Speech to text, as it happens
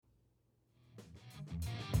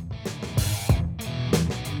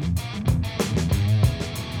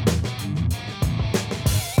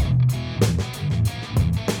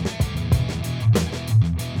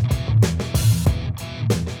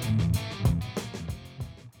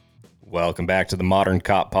Welcome back to the Modern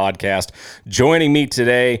Cop Podcast. Joining me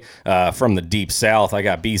today from the Deep South, I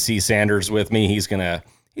got BC Sanders with me. He's gonna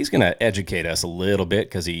educate us a little bit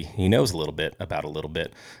because he knows a little bit about a little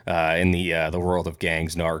bit in the world of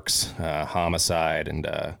gangs, narcs, homicide, and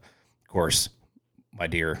of course my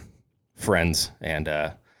dear friends and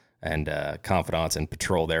confidants in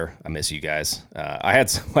patrol there. I miss you guys. I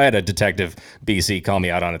had a detective BC call me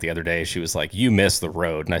out on it the other day. She was like, "You missed the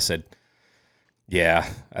road," and I said, "Yeah,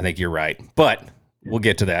 I think you're right, but we'll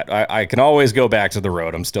get to that. I can always go back to the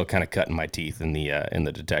road. I'm still kind of cutting my teeth in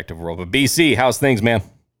the detective world." But BC, how's things, man?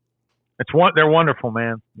 They're wonderful,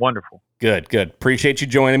 man. Wonderful. Good. Appreciate you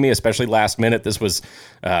joining me, especially last minute. This was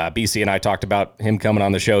BC and I talked about him coming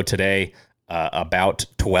on the show today about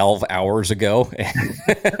 12 hours ago,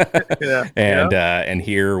 and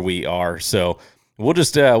here we are. So. We'll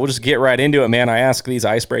just get right into it, man. I ask these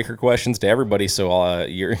icebreaker questions to everybody, so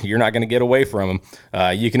you're not going to get away from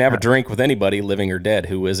them. You can have a drink with anybody, living or dead.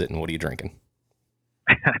 Who is it, and what are you drinking?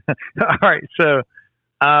 All right, so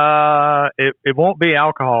it won't be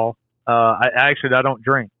alcohol. I don't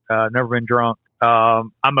drink. Never been drunk.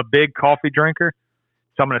 I'm a big coffee drinker,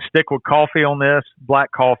 so I'm going to stick with coffee on this.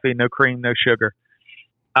 Black coffee, no cream, no sugar.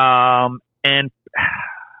 And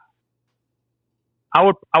I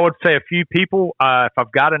would say a few people. If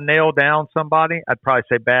I've got to nail down somebody, I'd probably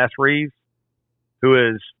say Bass Reeves,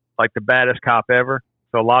 who is like the baddest cop ever.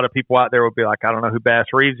 So a lot of people out there will be like, "I don't know who Bass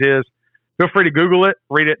Reeves is." Feel free to Google it,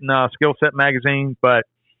 read it in Skill Set magazine. But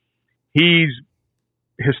he's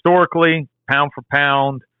historically, pound for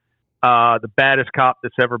pound, the baddest cop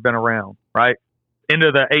that's ever been around. Right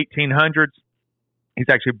into the 1800s, he's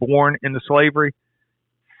actually born into slavery.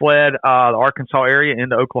 Fled the Arkansas area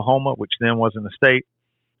into Oklahoma, which then wasn't a state.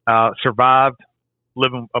 Survived,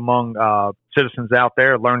 living among citizens out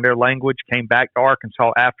there, learned their language, came back to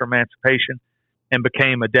Arkansas after emancipation, and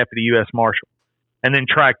became a deputy U.S. Marshal. And then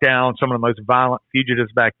tracked down some of the most violent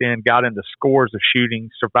fugitives back then, got into scores of shootings,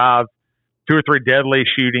 survived 2 or 3 deadly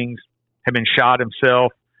shootings, had been shot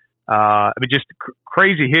himself. Just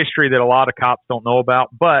crazy history that a lot of cops don't know about.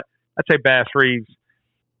 But I'd say Bass Reeves,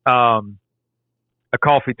 a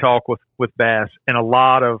coffee talk with Bass, and a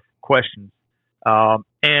lot of questions.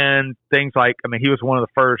 And things like, he was one of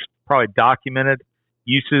the first probably documented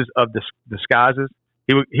uses of disguises.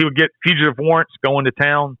 He would get fugitive warrants, go into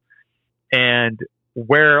town, and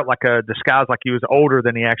wear like a disguise like he was older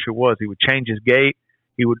than he actually was. He would change his gait.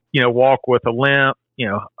 He would, walk with a limp,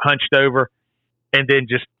 hunched over, and then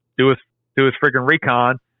just do his freaking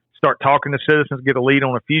recon, start talking to citizens, get a lead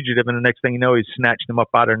on a fugitive, and the next thing you know, he's snatched them up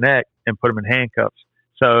by their neck and put them in handcuffs.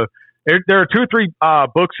 So there are 2 or 3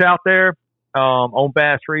 books out there on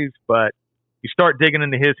Bass Reeves, but you start digging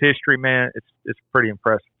into his history, man, it's pretty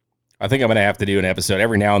impressive. I think I'm going to have to do an episode.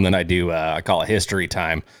 Every now and then I do, I call it History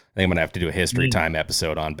Time. I think I'm going to have to do a History Time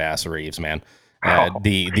episode on Bass Reeves, man.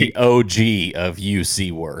 The OG of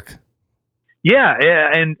UC work. Yeah,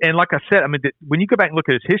 and like I said, when you go back and look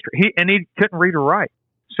at his history, he couldn't read or write.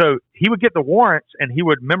 So he would get the warrants and he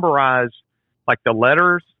would memorize like the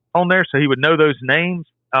letters on there, so he would know those names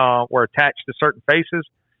were attached to certain faces.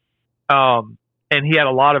 And he had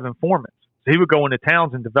a lot of informants. So he would go into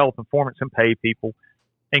towns and develop informants and pay people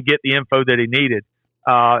and get the info that he needed.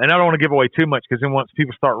 And I don't want to give away too much because then once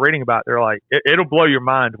people start reading about it, they're like, it'll blow your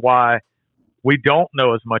mind why we don't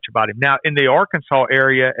know as much about him. Now, in the Arkansas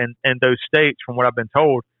area and those states, from what I've been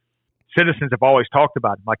told, citizens have always talked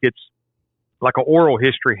about him. Like it's like an oral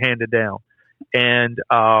history handed down. And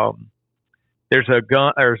there's a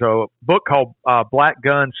book called Black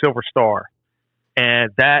Gun, Silver Star.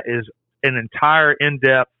 And that is an entire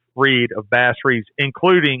in-depth read of Bass Reeves,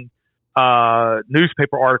 including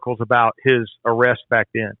newspaper articles about his arrest back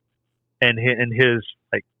then and his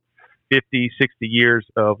like 50, 60 years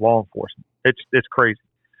of law enforcement. It's crazy.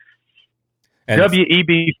 And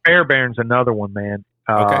W.E.B. Fairbairn's another one, man.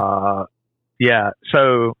 Okay. Yeah.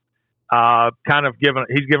 So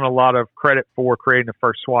he's given a lot of credit for creating the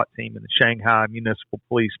first SWAT team in the Shanghai Municipal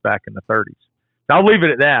Police back in the 30s. I'll leave it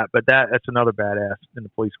at that, but that's another badass in the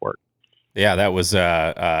police work. Yeah, that was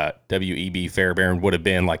W.E.B. Fairbairn would have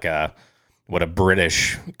been like a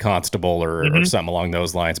British constable or something along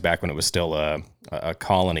those lines back when it was still a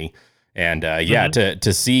colony. And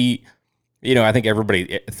to see, I think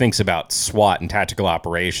everybody thinks about SWAT and tactical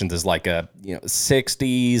operations as like a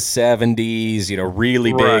 60s, 70s,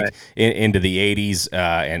 really big into the 80s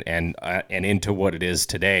and into what it is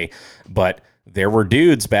today. But there were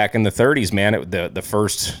dudes back in the 30s, man. The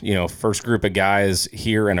first group of guys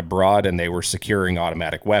here and abroad, and they were securing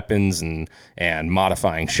automatic weapons and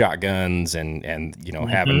modifying shotguns and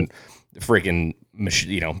having freaking,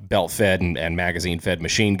 belt fed and magazine fed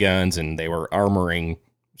machine guns, and they were armoring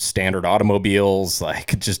standard automobiles,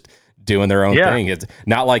 like just doing their own thing. It's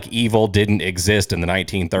not like evil didn't exist in the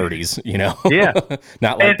 1930s, Yeah.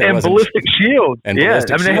 Not like and ballistic shields. And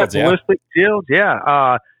ballistic shields, they had ballistic shields.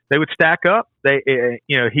 Yeah. They would stack up. They,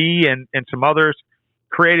 he and some others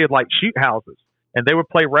created like shoot houses, and they would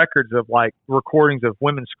play records of like recordings of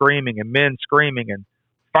women screaming and men screaming and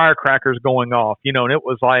firecrackers going off, and it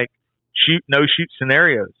was like no shoot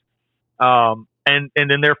scenarios. And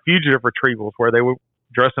then their fugitive retrievals where they would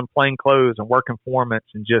dress in plain clothes and work informants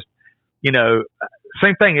and just,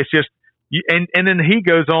 same thing. It's just, and then he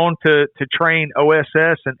goes on to train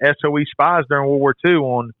OSS and SOE spies during World War II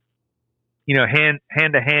on,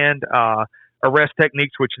 hand-to-hand arrest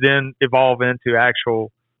techniques, which then evolve into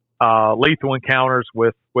actual lethal encounters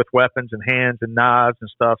with weapons and hands and knives and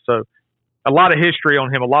stuff. So a lot of history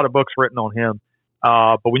on him, a lot of books written on him.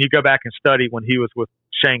 But when you go back and study when he was with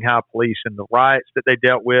Shanghai police and the riots that they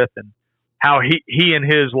dealt with, and how he and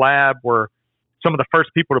his lab were some of the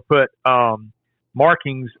first people to put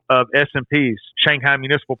markings of SMPs, Shanghai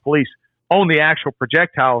Municipal Police, on the actual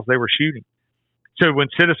projectiles they were shooting. So when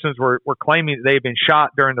citizens were claiming that they had been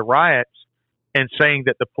shot during the riots and saying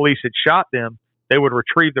that the police had shot them, they would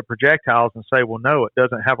retrieve the projectiles and say, well, no, it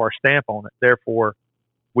doesn't have our stamp on it, therefore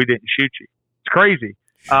we didn't shoot you. It's crazy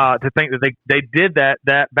to think that they did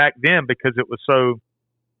that back then because it was so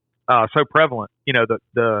prevalent.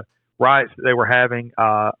 The riots that they were having,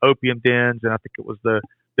 opium dens, and I think it was the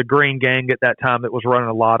Green Gang at that time that was running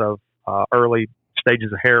a lot of early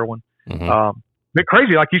stages of heroin. Mm-hmm. But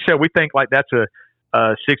crazy, like you said, we think like that's a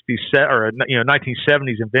 60s or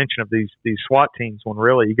 1970s invention of these SWAT teams. When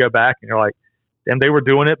really you go back and you're like, and they were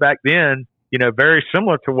doing it back then. Very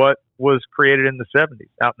similar to what was created in the 70s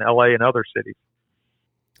out in LA and other cities.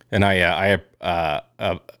 And I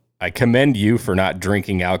commend you for not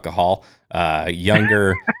drinking alcohol.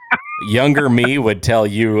 Younger me would tell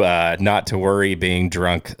you not to worry. Being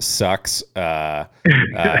drunk sucks.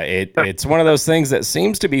 It's one of those things that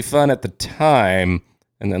seems to be fun at the time,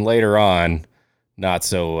 and then later on, not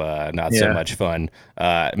so much fun.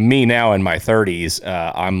 Me now in my 30s,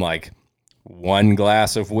 I'm like one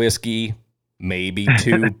glass of whiskey, maybe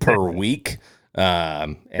two per week.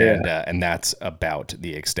 And that's about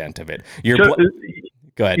the extent of it.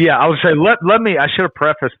 Go ahead. Yeah, I would say I should have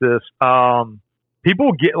prefaced this.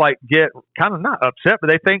 People get kind of not upset,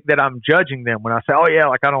 but they think that I'm judging them when I say, oh yeah,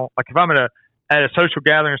 like I don't, like if I'm at a social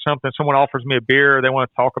gathering or something, someone offers me a beer, they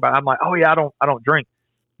want to talk about it, I'm like, oh yeah, I don't drink.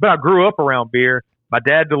 But I grew up around beer. My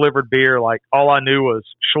dad delivered beer. Like all I knew was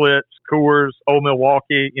Schlitz, Coors, Old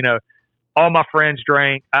Milwaukee, all my friends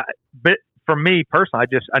drank. But for me personally,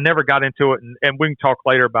 I never got into it, and we can talk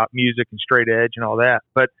later about music and straight edge and all that,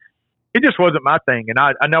 but it just wasn't my thing. And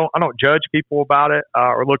I don't judge people about it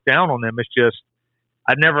or look down on them. It's just,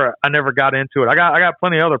 I never got into it. I got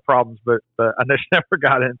plenty of other problems, but I just never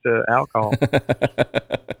got into alcohol.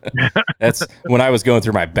 That's when I was going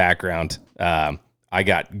through my background. I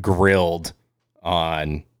got grilled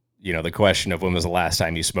on, the question of when was the last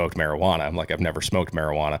time you smoked marijuana. I'm like, I've never smoked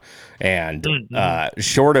marijuana. And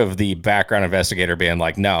short of the background investigator being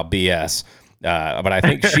like, no, BS. But I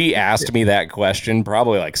think she asked me that question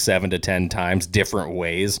probably like 7 to 10 times, different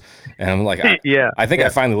ways. And I'm like, I think I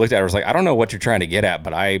finally looked at her. I was like, I don't know what you're trying to get at,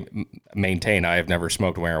 but I maintain I have never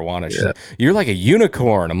smoked marijuana. She's like, you're like a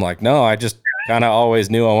unicorn. I'm like, no, I just kind of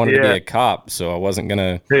always knew I wanted to be a cop, so I wasn't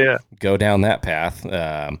going to go down that path.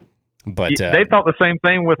 But they thought the same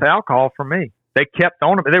thing with alcohol for me. They kept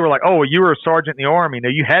on it. They were like, oh, you were a sergeant in the Army. Now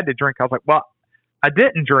you had to drink. I was like, well, I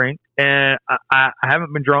didn't drink, and I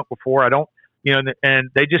haven't been drunk before. I don't.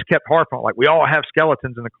 And they just kept harping on, like, we all have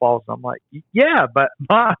skeletons in the closet. I'm like, yeah, but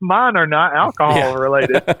mine are not alcohol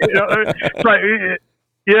related. It's like,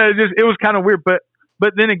 it was kind of weird. But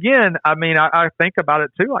then again, I mean, I think about it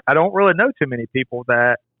too. Like, I don't really know too many people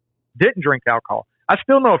that didn't drink alcohol. I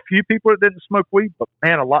still know a few people that didn't smoke weed, but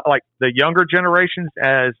man, a lot, like the younger generations,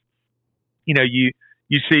 as you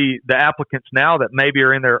see the applicants now that maybe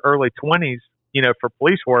are in their early 20s, for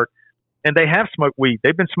police work. And they have smoked weed.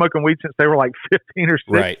 They've been smoking weed since they were like 15 or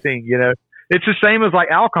 16, right. It's the same as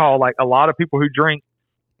like alcohol. Like a lot of people who drink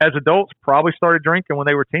as adults probably started drinking when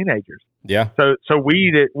they were teenagers. Yeah. So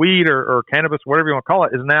weed or cannabis, whatever you want to call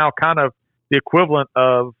it, is now kind of the equivalent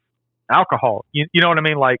of alcohol. You know what I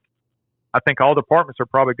mean? Like, I think all departments are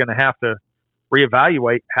probably going to have to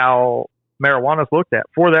reevaluate how marijuana is looked at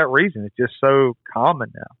for that reason. It's just so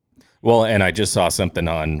common now. Well, and I just saw something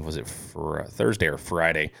on, was it for Thursday or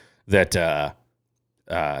Friday, that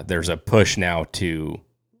there's a push now to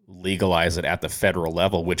legalize it at the federal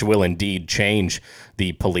level, which will indeed change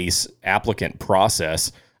the police applicant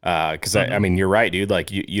process. Because I mean, you're right, dude.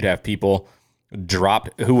 Like you'd have people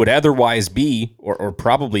dropped who would otherwise be or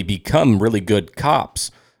probably become really good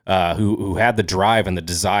cops, who had the drive and the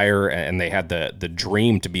desire, and they had the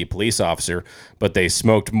dream to be a police officer, but they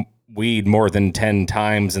smoked weed more than 10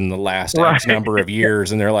 times in the last X number of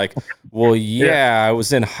years. And they're like, well, yeah, I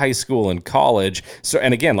was in high school and college. So,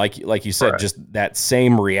 and again, like you said, just that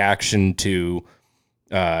same reaction to,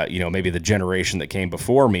 maybe the generation that came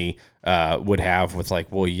before me, would have with like,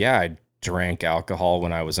 well, yeah, I drank alcohol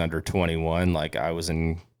when I was under 21. Like I was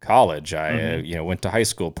in college. I, went to high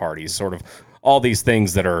school parties, sort of all these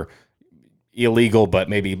things that are illegal, but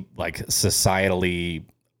maybe like societally,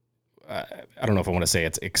 I don't know if I want to say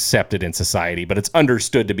it's accepted in society, but it's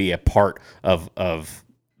understood to be a part of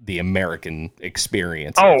the American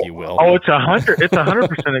experience, if you will. Oh, it's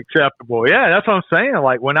 100% acceptable. Yeah, that's what I'm saying.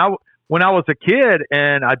 Like when I was a kid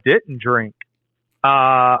and I didn't drink,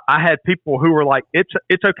 I had people who were like, it's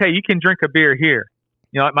okay. You can drink a beer here.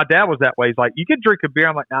 Like my dad was that way. He's like, you can drink a beer.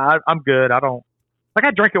 I'm like, nah, I'm good. I don't, like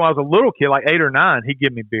I drank it when I was a little kid, like 8 or 9, he'd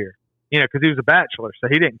give me beer. Because he was a bachelor, so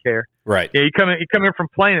he didn't care. Right. Yeah, you come in from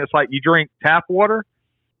playing. It's like you drink tap water,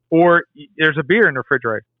 or there's a beer in the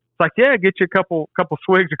refrigerator. It's like, yeah, get you a couple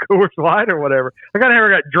swigs of Coors Light or whatever. Like I never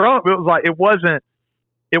got drunk, but it was like it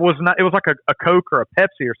was like a Coke or a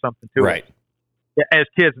Pepsi or something to right. it. As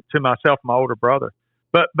kids, to myself, and my older brother.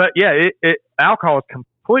 But yeah, alcohol is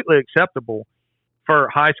completely acceptable for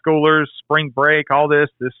high schoolers, spring break, all this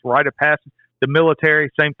rite of passage, the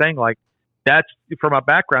military, same thing. Like. That's for my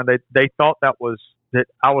background. They thought that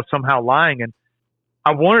I was somehow lying, and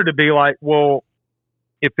I wanted to be like, well,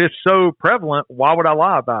 if it's so prevalent, why would I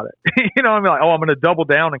lie about it? I'm like, I'm going to double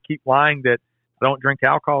down and keep lying that I don't drink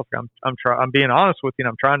alcohol. I'm being honest with you, and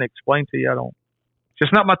I'm trying to explain to you it's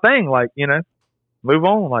just not my thing. Like move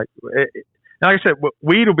on. Like like I said,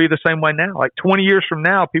 weed will be the same way now. Like 20 years from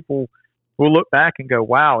now, people will look back and go,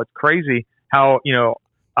 wow, it's crazy how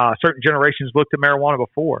certain generations looked at marijuana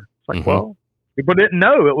before. It's like, well, people didn't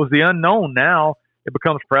know. It was the unknown. Now it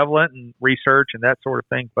becomes prevalent in research and that sort of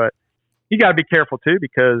thing. But you got to be careful too,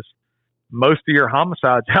 because most of your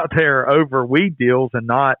homicides out there are over weed deals and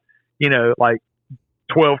not, like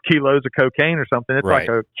 12 kilos of cocaine or something. It's like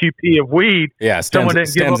a QP of weed. Yeah, someone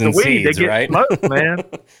didn't give up the weed. Seeds, they get right? smoked, man.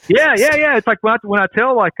 Yeah. It's like when I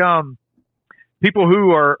tell people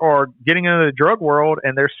who are getting into the drug world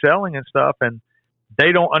and they're selling and stuff, and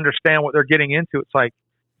they don't understand what they're getting into. It's like,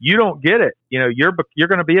 you don't get it. You're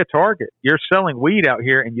going to be a target. You're selling weed out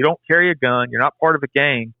here and you don't carry a gun. You're not part of a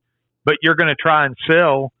gang, but you're going to try and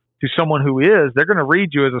sell to someone who is. They're going to read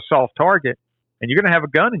you as a soft target, and you're going to have a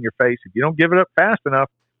gun in your face. If you don't give it up fast enough,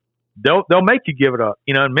 they'll make you give it up.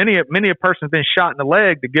 And many a person's been shot in the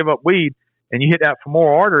leg to give up weed, and you hit that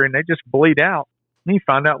femoral artery and they just bleed out. And you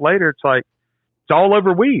find out later, it's like, it's all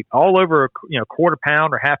over weed, all over a quarter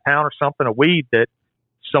pound or half pound or something of weed that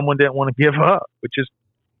someone didn't want to give up, which is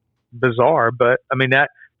bizarre. But I mean,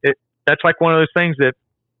 that's like one of those things that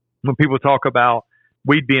when people talk about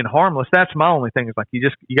weed being harmless, that's my only thing is like, you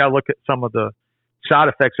got to look at some of the side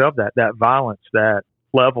effects of that violence, that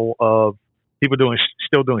level of people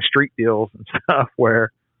still doing street deals and stuff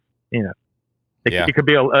where, it could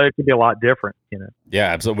be a lot different, Yeah,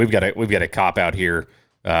 absolutely. We've got a cop out here,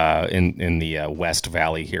 in the West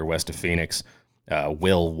Valley here, west of Phoenix,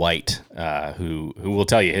 Will White, who will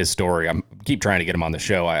tell you his story. I keep trying to get him on the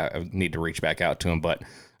show. I need to reach back out to him, but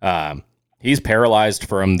he's paralyzed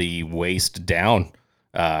from the waist down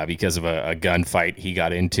because of a gunfight he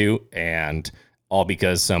got into, and all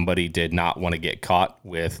because somebody did not want to get caught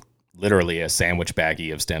with literally a sandwich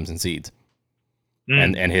baggie of stems and seeds.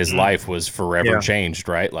 And his life was forever changed,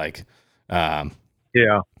 right? Like,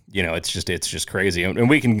 it's just crazy, and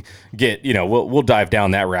we can get, we'll dive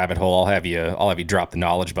down that rabbit hole. I'll have you drop the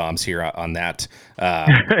knowledge bombs here on that.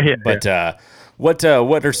 But what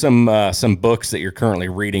are some books that you're currently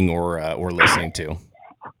reading or listening to?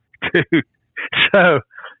 Dude, so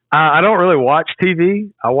I don't really watch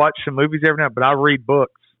TV. I watch some movies every now, but I read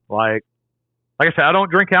books. Like I said, I don't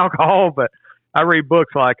drink alcohol, but I read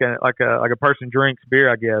books like a person drinks beer,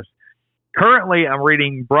 I guess. Currently, I'm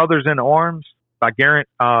reading Brothers in Arms by Garrett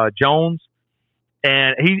Jones,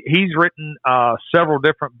 and he's written several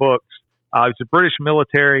different books. He's a British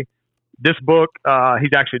military. This book,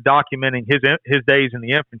 he's actually documenting his days in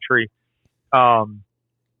the infantry,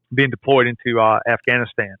 being deployed into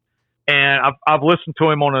Afghanistan. And I've listened to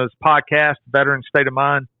him on his podcast, Veteran State of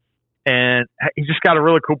Mind, and he's just got a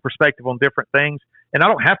really cool perspective on different things. And I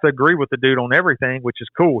don't have to agree with the dude on everything, which is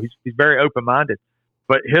cool. He's very open-minded.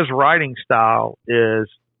 But his writing style is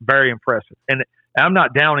very impressive. And I'm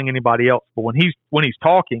not downing anybody else, but when he's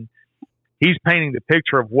talking, he's painting the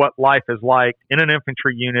picture of what life is like in an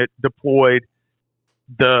infantry unit deployed,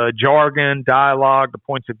 the jargon, dialogue, the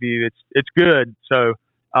points of view. It's good. So,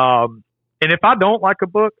 and if I don't like a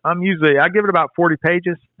book, I give it about 40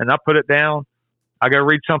 pages and I put it down. I go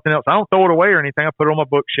read something else. I don't throw it away or anything. I put it on my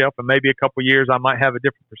bookshelf, and maybe a couple of years I might have a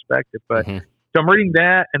different perspective. But so I'm reading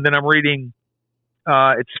that, and then I'm reading,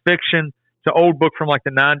 it's fiction. It's an old book from like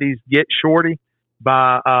the 90s, Get Shorty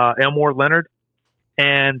by Elmore Leonard.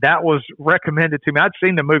 And that was recommended to me. I'd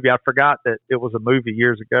seen the movie. I forgot that it was a movie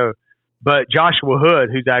years ago. But Joshua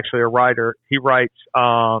Hood, who's actually a writer, he writes,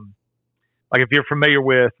 like if you're familiar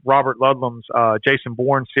with Robert Ludlum's Jason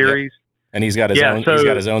Bourne series. Yep. And he's got his own. He's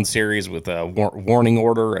got his own series with Warning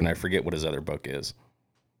Order, and I forget what his other book is.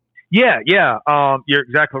 Yeah. You're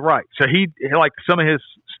exactly right. So he like some of his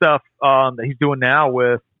stuff that he's doing now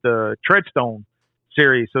with the Treadstone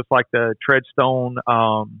series. So it's like the Treadstone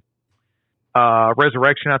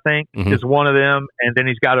Resurrection, I think, is one of them, and then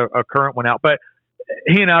he's got a current one out. But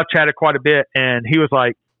he and I chatted quite a bit, and he was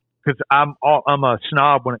like, because I'm a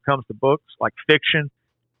snob when it comes to books like fiction.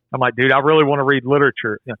 I'm like, dude, I really want to read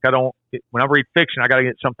literature. Like, when I read fiction, I got to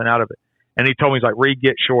get something out of it. And he told me, he's like, read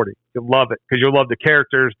Get Shorty. You'll love it because you'll love the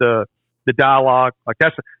characters, the dialogue. Like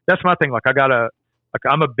that's my thing. Like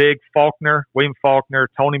I'm a big William Faulkner,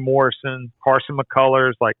 Toni Morrison, Carson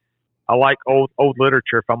McCullers. Like I like old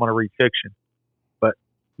literature if I'm going to read fiction. But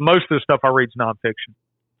most of the stuff I read is nonfiction.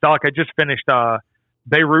 So like I just finished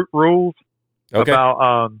Beirut Rules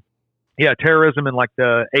about terrorism in like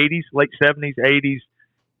the 80s, late 70s, 80s.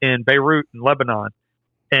 In Beirut in Lebanon.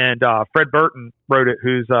 And Fred Burton wrote it,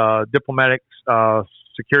 who's diplomatic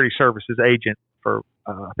security services agent for,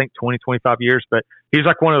 I think, 20, 25 years. But he's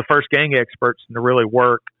like one of the first gang experts to really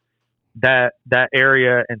work that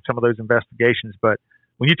area and some of those investigations. But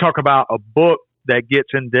when you talk about a book that gets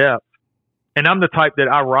in depth, and I'm the type that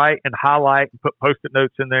I write and highlight and put Post-it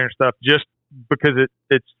notes in there and stuff just because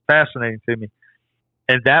it's fascinating to me.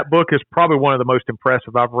 And that book is probably one of the most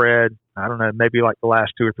impressive I've read, I don't know, maybe like the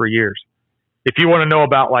last 2 or 3 years. If you want to know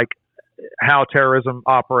about like how terrorism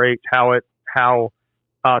operates, how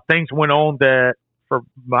things went on that for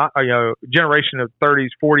my generation of 30s,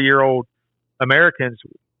 40-year-old Americans,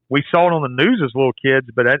 we saw it on the news as little kids,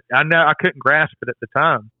 but I know I couldn't grasp it at the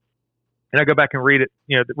time. And I go back and read it,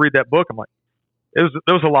 read that book. I'm like, there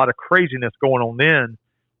was a lot of craziness going on then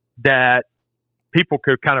that people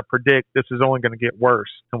could kind of predict this is only going to get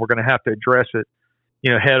worse, and we're going to have to address it,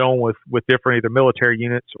 head on with different either military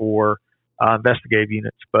units or investigative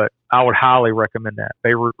units. But I would highly recommend that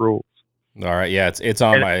Beirut Rules. All right, yeah, it's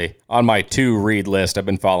on my to read list. I've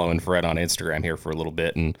been following Fred on Instagram here for a little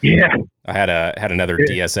bit, and I had another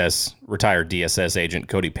retired DSS agent,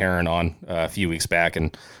 Cody Perrin, on a few weeks back,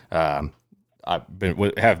 and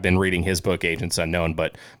have been reading his book, Agents Unknown.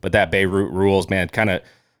 But that Beirut Rules, man, kind of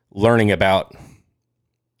learning about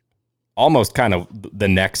almost kind of the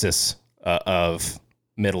nexus of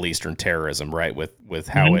Middle Eastern terrorism, right? With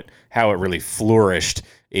how it really flourished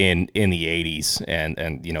in the 80s and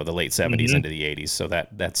the late 70s into the 80s. So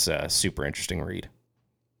that's a super interesting read.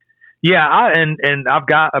 Yeah, I've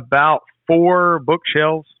got about 4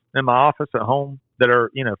 bookshelves in my office at home that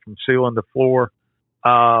are from ceiling to floor,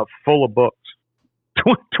 full of books,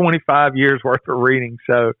 25 years worth of reading.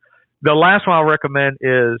 So the last one I'll recommend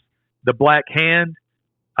is The Black Hand.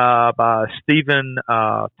 By Stephen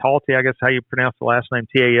Talty, I guess how you pronounce the last name,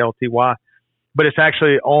 Talty. But it's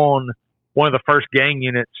actually on one of the first gang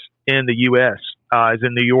units in the U.S. Is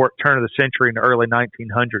in New York, turn of the century in the early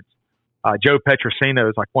 1900s. Joe Petrosino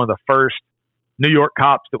is like one of the first New York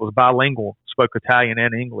cops that was bilingual, spoke Italian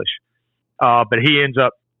and English. But he ends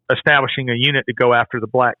up establishing a unit to go after the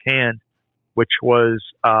Black Hand, which was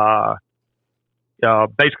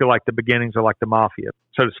basically like the beginnings of like the mafia,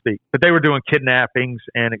 so to speak. But they were doing kidnappings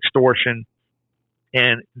and extortion,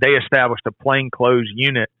 and they established a plainclothes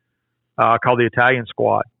unit called the Italian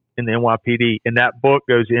Squad in the NYPD. And that book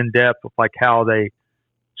goes in depth with like how they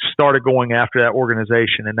started going after that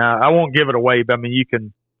organization. And I won't give it away, but I mean, you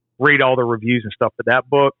can read all the reviews and stuff. But that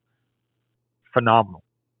book, phenomenal.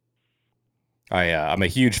 I'm a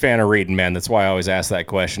huge fan of reading, man. That's why I always ask that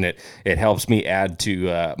question. It helps me add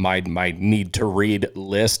to my need to read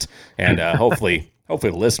list, and hopefully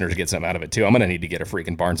the listeners get something out of it too. I'm gonna need to get a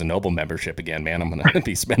freaking Barnes and Noble membership again, man. I'm gonna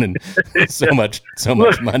be spending so much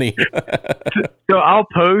money. So I'll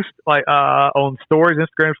post like on stories,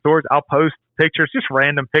 Instagram stories. I'll post pictures, just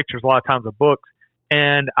random pictures, a lot of times of books,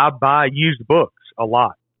 and I buy used books a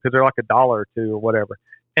lot because they're like $1 or $2 or whatever,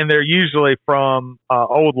 and they're usually from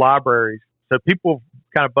old libraries. So people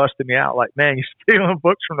kind of busted me out. Like, man, you're stealing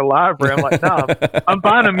books from the library. I'm like, no, I'm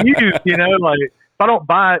buying them used. Like if I don't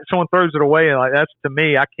buy it, someone throws it away. And like that's to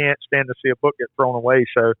me, I can't stand to see a book get thrown away.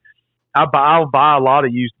 So I'll buy a lot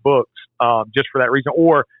of used books just for that reason.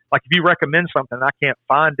 Or like if you recommend something, and I can't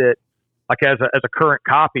find it like as a current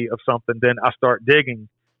copy of something, then I start digging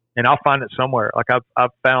and I'll find it somewhere. Like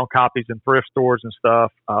I've found copies in thrift stores and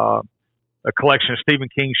stuff. A collection of Stephen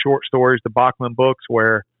King short stories, the Bachman books,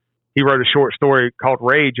 where he wrote a short story called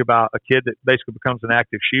Rage about a kid that basically becomes an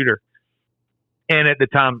active shooter. And at the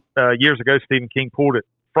time, years ago, Stephen King pulled it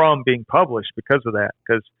from being published because of that,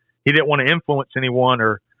 because he didn't want to influence anyone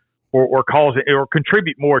or cause it or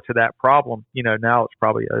contribute more to that problem. Now it's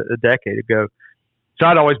probably a decade ago. So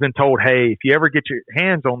I'd always been told, hey, if you ever get your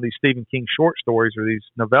hands on these Stephen King short stories or these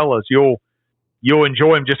novellas, you'll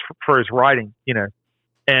enjoy them just for his writing,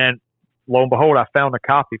 And lo and behold, I found a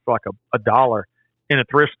copy for like $1 in a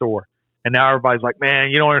thrift store. And now everybody's like,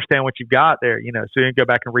 man, you don't understand what you've got there. So you can go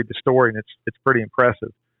back and read the story, and it's pretty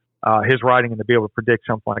impressive. His writing and to be able to predict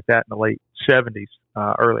something like that in the late 70s,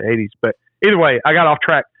 early 80s. But either way, I got off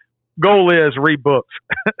track. Goal is read books.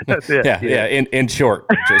 That's it. Yeah. In short,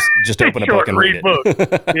 just open a book and read it.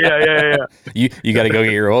 Books. Yeah. You got to go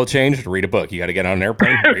get your oil changed, read a book. You got to get on an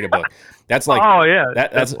airplane, read a book. That's like,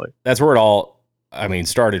 that's where it all,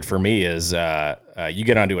 started for me is you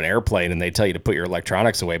get onto an airplane and they tell you to put your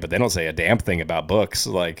electronics away, but they don't say a damn thing about books.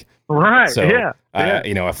 Like, right. So, yeah.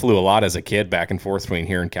 I flew a lot as a kid back and forth between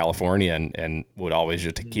here and California and would always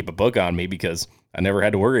just keep a book on me because I never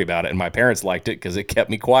had to worry about it. And my parents liked it because it kept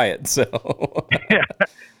me quiet. So, yeah.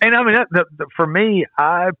 And for me,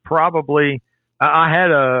 I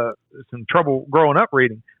had some trouble growing up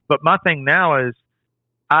reading, but my thing now is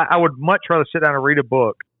I would much rather sit down and read a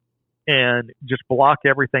book and just block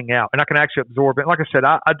everything out. And I can actually absorb it. Like I said,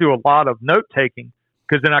 I do a lot of note taking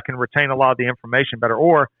because then I can retain a lot of the information better.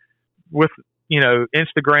 Or with,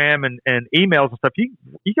 Instagram and emails and stuff,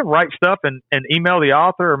 you can write stuff and email the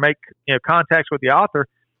author or make, contacts with the author,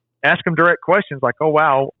 ask them direct questions like, oh,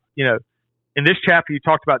 wow, in this chapter you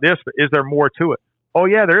talked about this, but is there more to it? Oh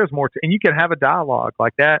yeah, there is more to it. And you can have a dialogue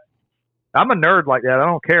like that. I'm a nerd like that. I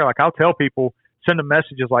don't care. Like I'll tell people, send them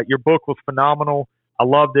messages like your book was phenomenal. I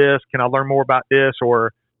love this. Can I learn more about this?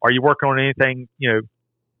 Or are you working on anything,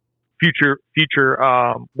 future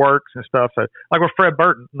works and stuff? So like with Fred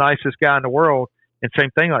Burton, nicest guy in the world, and same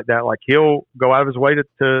thing like that. Like he'll go out of his way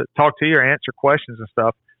to talk to you or answer questions and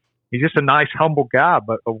stuff. He's just a nice, humble guy,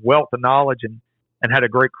 but a wealth of knowledge and had a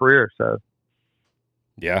great career. So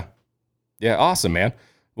yeah, awesome, man.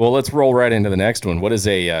 Well, let's roll right into the next one. What is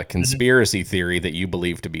a conspiracy theory that you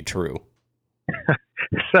believe to be true?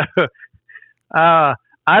 So, I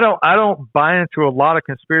don't buy into a lot of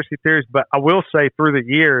conspiracy theories, but I will say through the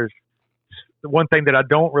years, the one thing that I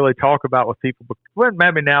don't really talk about with people, but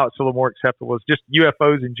maybe now it's a little more acceptable, is just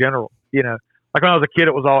UFOs in general. Like when I was a kid,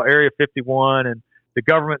 it was all Area 51 and the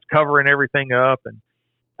government's covering everything up. And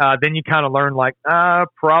then you kind of learn like,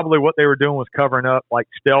 probably what they were doing was covering up like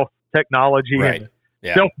stealth technology. Right. And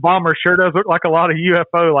stealth bomber sure does look like a lot of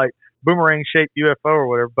UFO, like boomerang shaped UFO or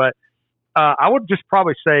whatever. But I would just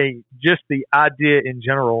probably say just the idea in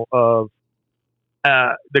general of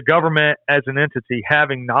the government as an entity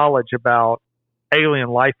having knowledge about alien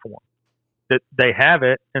life form, that they have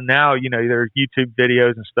it. And now, there's YouTube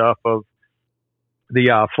videos and stuff of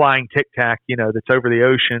the flying Tic Tac, that's over the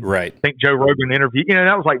ocean. Right. I think Joe Rogan interview,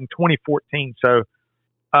 that was like in 2014. So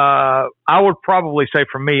I would probably say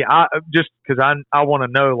for me, just because I want to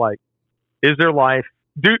know, like, is there life?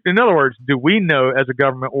 In other words, do we know as a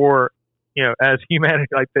government or as humanity,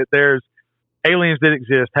 like that there's aliens that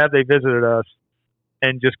exist? Have they visited us?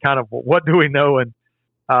 And just kind of what do we know? And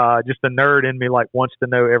just the nerd in me like wants to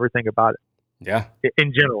know everything about it. Yeah.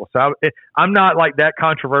 In general. So I'm not like that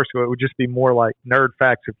controversial. It would just be more like nerd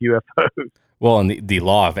facts of UFOs. Well, and the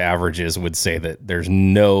law of averages would say that there's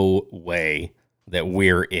no way that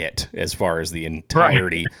we're it as far as the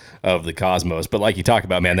entirety of the cosmos. But like you talk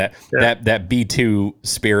about, man, that B-2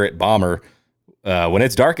 Spirit bomber, when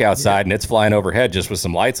it's dark outside and it's flying overhead just with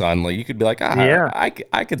some lights on, like, you could be like,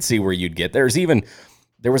 I could see where you'd get. There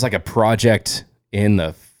was like a project in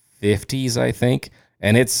the 50s, I think,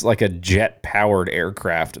 and it's like a jet powered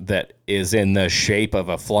aircraft that is in the shape of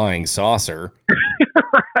a flying saucer.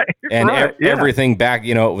 And everything back,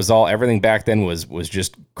 everything back then was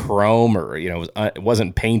just chrome, or, it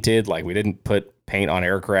wasn't painted. Like, we didn't put paint on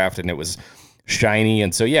aircraft, and it was shiny.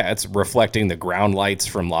 And so, yeah, it's reflecting the ground lights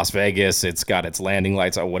from Las Vegas. It's got its landing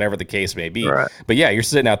lights, or whatever the case may be. Right. But yeah, you're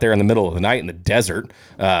sitting out there in the middle of the night in the desert.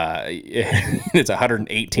 It's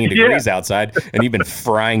 118 degrees outside, and you've been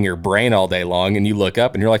frying your brain all day long. And you look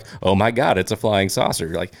up and you're like, oh my God, it's a flying saucer.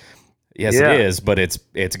 You're like, yes, it is, but it's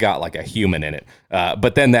got like a human in it.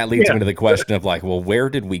 But then that leads me to the question of like, well, where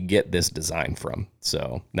did we get this design from?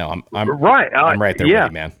 So no, I'm right. I'm right there with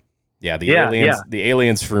you, man. Yeah, the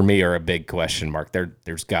aliens for me are a big question mark.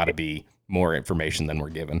 There's got to be more information than we're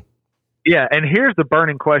given. Yeah, and here's the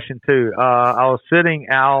burning question too. I was sitting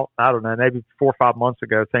out, I don't know, maybe 4 or 5 months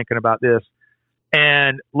ago, thinking about this,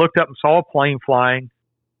 and looked up and saw a plane flying.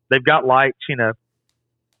 They've got lights,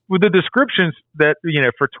 with the descriptions that,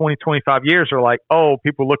 for 20, 25 years are like, oh,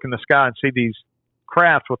 people look in the sky and see these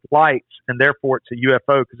crafts with lights, and therefore it's a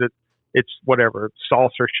UFO because it's whatever,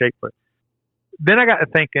 saucer shaped. But then I got to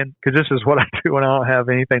thinking, because this is what I do when I don't have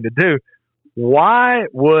anything to do, why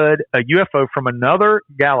would a UFO from another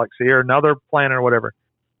galaxy or another planet or whatever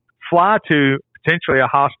fly to potentially a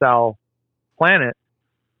hostile planet,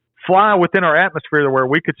 fly within our atmosphere where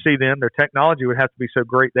we could see them? Their technology would have to be so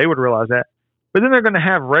great they would realize that. But then they're going to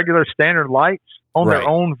have regular standard lights on their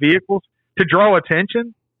own vehicles to draw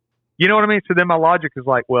attention. You know what I mean? So then my logic is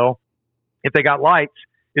like, well, if they got lights,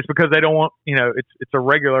 it's because they don't want, it's a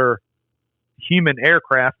regular human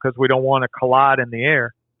aircraft because we don't want to collide in the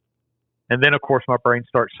air. And then, of course, my brain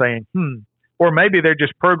starts saying, or maybe they're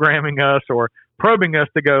just programming us or probing us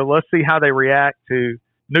to go, let's see how they react to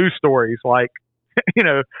news stories like,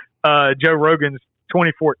 Joe Rogan's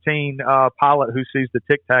 2014 pilot who sees the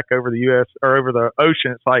Tic Tac over the U.S. or over the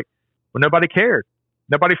ocean. It's like, well, nobody cared.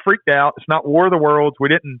 Nobody freaked out. It's not War of the Worlds. We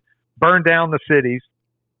didn't burn down the cities.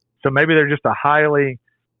 So maybe they're just a highly,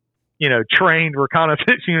 trained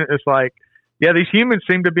reconnaissance unit. It's like, yeah, these humans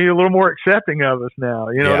seem to be a little more accepting of us now.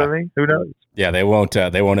 You know what I mean? Who knows? Yeah, they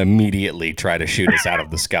won't immediately try to shoot us out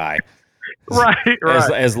of the sky. Right.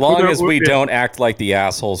 As long as we don't act like the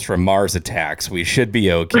assholes from Mars Attacks, we should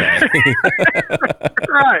be okay.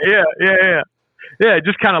 Right. Yeah. Yeah.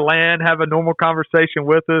 Just kind of land, have a normal conversation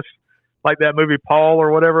with us, like that movie Paul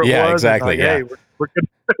or whatever it was. Yeah, exactly. Like, hey,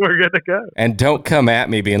 we're good to go. And don't come at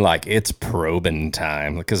me being like, it's probing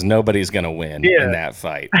time, because nobody's going to win in that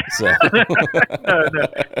fight. So. No.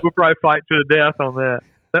 We'll probably fight to the death on that.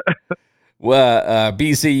 Well,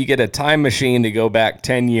 BC, you get a time machine to go back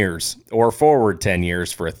 10 years or forward 10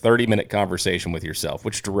 years for a 30-minute conversation with yourself.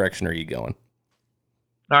 Which direction are you going?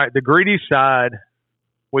 All right. The greedy side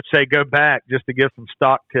would say go back just to give some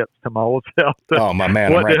stock tips to my old self. Oh, my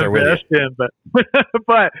man, I'm right there with you.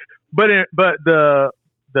 But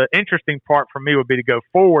the interesting part for me would be to go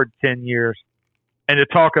forward 10 years and to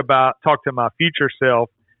talk to my future self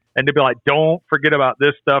and to be like, don't forget about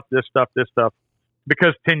this stuff.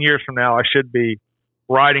 Because 10 years from now, I should be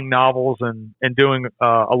writing novels and doing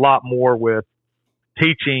a lot more with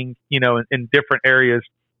teaching, in different areas.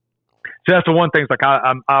 So that's the one thing. Like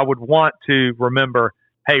I would want to remember,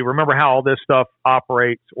 hey, remember how all this stuff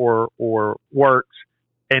operates or works,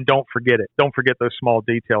 and don't forget it. Don't forget those small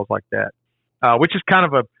details like that, which is kind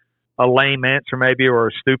of a lame answer maybe, or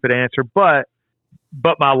a stupid answer. But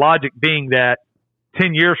my logic being that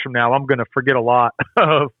 10 years from now, I'm going to forget a lot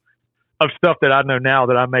of stuff that I know now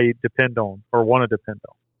that I may depend on or want to depend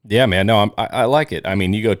on. Yeah, man. No, I like it. I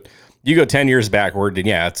mean, you go 10 years backward, and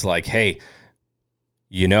yeah, it's like, hey,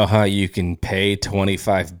 you know how you can pay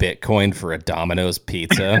 25 Bitcoin for a Domino's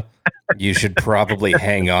pizza? You should probably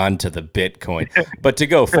hang on to the Bitcoin. But to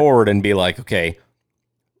go forward and be like, okay,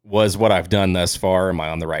 was what I've done thus far, am I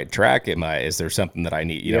on the right track? Is there something that I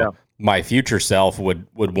need? My future self would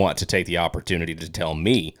want to take the opportunity to tell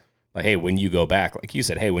me, like, hey, when you go back, like you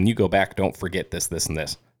said, hey, when you go back, don't forget this, and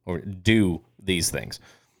this, or do these things.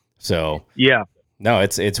 So yeah, no,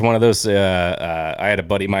 it's one of those. I had a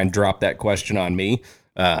buddy of mine drop that question on me,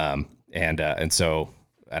 and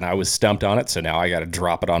I was stumped on it. So now I got to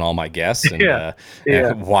drop it on all my guests and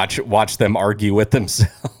watch them argue with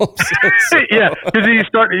themselves. Yeah, because then you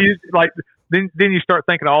start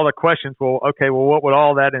thinking of all the questions. Well, okay, what would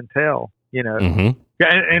all that entail? Mm-hmm.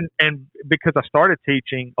 And because I started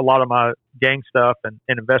teaching a lot of my gang stuff and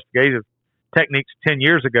investigative techniques 10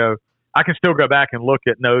 years ago, I can still go back and look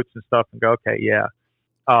at notes and stuff and go, okay, yeah.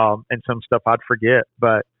 And some stuff I'd forget,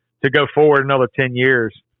 but to go forward another 10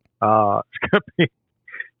 years, it's going to be,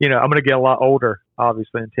 I'm going to get a lot older,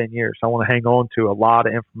 obviously, in 10 years. So I want to hang on to a lot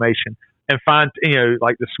of information and find,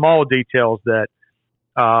 like the small details that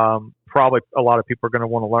probably a lot of people are going to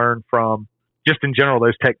want to learn from, just in general,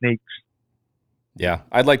 those techniques. Yeah,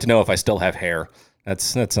 I'd like to know if I still have hair. That's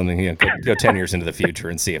something, go 10 years into the future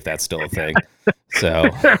and see if that's still a thing. So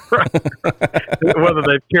whether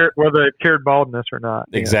they've cured baldness or not.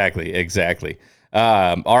 Exactly.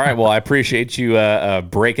 All right. Well, I appreciate you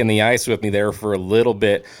breaking the ice with me there for a little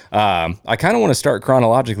bit. I kind of want to start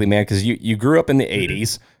chronologically, man, because you grew up in the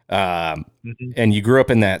 80s, and you grew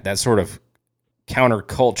up in that sort of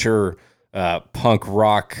counterculture punk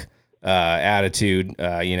rock attitude,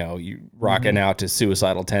 you rocking out to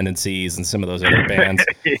Suicidal Tendencies and some of those other bands.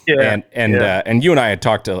 And you and I had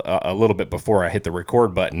talked a little bit before I hit the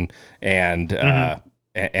record button, and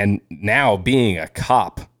now being a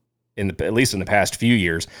cop, at least in the past few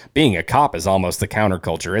years, being a cop is almost the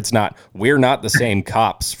counterculture. We're not the same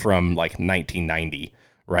cops from like 1990,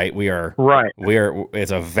 right?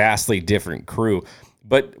 It's a vastly different crew.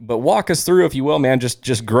 But walk us through, if you will, man,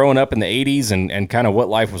 just growing up in the 80s and kind of what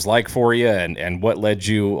life was like for you and what led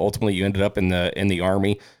you, ultimately you ended up in the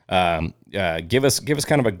Army. Give us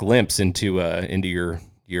kind of a glimpse into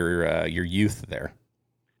your youth there.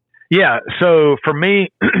 Yeah. So for me,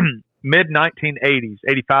 mid 1980s,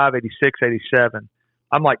 85, 86, 87,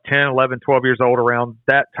 I'm like 10, 11, 12 years old around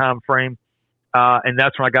that time frame. And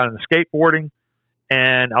that's when I got into skateboarding,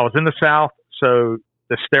 and I was in the South. So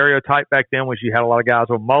the stereotype back then was you had a lot of guys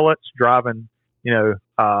with mullets driving,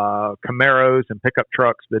 Camaros and pickup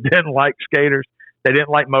trucks that didn't like skaters. They didn't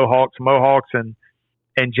like Mohawks. Mohawks and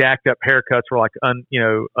jacked up haircuts were like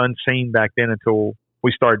unseen back then until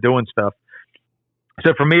we started doing stuff.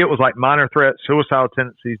 So for me, it was like Minor Threat, Suicidal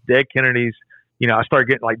Tendencies, Dead Kennedys. I started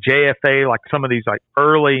getting like JFA, like some of these like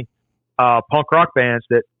early punk rock bands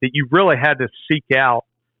that you really had to seek out,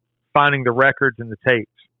 finding the records and the tapes.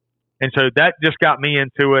 And so that just got me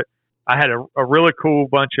into it. I had a really cool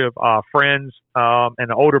bunch of friends and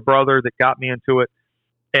an older brother that got me into it.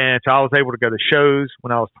 And so I was able to go to shows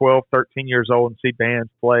when I was 12, 13 years old and see bands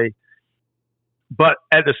play. But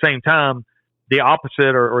at the same time, the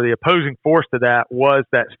opposite or the opposing force to that was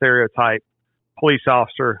that stereotype police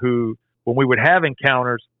officer who, when we would have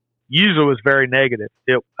encounters, usually was very negative.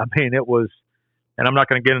 It was, and I'm not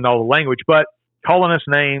going to get into all the language, but calling us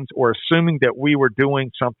names or assuming that we were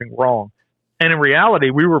doing something wrong. And in reality,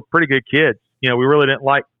 we were pretty good kids. We really didn't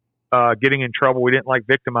like getting in trouble. We didn't like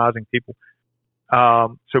victimizing people.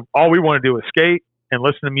 So all we want to do is skate and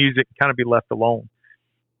listen to music and kind of be left alone.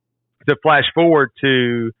 To flash forward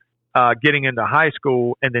to getting into high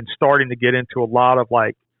school and then starting to get into a lot of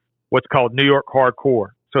like what's called New York hardcore.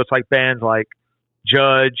 So it's like bands like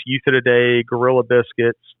Judge, Youth of the Day, Gorilla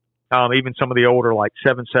Biscuits, even some of the older like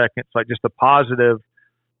 7 Seconds, like just the positive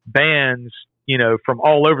bands, from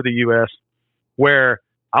all over the U.S., where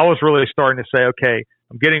I was really starting to say, okay,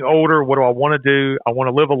 I'm getting older. What do I want to do? I want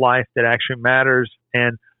to live a life that actually matters.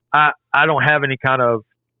 And I don't have any kind of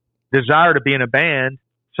desire to be in a band.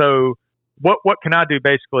 So what can I do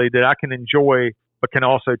basically that I can enjoy, but can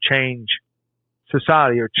also change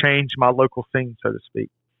society or change my local scene, so to speak?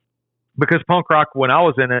 Because punk rock, when I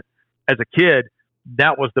was in it as a kid,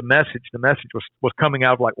 that was the message. The message was coming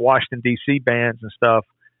out of like Washington D.C. bands and stuff,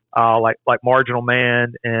 like Marginal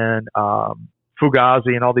Man and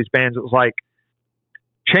Fugazi and all these bands. It was like,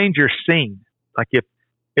 change your scene. Like if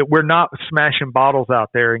we're not smashing bottles out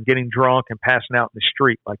there and getting drunk and passing out in the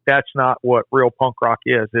street, like that's not what real punk rock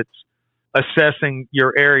is. It's assessing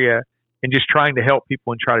your area and just trying to help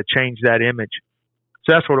people and try to change that image.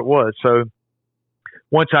 So that's what it was. So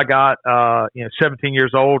once I got 17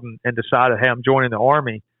 years old and decided, hey, I'm joining the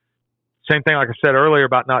Army. Same thing like I said earlier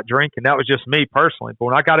about not drinking. That was just me personally. But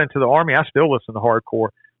when I got into the Army, I still listened to hardcore.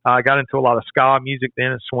 I got into a lot of ska music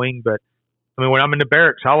then and swing. But I mean, when I'm in the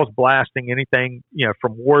barracks, I was blasting anything,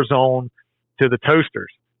 from Warzone to the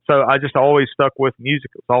Toasters. So I just always stuck with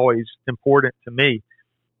music. It was always important to me,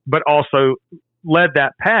 but also led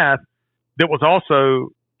that path that was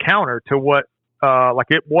also counter to what,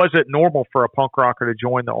 it wasn't normal for a punk rocker to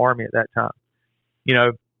join the Army at that time. It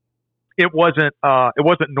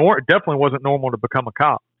definitely wasn't normal to become a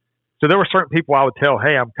cop. So there were certain people I would tell,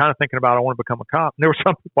 hey, I'm kind of thinking about, I want to become a cop. And there were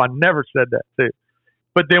some people I never said that to.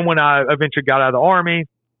 But then when I eventually got out of the Army,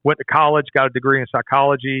 went to college, got a degree in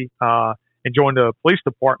psychology, and joined the police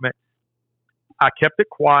department, I kept it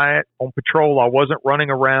quiet on patrol. I wasn't running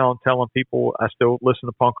around telling people I still listen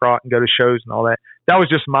to punk rock and go to shows and all that. That was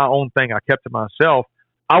just my own thing. I kept it myself.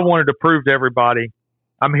 I wanted to prove to everybody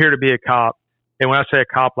I'm here to be a cop. And when I say a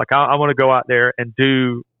cop, like I want to go out there and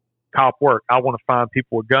do cop work. I want to find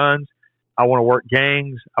people with guns. I want to work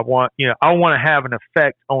gangs. I want to have an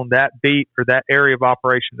effect on that beat or that area of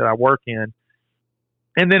operation that I work in.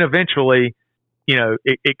 And then eventually,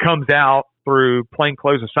 it comes out through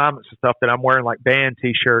plainclothes assignments and stuff that I'm wearing like band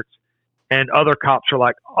T-shirts, and other cops are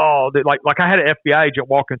like, oh, like I had an FBI agent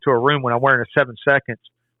walk into a room when I'm wearing a 7 Seconds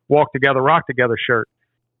walk together, rock together shirt.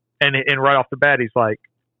 And right off the bat, he's like,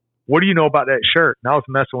 what do you know about that shirt? And I was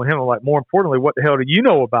messing with him. I'm like, more importantly, what the hell do you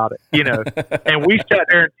know about it? And we sat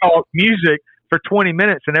there and talked music for 20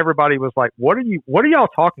 minutes, and everybody was like, what are y'all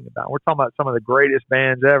talking about? We're talking about some of the greatest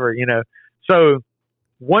bands ever, So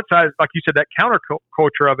once like you said, that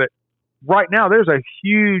counterculture of it, right now there's a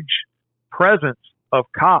huge presence of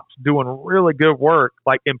cops doing really good work,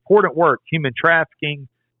 like important work, human trafficking,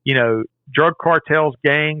 drug cartels,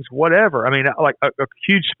 gangs, whatever. I mean, like a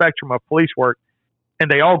huge spectrum of police work. And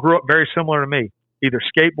they all grew up very similar to me, either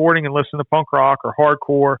skateboarding and listening to punk rock or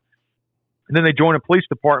hardcore. And then they join a police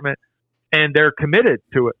department and they're committed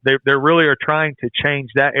to it. They really are trying to change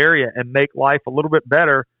that area and make life a little bit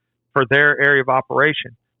better for their area of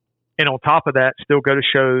operation. And on top of that, still go to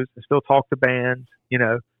shows and still talk to bands,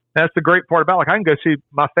 That's the great part about it. Like I can go see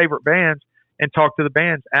my favorite bands and talk to the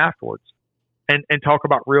bands afterwards and talk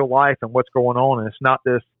about real life and what's going on. And it's not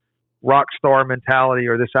this rock star mentality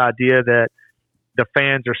or this idea that the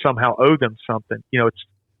fans are somehow owe them something.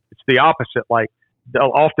 It's the opposite. Like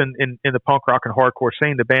often in the punk rock and hardcore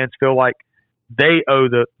scene, the bands feel like they owe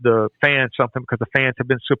the fans something because the fans have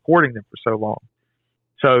been supporting them for so long.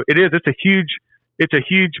 So it's a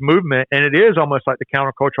huge movement, and it is almost like the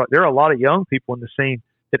counterculture. Like there are a lot of young people in the scene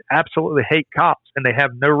that absolutely hate cops, and they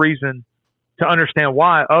have no reason to understand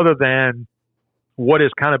why other than what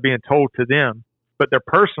is kind of being told to them. But their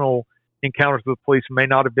personal encounters with police may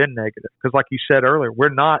not have been negative because, like you said earlier, we're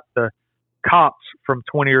not the cops from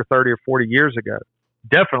 20 or 30 or 40 years ago.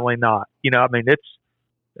 Definitely not. I mean, it's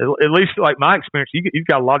at least like my experience. You've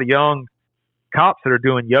got a lot of young cops that are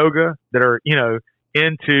doing yoga, that are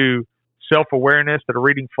into self-awareness, that are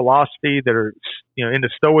reading philosophy, that are into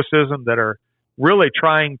stoicism, that are really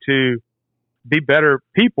trying to be better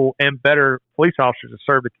people and better police officers to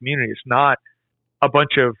serve the community. It's not a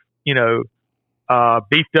bunch of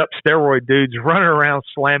beefed up steroid dudes running around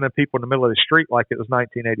slamming people in the middle of the street like it was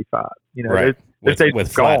 1985. Right.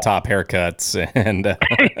 With flat top haircuts and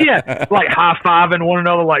yeah, like high fiving one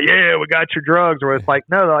another, like, yeah, we got your drugs. Or it's like,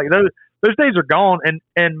 no, like those days are gone.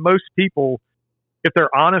 And most people, if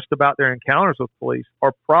they're honest about their encounters with police,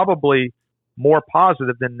 are probably more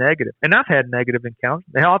positive than negative. And I've had negative encounters.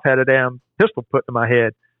 Hell, I've had a damn pistol put to my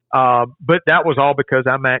head. But that was all because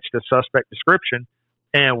I matched a suspect description.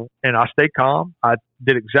 And I stayed calm. I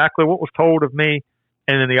did exactly what was told of me.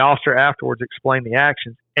 And then the officer afterwards explained the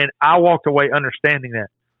actions. And I walked away understanding that.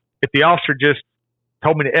 If the officer just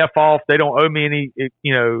told me to F off, they don't owe me any,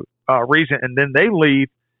 reason, and then they leave,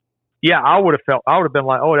 yeah, I would have been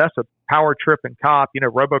like, oh, that's a power tripping cop,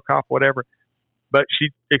 RoboCop, whatever. But she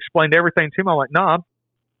explained everything to me. I'm like, no,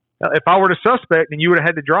 if I were the suspect and you would have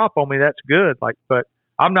had to drop on me, that's good. Like, but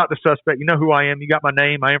I'm not the suspect. You know who I am. You got my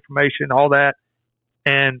name, my information, all that.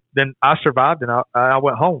 And then I survived and I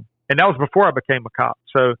went home. And that was before I became a cop.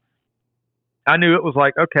 So I knew it was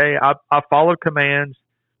like, okay, I followed commands,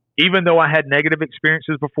 even though I had negative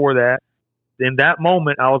experiences before that. In that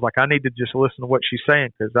moment, I was like, I need to just listen to what she's saying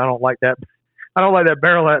because I don't like that. I don't like that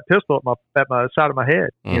barrel of that pistol at my side of my head.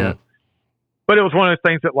 Mm-hmm. But it was one of those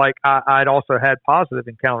things that like I'd also had positive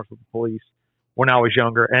encounters with the police when I was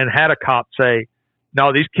younger and had a cop say,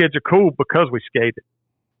 no, these kids are cool because we skated.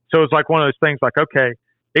 So it's like one of those things like, okay,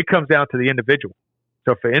 it comes down to the individual.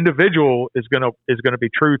 So if the individual is gonna be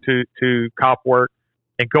true to cop work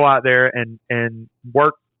and go out there and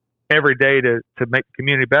work every day to make the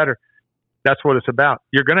community better, that's what it's about.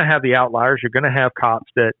 You're gonna have the outliers. You're gonna have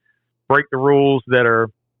cops that break the rules, that are,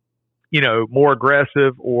 more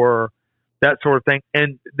aggressive or that sort of thing.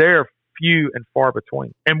 And they're few and far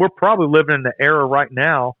between. And we're probably living in the era right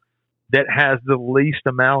now that has the least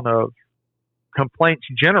amount of complaints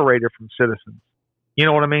generated from citizens. You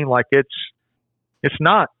know what I mean? Like it's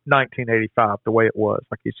not 1985 the way it was.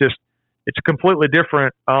 Like it's a completely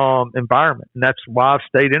different environment, and that's why I've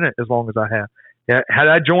stayed in it as long as I have. Yeah, had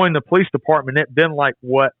I joined the police department, it'd been like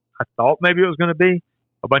what I thought maybe it was going to be,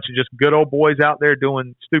 a bunch of just good old boys out there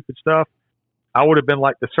doing stupid stuff. I would have been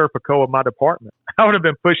like the Serpico of my department. I would have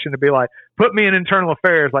been pushing to be like, put me in internal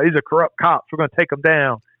affairs. Like, these are corrupt cops. We're going to take them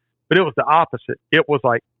down. But it was the opposite. It was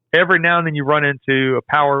like every now and then you run into a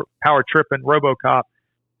power tripping RoboCop,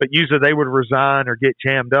 but usually they would resign or get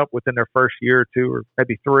jammed up within their first year or two or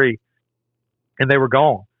maybe three, and they were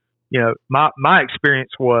gone. My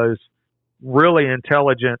experience was really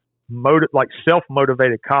intelligent, like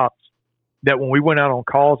self-motivated cops that when we went out on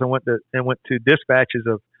calls and went to dispatches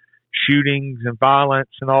of shootings and violence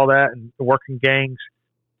and all that and working gangs,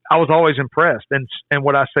 I was always impressed and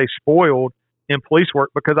what I say spoiled in police work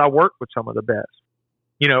because I worked with some of the best,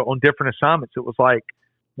 on different assignments. It was like,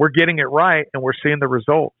 we're getting it right and we're seeing the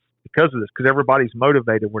results. because of this, because everybody's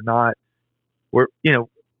motivated.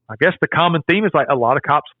 I guess the common theme is like a lot of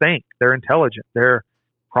cops think they're intelligent, they're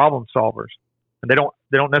problem solvers, and they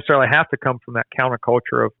don't necessarily have to come from that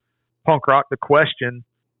counterculture of punk rock to question,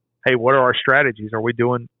 hey, what are our strategies? Are we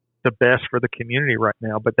doing the best for the community right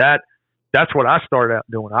now? But that's what I started out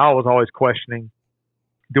doing. I was always questioning,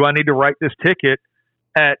 do I need to write this ticket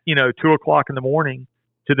at 2:00 in the morning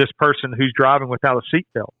to this person who's driving without a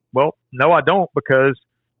seatbelt? Well, no, I don't, because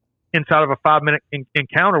inside of a 5-minute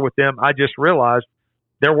encounter with them, I just realized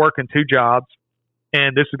they're working 2 jobs,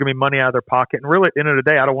 and this is going to be money out of their pocket. And really, at the end of the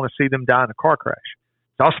day, I don't want to see them die in a car crash.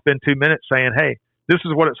 So I'll spend 2 minutes saying, hey, this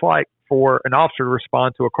is what it's like for an officer to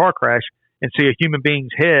respond to a car crash and see a human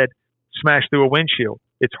being's head smash through a windshield.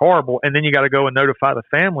 It's horrible. And then you got to go and notify the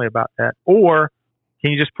family about that. Or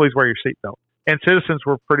can you just please wear your seatbelt? And citizens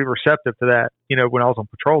were pretty receptive to that, when I was on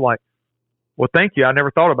patrol, like, well, thank you. I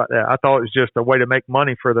never thought about that. I thought it was just a way to make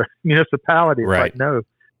money for the municipality. It's right. Like, no,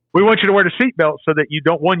 we want you to wear the seatbelt so that you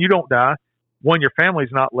don't die. One, your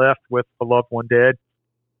family's not left with a loved one dead.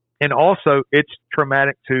 And also it's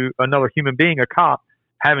traumatic to another human being, a cop,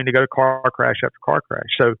 having to go to car crash after car crash.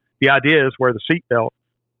 So the idea is wear the seatbelt,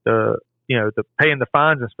 the paying the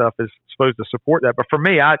fines and stuff is supposed to support that. But for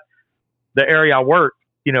me, the area I worked,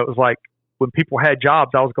 it was like when people had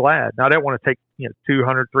jobs, I was glad. Now I didn't want to take,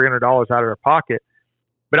 $200, $300 out of their pocket,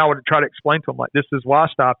 but I would try to explain to them, like, this is why I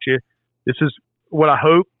stopped you. This is what I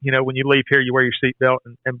hope, when you leave here, you wear your seatbelt.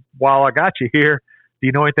 And while I got you here, do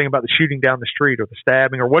you know anything about the shooting down the street or the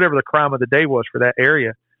stabbing or whatever the crime of the day was for that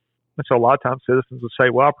area? And so a lot of times citizens would say,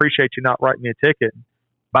 well, I appreciate you not writing me a ticket. And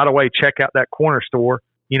by the way, check out that corner store,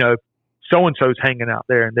 so-and-so's hanging out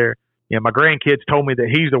there, and my grandkids told me that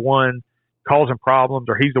he's the one causing problems,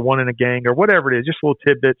 or he's the one in a gang, or whatever it is, just little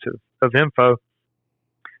tidbits of info.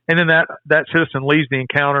 And then that citizen leaves the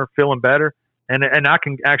encounter feeling better. And I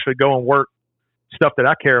can actually go and work stuff that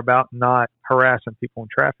I care about, not harassing people in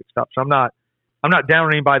traffic stops. So I'm not down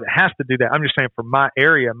on anybody that has to do that. I'm just saying, for my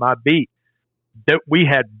area, my beat, that we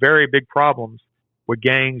had very big problems with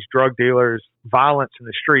gangs, drug dealers, violence in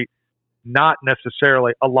the street, not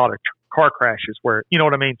necessarily a lot of car crashes where, you know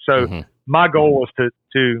what I mean? So my goal was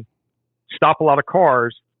to stop a lot of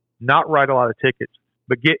cars, not write a lot of tickets,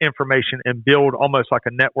 but get information and build almost like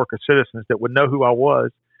a network of citizens that would know who I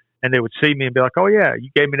was, and they would see me and be like, oh yeah, you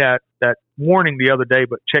gave me that warning the other day,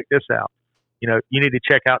 but check this out. You need to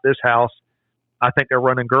check out this house. I think they're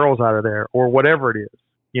running girls out of there, or whatever it is.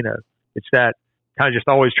 It's that kind of just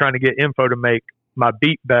always trying to get info to make my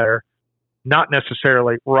beat better, not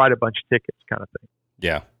necessarily write a bunch of tickets kind of thing.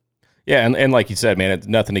 Yeah. Yeah. And like you said, man, it's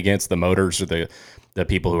nothing against the motors or the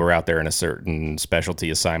people who are out there in a certain specialty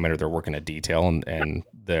assignment, or they're working a detail, and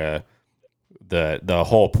the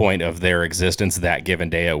whole point of their existence that given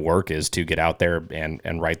day at work is to get out there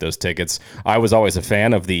and write those tickets. I was always a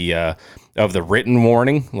fan of the written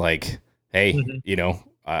warning, like, hey,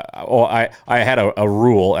 I had a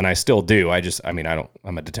rule, and I still do.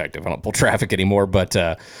 I'm a detective. I don't pull traffic anymore, but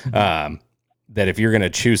that if you're going to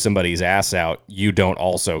chew somebody's ass out, you don't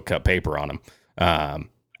also cut paper on them.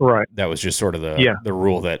 Right. That was just sort of the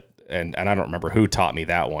rule that, and I don't remember who taught me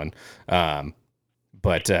that one.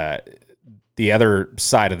 But the other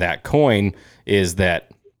side of that coin is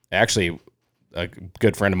that actually a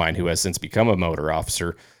good friend of mine who has since become a motor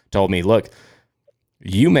officer told me, look,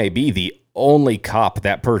 you may be the only cop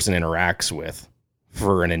that person interacts with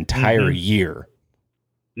for an entire year.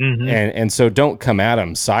 And so don't come at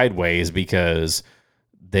them sideways because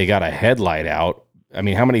they got a headlight out. I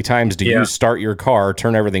mean, how many times do you start your car,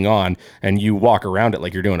 turn everything on, and you walk around it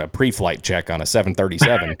like you're doing a pre-flight check on a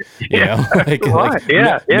 737?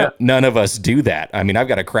 None of us do that. I mean, I've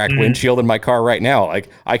got a cracked windshield in my car right now. Like,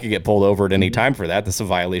 I could get pulled over at any time for that. That's a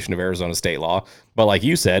violation of Arizona state law. But like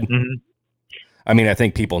you said, I mean, I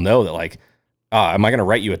think people know that, like, am I going to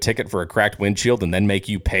write you a ticket for a cracked windshield and then make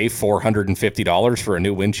you pay $450 for a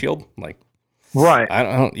new windshield? Like, right. I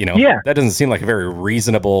don't, that doesn't seem like a very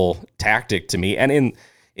reasonable tactic to me. And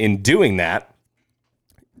in doing that,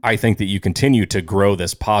 I think that you continue to grow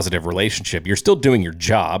this positive relationship. You're still doing your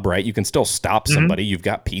job, right? You can still stop somebody. You've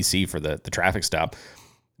got PC for the traffic stop,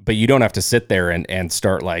 but you don't have to sit there and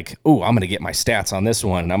start like, oh, I'm going to get my stats on this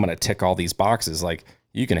one, and I'm going to tick all these boxes. Like,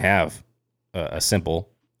 you can have a simple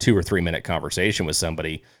 2 or 3 minute conversation with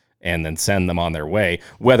somebody and then send them on their way.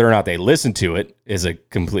 Whether or not they listen to it is a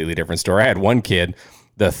completely different story. I had one kid,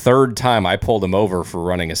 the third time I pulled him over for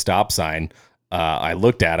running a stop sign, I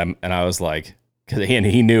looked at him and I was like, and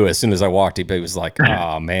he knew as soon as I walked, he was like,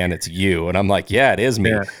 oh man, it's you. And I'm like, yeah, it is me.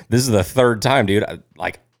 Yeah. This is the third time, dude.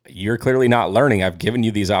 you're clearly not learning. I've given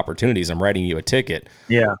you these opportunities. I'm writing you a ticket.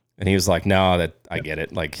 Yeah. And he was like, no, I get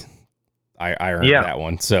it. Like I earned that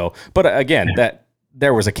one. So, but again, that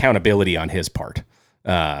there was accountability on his part.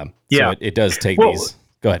 So it does take these.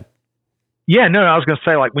 Go ahead. Yeah, no, I was going to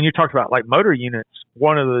say, like, when you talked about like motor units,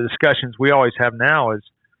 one of the discussions we always have now is,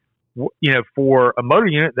 for a motor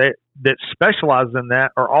unit that specializes in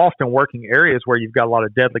that are often working areas where you've got a lot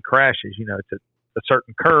of deadly crashes. It's a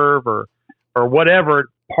certain curve or whatever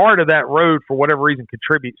part of that road for whatever reason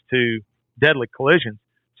contributes to deadly collisions.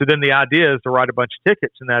 So then the idea is to write a bunch of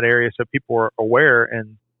tickets in that area so people are aware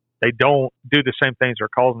and they don't do the same things that are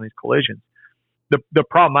causing these collisions. The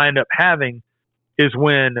problem I end up having is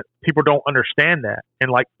when people don't understand that. And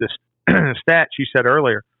like the stats you said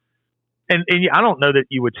earlier, and I don't know that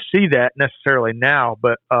you would see that necessarily now,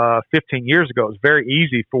 but 15 years ago, it was very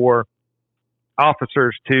easy for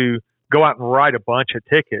officers to go out and write a bunch of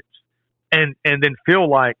tickets and then feel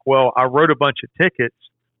like, well, I wrote a bunch of tickets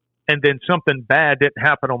and then something bad didn't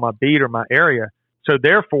happen on my beat or my area. So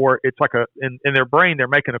therefore, it's like in their brain, they're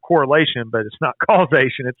making a correlation, but it's not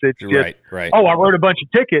causation. It's just, right. Oh, I wrote a bunch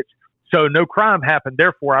of tickets, so no crime happened.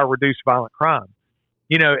 Therefore, I reduced violent crime.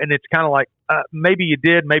 And it's kind of like maybe you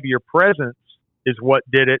did, maybe your presence is what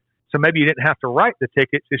did it. So maybe you didn't have to write the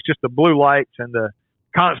tickets. It's just the blue lights and the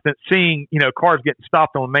constant seeing, cars getting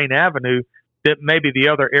stopped on Main Avenue that maybe the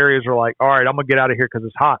other areas are like, all right, I'm going to get out of here because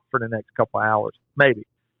it's hot for the next couple of hours. Maybe.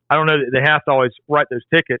 I don't know that they have to always write those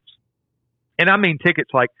tickets. And I mean tickets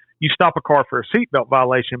like you stop a car for a seatbelt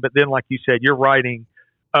violation, but then like you said, you're writing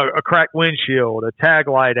a cracked windshield, a tag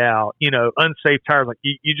light out, unsafe tires. Like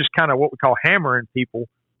you just kind of what we call hammering people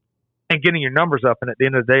and getting your numbers up. And at the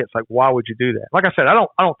end of the day, it's like, why would you do that? Like I said, I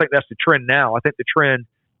don't think that's the trend now. I think the trend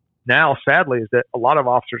now, sadly, is that a lot of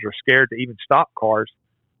officers are scared to even stop cars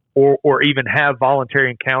or even have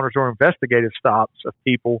voluntary encounters or investigative stops of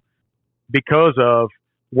people because of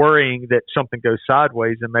worrying that something goes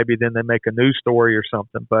sideways and maybe then they make a news story or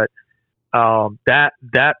something. But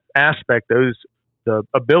that aspect, the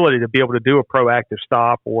ability to be able to do a proactive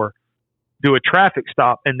stop or do a traffic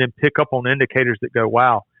stop and then pick up on indicators that go,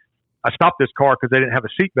 wow, I stopped this car because they didn't have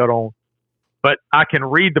a seatbelt on, but I can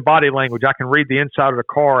read the body language. I can read the inside of the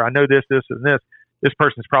car. I know this, and this. This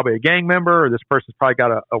person's probably a gang member, or this person's probably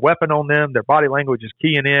got a weapon on them. Their body language is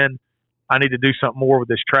keying in. I need to do something more with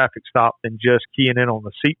this traffic stop than just keying in on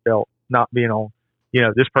the seatbelt not being on.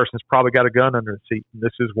 This person's probably got a gun under the seat, and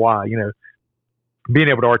this is why. Being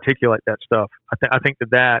able to articulate that stuff. I think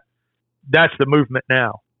that's the movement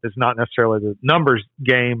now. It's not necessarily the numbers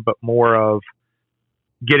game, but more of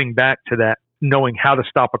getting back to that, knowing how to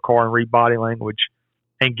stop a car and read body language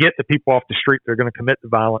and get the people off the street that are going to commit the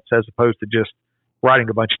violence as opposed to just writing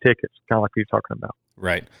a bunch of tickets, kind of like you're talking about.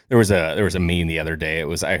 Right. There was a meme the other day.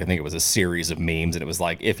 I think it was a series of memes, and it was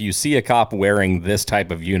like, if you see a cop wearing this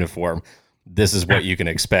type of uniform, this is what you can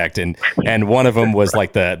expect. And one of them was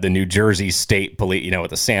like the New Jersey State Police,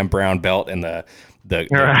 with the Sam Brown belt and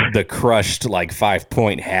the crushed like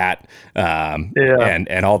 5-point hat,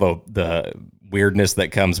 and all the weirdness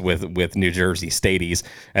that comes with New Jersey Staties.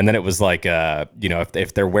 And then it was like,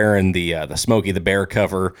 if they're wearing the Smokey the Bear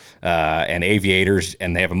cover and aviators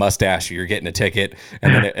and they have a mustache, you're getting a ticket.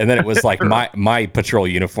 And then it was like my patrol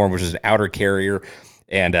uniform, which is an outer carrier.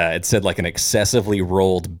 And it said like an excessively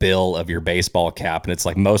rolled bill of your baseball cap, and it's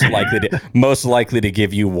like most likely to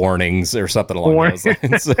give you warnings or something along those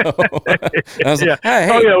lines. So I was like,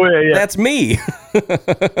 hey, that's me.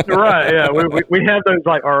 Right? Yeah, we have those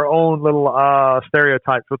like our own little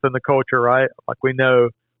stereotypes within the culture, right? Like we know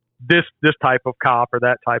this type of cop or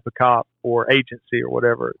that type of cop or agency or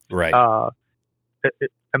whatever. Right. I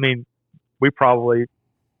mean, we probably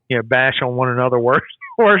bash on one another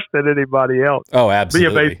worse than anybody else. Oh,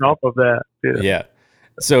 absolutely. Based off of that. Yeah.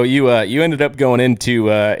 So you ended up going into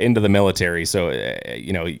the military. So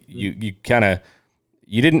you kind of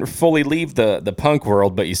you didn't fully leave the punk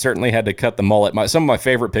world, but you certainly had to cut the mullet. Some of my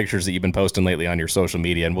favorite pictures that you've been posting lately on your social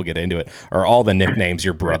media, and we'll get into it, are all the nicknames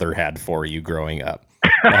your brother had for you growing up.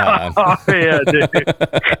 Oh, yeah, dude.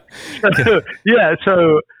 Yeah.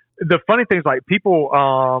 So the funny thing is, like, people,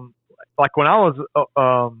 like when I was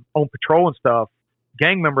on patrol and stuff,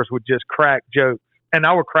 gang members would just crack jokes, and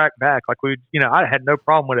I would crack back. Like I had no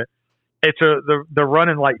problem with it. It's the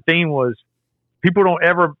running like theme was, people don't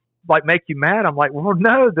ever like make you mad. I'm like, well,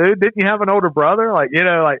 no, dude, didn't you have an older brother? Like,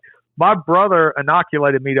 like my brother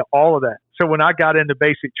inoculated me to all of that. So when I got into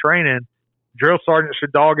basic training, drill sergeants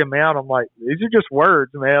should dogging me out. I'm like, these are just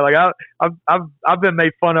words, man. Like I've been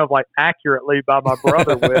made fun of like accurately by my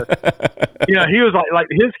brother with, he was like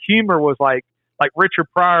his humor was like Richard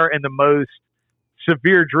Pryor and the most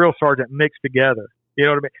severe drill sergeant mixed together. You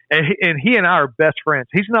know what I mean? And he and I are best friends.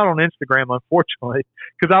 He's not on Instagram, unfortunately,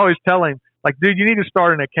 because I always tell him, like, dude, you need to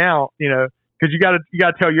start an account, because you got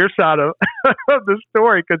to tell your side of, of the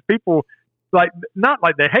story, because people, like, not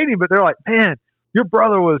like they hate him, but they're like, man, your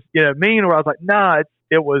brother was, mean. Or I was like, nah,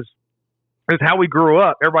 it was how we grew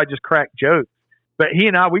up. Everybody just cracked jokes. But he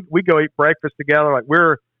and I, we go eat breakfast together. Like,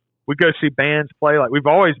 we go see bands play. Like, we've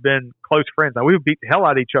always been close friends. Like, we would beat the hell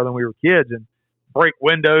out of each other when we were kids and break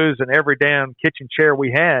windows and every damn kitchen chair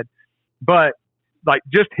we had. But, like,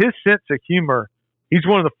 just his sense of humor, he's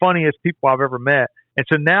one of the funniest people I've ever met. And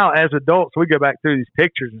so now as adults, we go back through these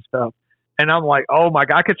pictures and stuff. And I'm like, oh my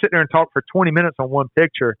God, I could sit there and talk for 20 minutes on one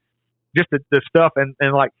picture, just the stuff and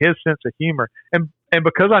like his sense of humor. And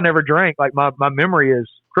because I never drank, like my memory is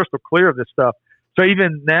crystal clear of this stuff. So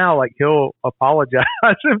even now, like, he'll apologize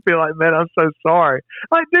and be like, man, I'm so sorry.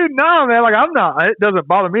 Like, dude, no, man, like, I'm not, it doesn't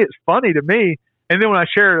bother me. It's funny to me. And then when I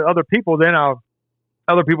share it with other people, then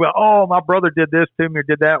other people go, oh, my brother did this to me or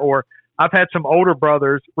did that. Or I've had some older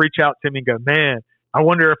brothers reach out to me and go, man, I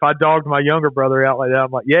wonder if I dogged my younger brother out like that.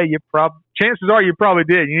 I'm like, yeah, chances are you probably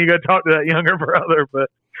did. You need to go talk to that younger brother. But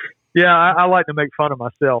yeah, I like to make fun of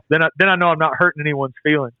myself. Then I know I'm not hurting anyone's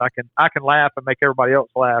feelings. I can laugh and make everybody else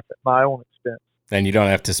laugh at my own expense. And you don't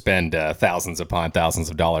have to spend thousands upon thousands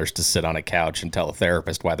of dollars to sit on a couch and tell a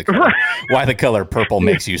therapist why the color purple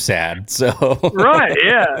makes you sad. So right,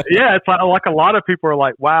 yeah. It's like a lot of people are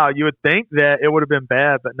like, wow, you would think that it would have been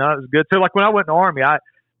bad, but no, it was good. So like when I went in the Army,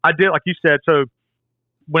 I did, like you said. So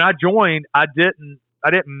when I joined, I didn't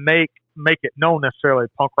make it known necessarily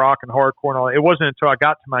punk rock and hardcore and all that. It wasn't until I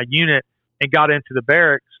got to my unit and got into the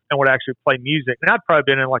barracks and would actually play music. And I'd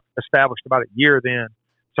probably been established about a year then.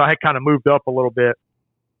 So I had kind of moved up a little bit,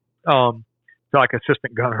 to like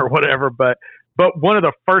assistant gunner or whatever. But one of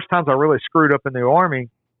the first times I really screwed up in the Army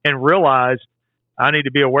and realized I need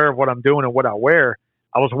to be aware of what I'm doing and what I wear,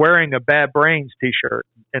 I was wearing a Bad Brains t-shirt.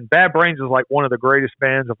 And Bad Brains is like one of the greatest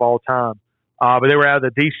bands of all time. But they were out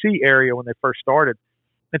of the D.C. area when they first started.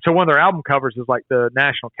 And so one of their album covers is like the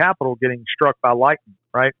national capitol getting struck by lightning,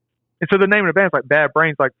 right? And so the name of the band is like Bad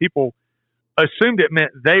Brains. Like, people assumed it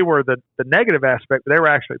meant they were the negative aspect, but they were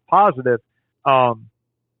actually positive.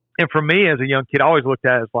 And for me as a young kid, I always looked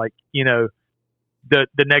at it as like, the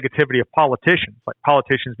negativity of politicians, like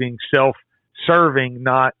politicians being self-serving,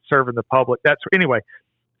 not serving the public. Anyway.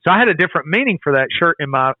 So I had a different meaning for that shirt in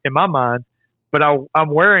my mind, but I'm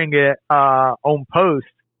wearing it on post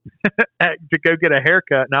to go get a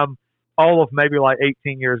haircut, and I'm all of maybe like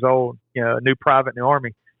 18 years old, a new private in the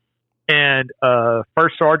Army. And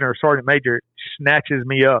first sergeant or sergeant major snatches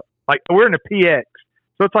me up. Like, we're in a PX,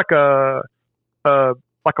 so it's like a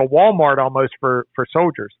Walmart almost for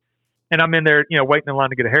soldiers. And I'm in there, waiting in line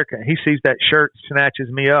to get a haircut. And he sees that shirt, snatches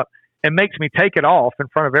me up, and makes me take it off in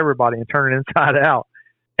front of everybody and turn it inside out.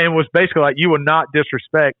 And was basically like, you will not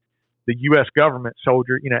disrespect the U.S. government,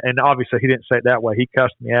 soldier. And obviously he didn't say it that way. He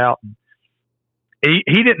cussed me out. And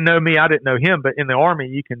he didn't know me. I didn't know him. But in the Army,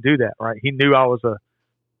 you can do that, right? He knew I was a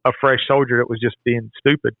fresh soldier that was just being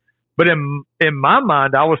stupid. But in my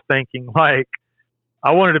mind, I was thinking, like,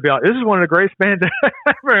 I wanted to be like, this is one of the greatest bands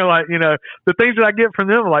ever. Like, the things that I get from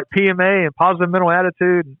them are like PMA and positive mental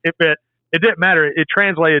attitude. And it didn't matter. It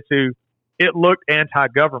translated to, it looked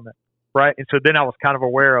anti-government, right? And so then I was kind of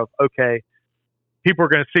aware of, okay, people are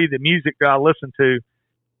going to see the music that I listen to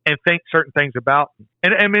and think certain things about me.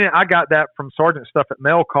 And I mean, I got that from sergeant stuff at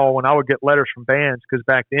mail call when I would get letters from bands, because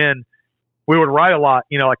back then we would write a lot.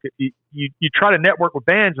 Like you try to network with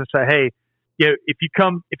bands and say, hey, if you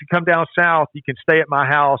come down south, you can stay at my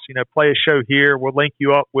house. Play a show here. We'll link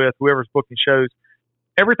you up with whoever's booking shows.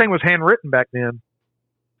 Everything was handwritten back then,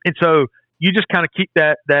 and so you just kind of keep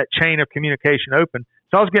that chain of communication open.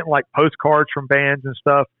 So I was getting like postcards from bands and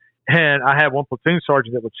stuff. And I had one platoon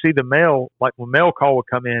sergeant that would see the mail, like when mail call would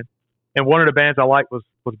come in. And one of the bands I liked was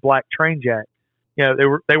Black Train Jack.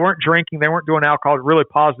 They weren't drinking, they weren't doing alcohol. Really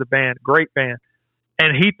positive band, great band.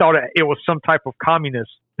 And he thought it was some type of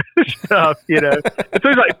communist stuff, So he's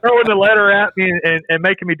like throwing the letter at me and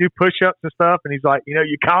making me do push-ups and stuff. And he's like,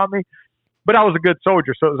 you caught me. But I was a good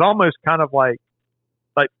soldier, so it was almost kind of like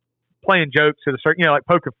playing jokes at a certain, like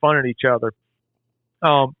poking fun at each other.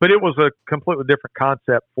 But it was a completely different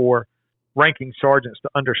concept for ranking sergeants to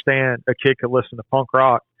understand a kid could listen to punk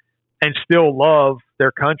rock and still love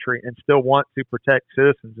their country and still want to protect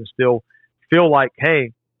citizens and still feel like,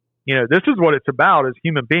 hey, this is what it's about as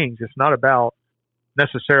human beings. It's not about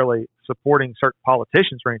necessarily supporting certain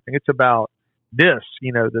politicians or anything. It's about this,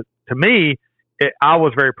 to me, I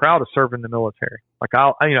was very proud of serving the military. Like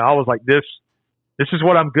I was like, this is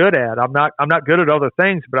what I'm good at. I'm not good at other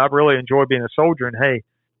things, but I really enjoy being a soldier. And hey,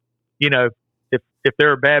 if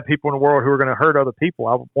there are bad people in the world who are going to hurt other people,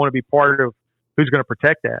 I want to be part of who's going to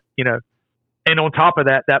protect that, And on top of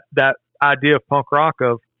that idea of punk rock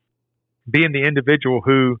of being the individual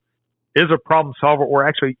who is a problem solver or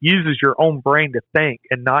actually uses your own brain to think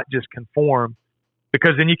and not just conform,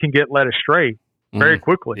 because then you can get led astray very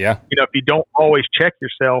quickly. Yeah. If you don't always check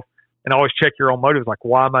yourself and always check your own motives, like,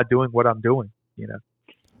 why am I doing what I'm doing?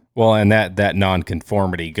 Well, and that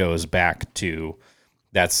nonconformity goes back to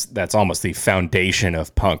that's almost the foundation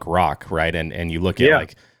of punk rock, right? And you look at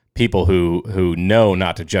like people who know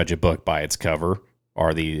not to judge a book by its cover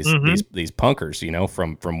are these punkers,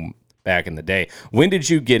 from back in the day. When did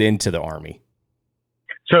you get into the Army?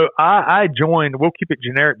 So I joined. We'll keep it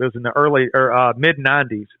generic. But it was in the early or mid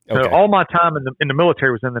 '90s. So all my time in the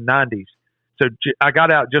military was in the '90s. So I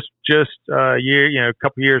got out just a year, a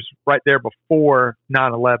couple years right there before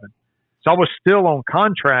 9/11. So I was still on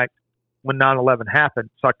contract when 9/11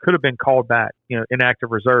 happened. So I could have been called back, in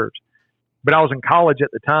active reserves. But I was in college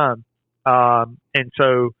at the time, and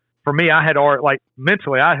so for me, I had already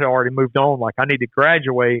mentally I had already moved on. Like, I need to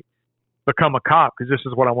graduate, become a cop, because this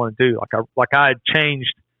is what I want to do. I had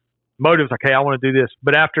changed motives. Like, hey, I want to do this.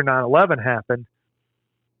 But after 9/11 happened,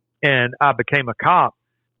 and I became a cop,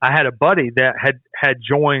 I had a buddy that had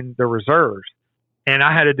joined the reserves, and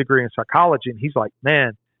I had a degree in psychology, and he's like,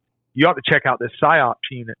 man, you ought to check out this PSYOPs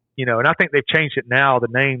unit, and I think they've changed it now, the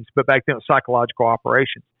names, but back then it was psychological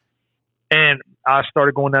operations. And I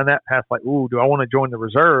started going down that path, like, ooh, do I want to join the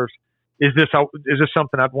reserves? Is this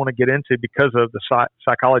something I'd want to get into because of the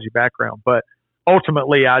psychology background? But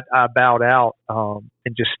ultimately I bowed out,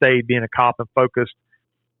 and just stayed being a cop and focused,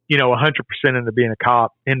 100% into being a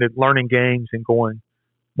cop, into learning games and going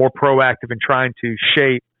more proactive and trying to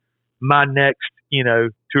shape my next, 2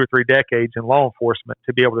 or 3 decades in law enforcement,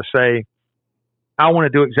 to be able to say, I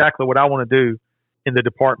want to do exactly what I want to do in the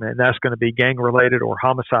department. And that's going to be gang related or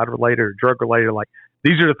homicide related or drug related. Like,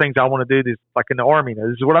 these are the things I want to do. This, like in the Army, this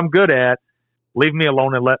is what I'm good at. Leave me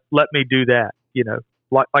alone and let me do that.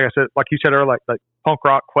 Like I said, like you said earlier, like punk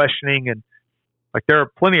rock questioning, and like there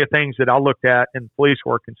are plenty of things that I looked at in police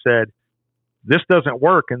work and said, this doesn't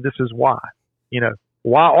work, and this is why.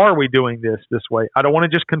 Why are we doing this way? I don't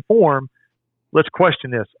want to just conform. Let's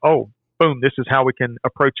question this. Oh, boom, this is how we can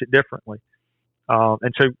approach it differently.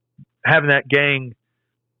 And so having that gang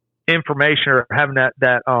information, or having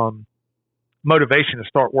that motivation to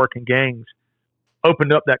start working gangs,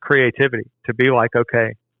 opened up that creativity to be like,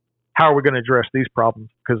 okay, how are we going to address these problems?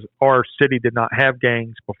 Because our city did not have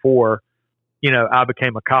gangs before, I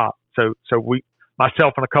became a cop. So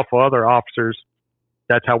myself and a couple other officers,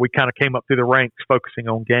 that's how we kind of came up through the ranks, focusing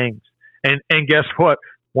on gangs. And guess what?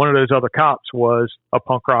 One of those other cops was a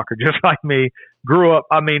punk rocker, just like me. Grew up,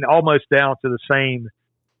 almost down to the same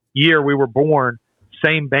year we were born,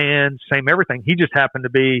 same band, same everything. He just happened to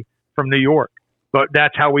be from New York. But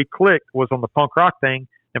that's how we clicked, was on the punk rock thing.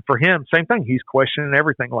 And for him, same thing. He's questioning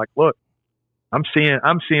everything. Like, look, I'm seeing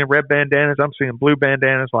red bandanas, I'm seeing blue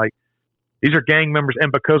bandanas. Like, these are gang members.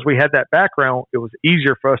 And because we had that background, it was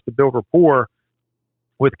easier for us to build rapport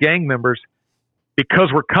with gang members, because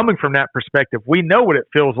we're coming from that perspective. We know what it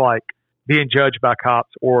feels like being judged by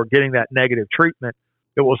cops or getting that negative treatment.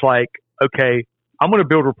 It was like, okay, I'm going to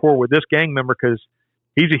build rapport with this gang member because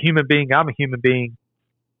he's a human being, I'm a human being.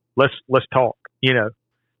 Let's talk, And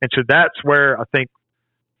so that's where I think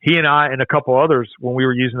he and I and a couple others, when we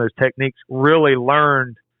were using those techniques, really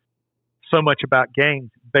learned so much about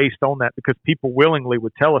gangs based on that, because people willingly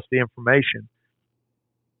would tell us the information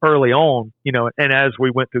early on, and as we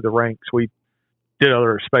went through the ranks, we did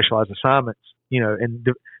other specialized assignments, and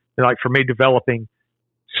like for me, developing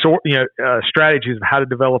strategies of how to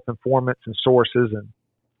develop informants and sources and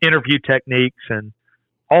interview techniques and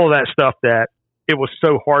all of that stuff, that it was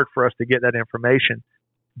so hard for us to get that information.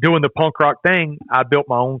 Doing the punk rock thing, I built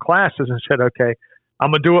my own classes and said, okay, I'm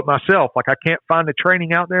going to do it myself. Like, I can't find the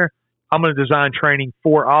training out there. I'm going to design training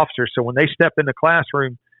for officers. So when they step in the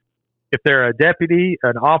classroom, if they're a deputy,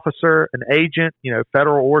 an officer, an agent,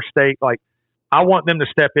 federal or state, like, I want them to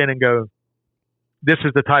step in and go, this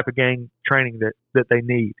is the type of gang training that they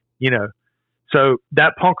need, So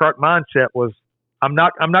that punk rock mindset was, I'm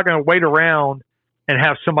not going to wait around and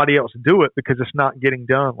have somebody else do it because it's not getting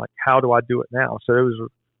done. Like, how do I do it now? So it was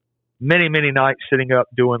many, many nights sitting up,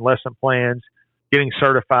 doing lesson plans, getting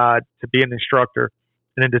certified to be an instructor,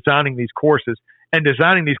 and then designing these courses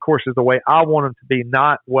the way I want them to be,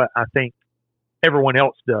 not what I think everyone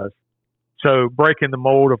else does. So breaking the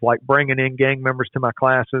mold of like bringing in gang members to my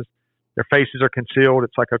classes, their faces are concealed.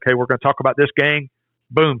 It's like, okay, we're going to talk about this gang.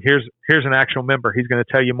 Boom. Here's an actual member. He's going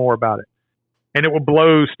to tell you more about it. And it will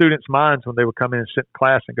blow students' minds when they would come in and sit in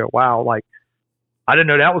class and go, wow, like, I didn't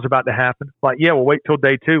know that was about to happen. Like, yeah, we'll wait till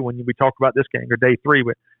day 2 when we talk about this gang, or day 3.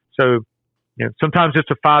 So, sometimes it's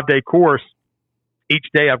a 5-day course. Each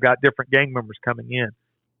day I've got different gang members coming in.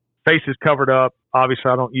 Faces covered up.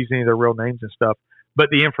 Obviously, I don't use any of their real names and stuff, but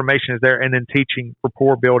the information is there. And then teaching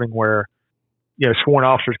rapport building where, sworn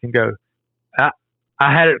officers can go. I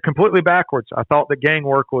had it completely backwards. I thought the gang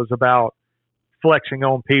work was about flexing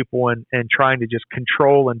on people and trying to just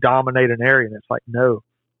control and dominate an area. And it's like, no,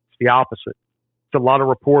 it's the opposite. It's a lot of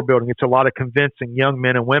rapport building. It's a lot of convincing young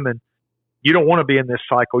men and women. You don't want to be in this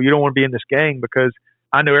cycle. You don't want to be in this gang because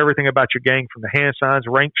I know everything about your gang, from the hand signs,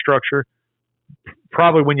 rank structure,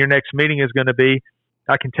 probably when your next meeting is going to be.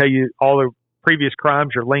 I can tell you all the previous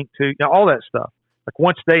crimes you're linked to, all that stuff. Like,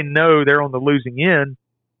 once they know they're on the losing end,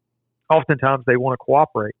 oftentimes they want to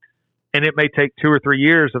cooperate. And it may take 2 or 3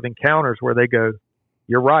 years of encounters where they go,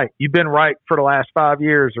 you're right. You've been right for the last 5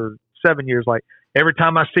 years or 7 years. Like, every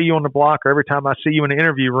time I see you on the block or every time I see you in the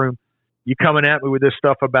interview room, you coming at me with this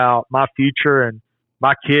stuff about my future and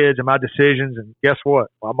my kids and my decisions. And guess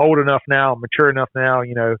what? I'm old enough now. I'm mature enough now.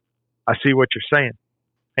 I see what you're saying.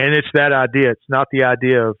 And it's that idea. It's not the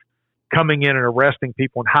idea of coming in and arresting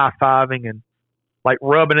people and high-fiving and like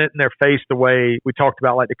rubbing it in their face the way we talked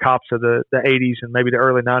about, like the cops of the 80s and maybe the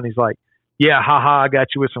early 90s. Like, yeah, haha, I got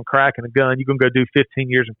you with some crack and a gun. You're going to go do 15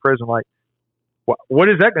 years in prison. Like, what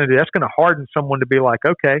is that going to do? That's going to harden someone to be like,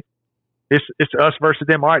 okay, it's us versus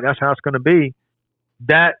them. All right, that's how it's going to be.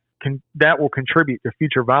 That will contribute to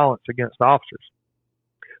future violence against officers.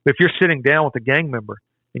 But if you're sitting down with a gang member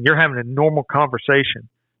and you're having a normal conversation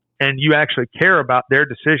and you actually care about their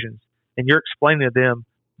decisions and you're explaining to them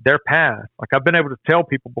their path. Like, I've been able to tell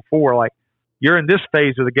people before, like, you're in this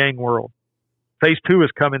phase of the gang world. Phase 2 is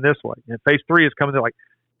coming this way, and phase 3 is coming. Like,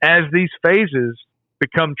 as these phases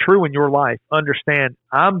become true in your life, understand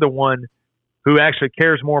I'm the one who actually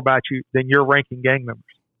cares more about you than your ranking gang members.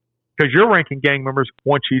 Because your ranking gang members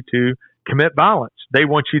want you to commit violence. They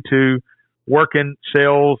want you to work in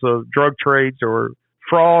sales of drug trades or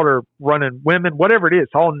fraud or running women, whatever it is.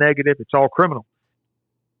 It's all negative. It's all criminal.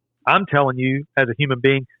 I'm telling you, as a human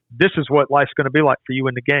being, this is what life's going to be like for you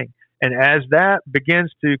in the gang. And as that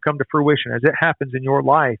begins to come to fruition, as it happens in your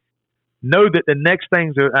life, know that the next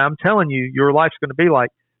things that I'm telling you, your life's going to be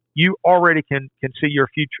like, you already can see your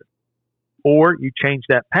future. Or you change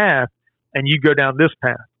that path and you go down this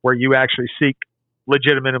path where you actually seek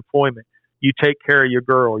legitimate employment. You take care of your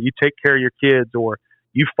girl, you take care of your kids, or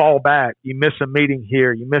you fall back, you miss a meeting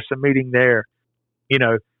here, you miss a meeting there.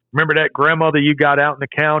 Remember that grandmother you got out in the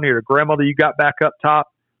county or the grandmother you got back up top?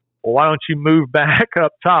 Well, why don't you move back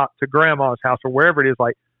up top to grandma's house or wherever it is?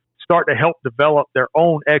 Like, start to help develop their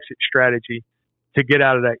own exit strategy to get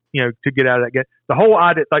out of that, the whole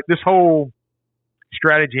idea, like this whole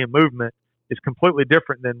strategy and movement is completely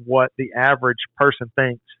different than what the average person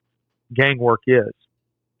thinks gang work is.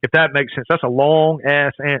 If that makes sense. That's a long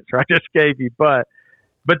ass answer I just gave you, but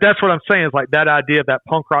that's what I'm saying is like that idea of that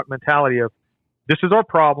punk rock mentality of, this is our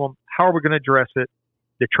problem. How are we going to address it?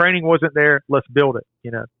 The training wasn't there. Let's build it,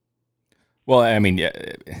 Well, I mean,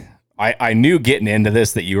 I knew getting into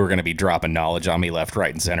this that you were going to be dropping knowledge on me left,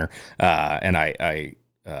 right, and center. And I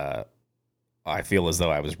feel as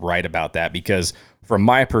though I was right about that because from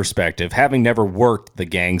my perspective, having never worked the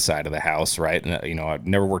gang side of the house, right? I've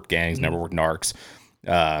never worked gangs, never worked narcs,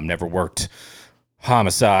 never worked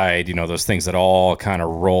homicide, those things that all kind of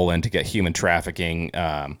roll into get human trafficking.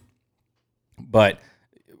 But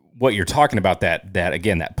what you're talking about, that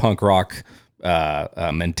again, that punk rock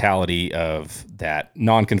mentality of that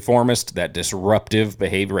nonconformist, that disruptive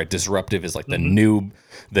behavior. Right? Disruptive is like the new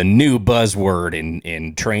buzzword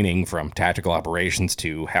in training, from tactical operations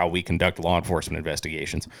to how we conduct law enforcement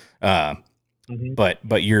investigations.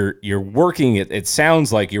 But you're working. It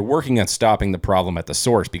sounds like you're working on stopping the problem at the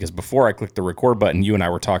source, because before I clicked the record button, you and I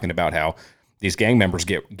were talking about how these gang members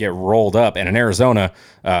get rolled up. And in Arizona,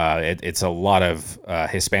 it's a lot of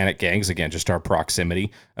Hispanic gangs, again, just our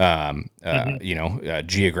proximity,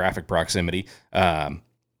 geographic proximity.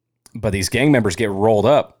 But these gang members get rolled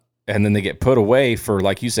up and then they get put away for,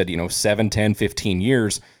 like you said, 7, 10, 15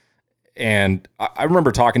 years. And I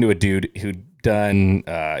remember talking to a dude who'd done,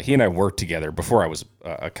 he and I worked together before I was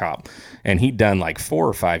a cop, and he'd done like 4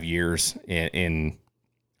 or 5 years in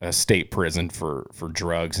a state prison for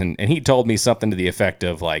drugs. And he told me something to the effect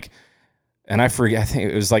of like, and I forget, I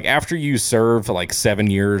think it was like, after you serve like 7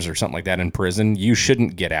 years or something like that in prison, you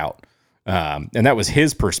shouldn't get out. And that was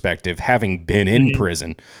his perspective, having been in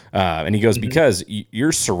prison. And he goes, because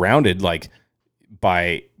you're surrounded like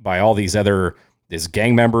by all these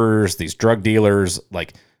gang members, these drug dealers,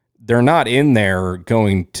 like they're not in there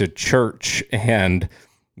going to church and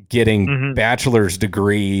getting bachelor's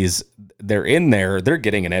degrees. They're in there. They're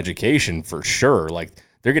getting an education for sure. Like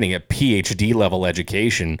they're getting a PhD level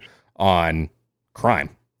education on crime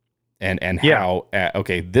and how,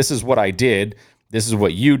 okay, this is what I did. This is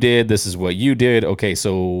what you did. This is what you did. Okay,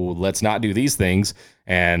 so let's not do these things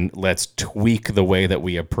and let's tweak the way that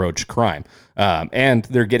we approach crime. And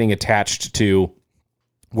they're getting attached to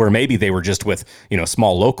where maybe they were just with,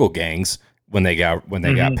 small local gangs when they got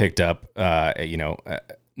picked up.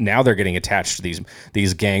 Now they're getting attached to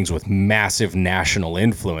these gangs with massive national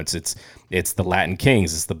influence. It's the Latin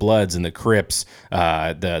Kings, it's the Bloods and the Crips,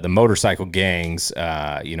 the motorcycle gangs,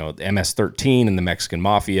 MS-13 and the Mexican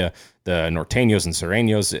Mafia, the Norteños and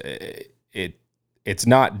Sureños. It's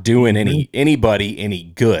not doing anybody any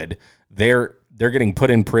good. They're getting put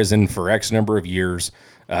in prison for X number of years,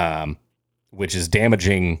 which is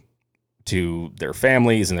damaging to their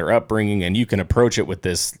families and their upbringing. And you can approach it with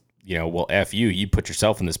this, well, F you put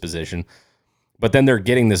yourself in this position. But then they're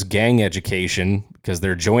getting this gang education because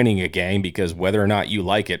they're joining a gang, because whether or not you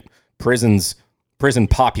like it, prison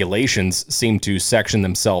populations seem to section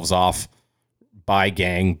themselves off by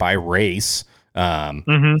gang, by race,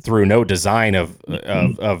 through no design of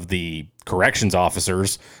the corrections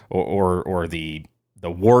officers or the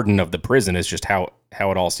warden of the prison. Is just how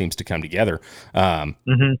it all seems to come together. And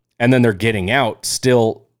then they're getting out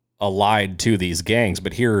still allied to these gangs.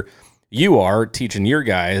 But here you are teaching your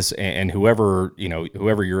guys and whoever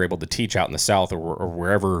you're able to teach out in the South or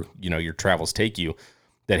wherever, your travels take you,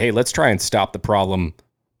 that, hey, let's try and stop the problem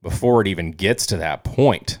before it even gets to that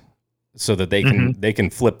point, so that they can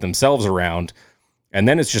flip themselves around. And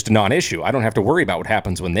then it's just a non-issue. I don't have to worry about what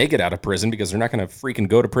happens when they get out of prison, because they're not going to freaking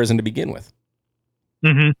go to prison to begin with.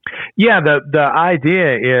 Yeah. The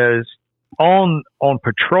idea is on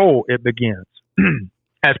patrol, it begins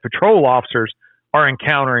as patrol officers are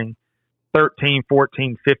encountering 13,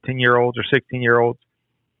 14, 15-year-olds or 16-year-olds,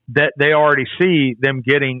 that they already see them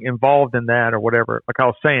getting involved in that or whatever. Like I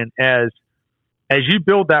was saying, as you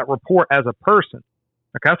build that rapport as a person,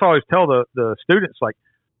 like that's what I always tell the students, like,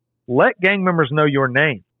 let gang members know your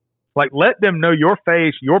name. Like, let them know your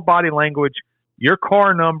face, your body language, your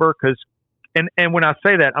car number. And when I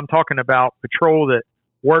say that, I'm talking about patrol that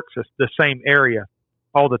works the same area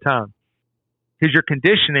all the time, because you're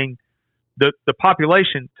conditioning the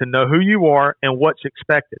population to know who you are and what's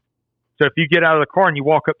expected. So if you get out of the car and you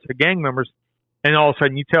walk up to the gang members, and all of a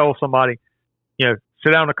sudden you tell somebody,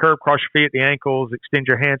 sit down on the curb, cross your feet at the ankles, extend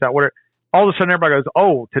your hands out, whatever. All of a sudden everybody goes,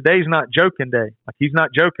 oh, today's not joking day. Like, he's not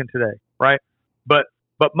joking today, right? But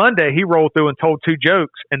Monday he rolled through and told 2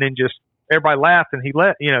 jokes, and then just everybody laughed, and he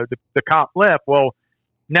left. The cop left. Well,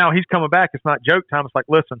 now he's coming back. It's not joke time. It's like,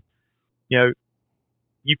 listen, you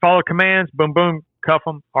follow commands, boom, boom, cuff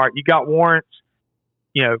them. All right, you got warrants.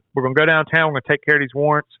 We're going to go downtown. We're going to take care of these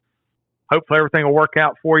warrants. Hopefully everything will work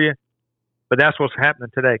out for you. But that's what's happening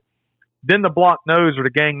today. Then the block knows, or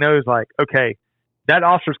the gang knows, like, okay, that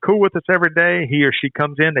officer's cool with us every day. He or she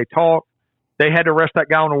comes in, they talk. They had to arrest that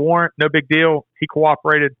guy on a warrant. No big deal. He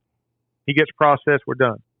cooperated. He gets processed. We're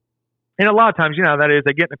done. And a lot of times, how that is,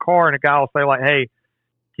 they get in the car and a guy will say, like, hey,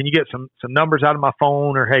 can you get some numbers out of my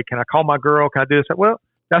phone? Or, hey, can I call my girl? Can I do this? Well,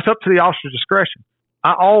 that's up to the officer's discretion.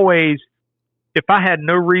 I always, if I had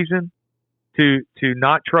no reason to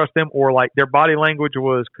not trust them, or like their body language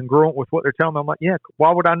was congruent with what they're telling me, I'm like, yeah,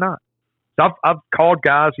 why would I not? So I've called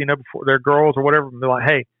guys, before, their girls or whatever, and they're like,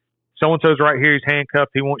 hey, so-and-so's right here. He's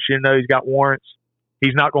handcuffed. He wants you to know he's got warrants.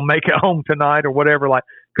 He's not going to make it home tonight or whatever. Like,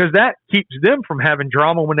 because that keeps them from having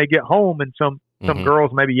drama when they get home, and some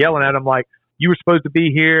girls maybe yelling at them like, you were supposed to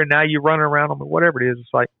be here, and now you're running around them, or whatever it is.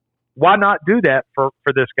 It's like, why not do that for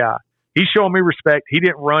this guy? He's showing me respect. He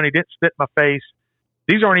didn't run. He didn't spit in my face.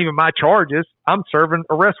 These aren't even my charges. I'm serving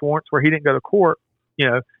arrest warrants where he didn't go to court.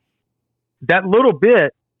 That little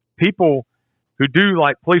bit, people who do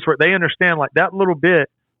like police work, they understand, like, that little bit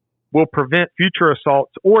will prevent future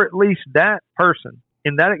assaults, or at least that person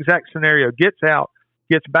in that exact scenario gets out,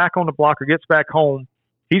 gets back on the block, or gets back home.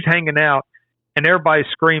 He's hanging out, and everybody's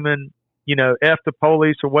screaming, F the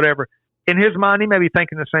police or whatever. In his mind, he may be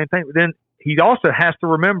thinking the same thing, but then he also has to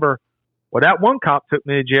remember, well, that one cop took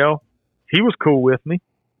me to jail. He was cool with me.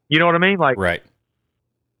 You know what I mean? Like, right.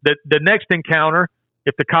 The next encounter,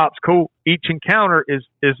 if the cop's cool, each encounter is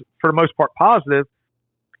for the most part positive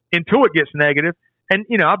until it gets negative. And,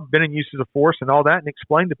 I've been in uses of force and all that, and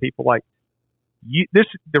explained to people, like,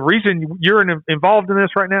 the reason you're involved in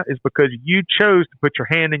this right now is because you chose to put your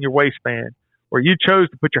hand in your waistband, or you chose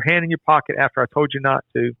to put your hand in your pocket after I told you not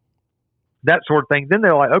to, that sort of thing. Then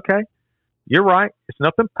they're like, okay, you're right. It's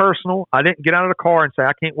nothing personal. I didn't get out of the car and say,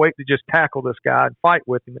 I can't wait to just tackle this guy and fight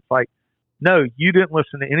with him. It's like, no, you didn't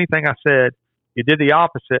listen to anything I said. You did the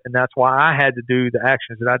opposite, and that's why I had to do the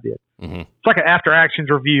actions that I did. Mm-hmm. It's like an after actions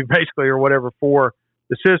review, basically, or whatever for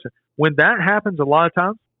the citizen. When that happens, a lot of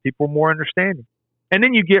times people are more understanding. And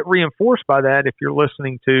then you get reinforced by that if you're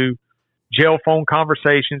listening to jail phone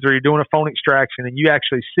conversations or you're doing a phone extraction and you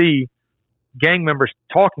actually see gang members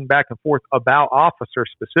talking back and forth about officers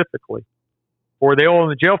specifically. Or they're on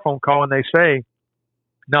the jail phone call and they say,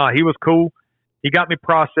 "No, he was cool. He got me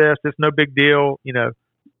processed. It's no big deal," you know.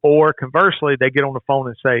 Or conversely, they get on the phone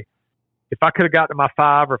and say, "If I could have got to my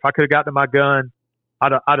 5 or if I could have got to my gun,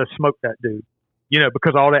 I'd have smoked that dude," you know,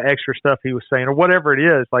 because all that extra stuff he was saying or whatever it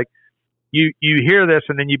is. Like you hear this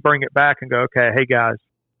and then you bring it back and go, "Okay, hey guys,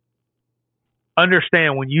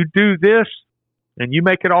 understand when you do this and you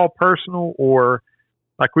make it all personal, or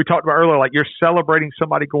like we talked about earlier, like you're celebrating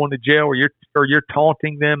somebody going to jail, or you're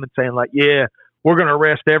taunting them and saying like, yeah, we're going to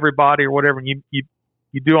arrest everybody or whatever," and you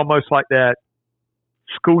do almost like that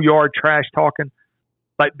schoolyard trash talking,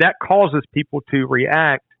 like that causes people to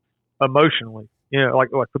react emotionally, you know,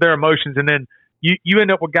 like with their emotions. And then you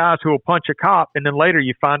end up with guys who will punch a cop, and then later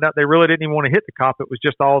you find out they really didn't even want to hit the cop. It was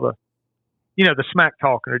just all the, you know, the smack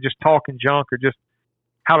talking or just talking junk or just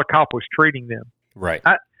how the cop was treating them. Right.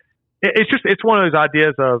 It's one of those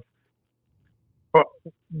ideas of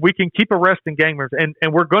we can keep arresting gang members,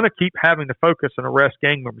 and we're going to keep having to focus on arrest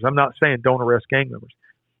gang members. I'm not saying don't arrest gang members.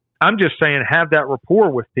 I'm just saying have that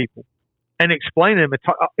rapport with people and explain to them.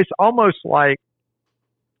 It's almost like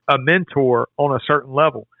a mentor on a certain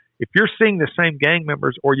level. If you're seeing the same gang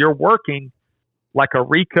members, or you're working like a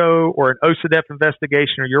RICO or an OCDETF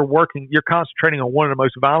investigation, or you're concentrating on one of the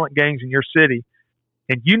most violent gangs in your city,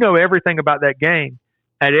 and you know everything about that gang,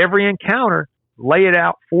 at every encounter, lay it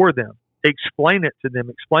out for them. Explain it to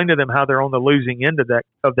them. Explain to them how they're on the losing end of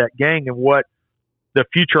that gang and what the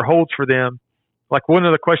future holds for them. Like one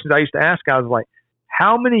of the questions I used to ask guys was like,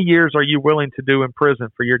 how many years are you willing to do in prison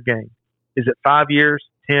for your gang? Is it 5 years,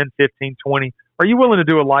 10, 15, 20? Are you willing to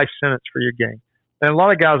do a life sentence for your gang? And a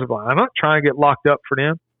lot of guys are like, I'm not trying to get locked up for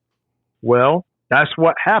them. Well, that's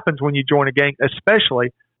what happens when you join a gang,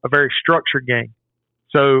 especially a very structured gang.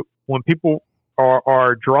 So when people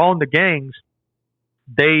are drawn to gangs,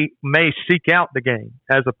 they may seek out the gang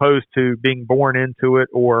as opposed to being born into it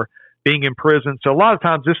or being in prison. So a lot of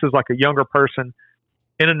times this is like a younger person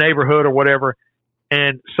in a neighborhood or whatever,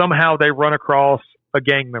 and somehow they run across a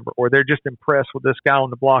gang member, or they're just impressed with this guy on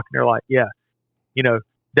the block, and they're like, yeah, you know,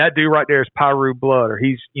 that dude right there is Pyru Blood, or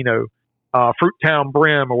he's, you know, Fruittown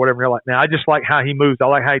Brim or whatever. And they're like, now I just like how he moves. I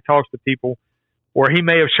like how he talks to people. Or he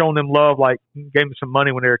may have shown them love, like gave them some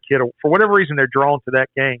money when they were a kid, or for whatever reason they're drawn to that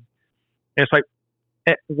gang. And it's like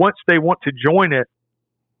once they want to join it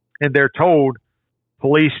and they're told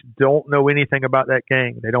police don't know anything about that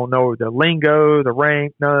gang. They don't know the lingo, the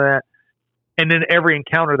rank, none of that. And then every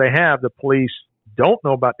encounter they have, the police don't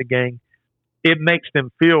know about the gang. It makes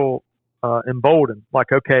them feel emboldened,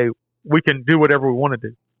 like, okay, we can do whatever we want to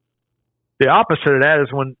do. The opposite of that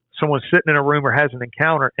is when someone's sitting in a room or has an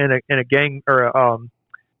encounter and a gang or a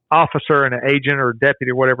officer and an agent or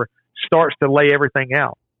deputy or whatever starts to lay everything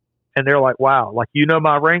out. And they're like, wow, like, you know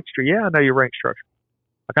my rank structure? Yeah, I know your rank structure.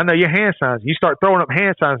 Like, I know your hand signs. You start throwing up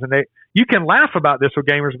hand signs, and you can laugh about this with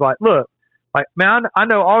gamers. Like, look, like, man, I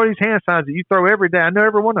know all these hand signs that you throw every day. I know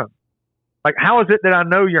every one of them. Like, how is it that I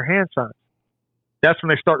know your hand signs? That's when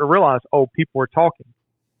they start to realize, oh, people are talking.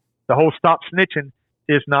 The whole stop snitching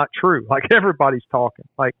is not true. Like, everybody's talking.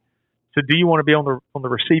 Like, so do you want to be on the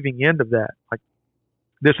receiving end of that? Like,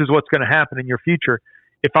 this is what's going to happen in your future.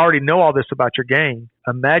 If I already know all this about your gang,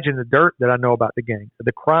 imagine the dirt that I know about the gang,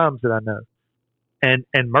 the crimes that I know. And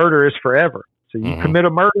murder is forever. So you commit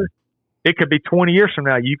a murder, it could be 20 years from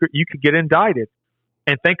now. You could get indicted.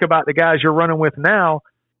 And think about the guys you're running with now.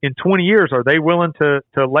 In 20 years, are they willing to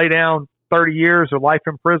lay down 30 years of life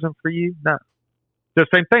in prison for you? No. The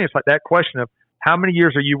same thing. It's like that question of how many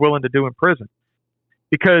years are you willing to do in prison?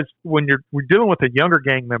 Because when we're dealing with a younger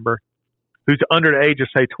gang member who's under the age of,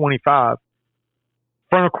 say, 25,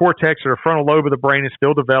 frontal cortex or the frontal lobe of the brain is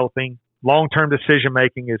still developing. Long-term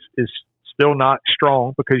decision-making is still not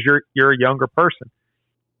strong because you're a younger person.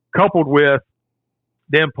 Coupled with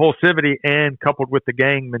the impulsivity and coupled with the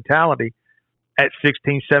gang mentality, at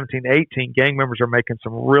 16, 17, 18, gang members are making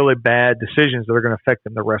some really bad decisions that are going to affect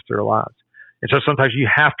them the rest of their lives. And so sometimes you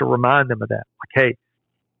have to remind them of that. Like, hey,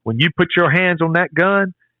 when you put your hands on that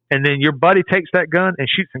gun and then your buddy takes that gun and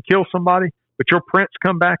shoots and kills somebody, but your prints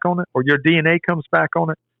come back on it or your DNA comes back on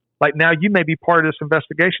it, like, now you may be part of this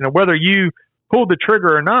investigation. And whether you pulled the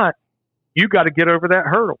trigger or not, you got to get over that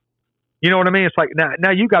hurdle. You know what I mean? It's like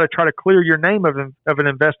now you got to try to clear your name of an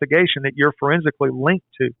investigation that you're forensically linked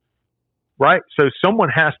to. right? So someone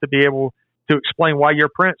has to be able to explain why your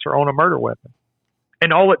prints are on a murder weapon.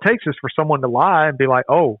 And all it takes is for someone to lie and be like,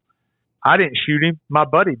 oh, I didn't shoot him. My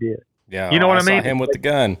buddy did. Yeah. You know what I mean? Saw him with the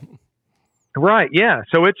gun. Right. Yeah.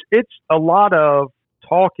 So it's a lot of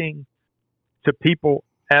talking to people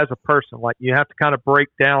as a person. Like you have to kind of break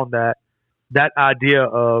down that idea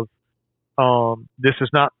of, this is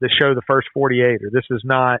not the show, The First 48, or this is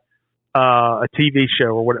not a TV show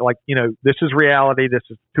or what, like, this is reality. This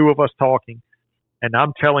is two of us talking, and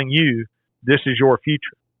I'm telling you, this is your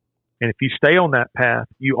future. And if you stay on that path,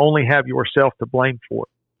 you only have yourself to blame for it.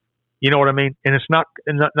 You know what I mean? And it's not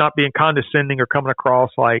being condescending or coming across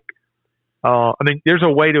like, there's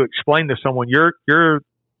a way to explain to someone, you're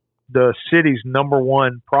the city's number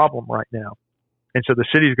one problem right now. And so the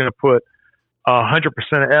city's going to put 100%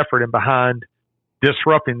 of effort in behind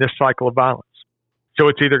disrupting this cycle of violence. So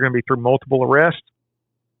it's either going to be through multiple arrests.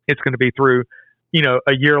 It's going to be through,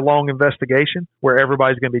 a year-long investigation where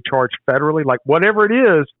everybody's going to be charged federally. Like whatever it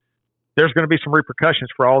is, there's going to be some repercussions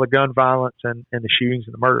for all the gun violence and the shootings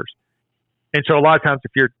and the murders. And so a lot of times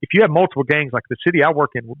if you have multiple gangs, like the city I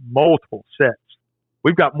work in, multiple sets,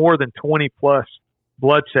 we've got more than 20 plus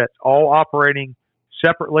blood sets, all operating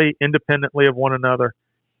separately, independently of one another.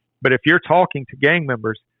 But if you're talking to gang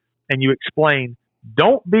members and you explain,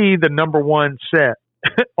 don't be the number one set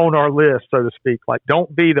on our list, so to speak. Like,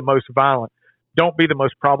 don't be the most violent. Don't be the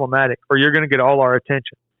most problematic, or you're going to get all our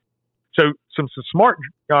attention. So some smart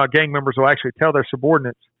gang members will actually tell their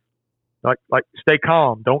subordinates, like stay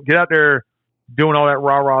calm. Don't get out there doing all that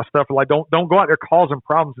rah-rah stuff. Like, don't go out there causing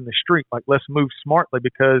problems in the street. Like, let's move smartly,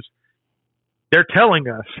 because they're telling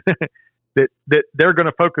us that they're going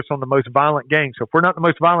to focus on the most violent gang. So if we're not the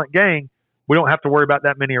most violent gang, we don't have to worry about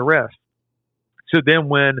that many arrests. So then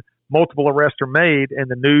when multiple arrests are made and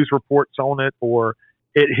the news reports on it, or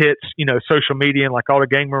it hits, social media, and like all the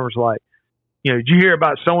gang members like, did you hear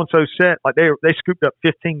about so-and-so set? Like they scooped up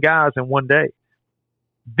 15 guys in one day.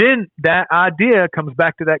 Then that idea comes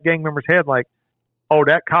back to that gang member's head, like, oh,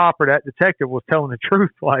 that cop or that detective was telling the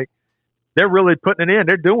truth. Like, they're really putting it in.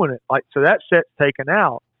 They're doing it. Like, so that set's taken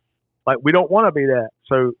out. Like, we don't want to be that.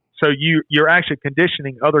 So you're actually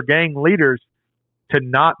conditioning other gang leaders to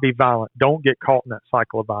not be violent. Don't get caught in that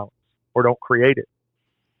cycle of violence, or don't create it.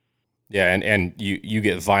 Yeah, and you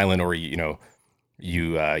get violent, or you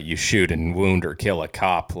shoot and wound or kill a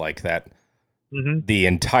cop like that. Mm-hmm. The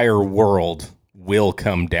entire world will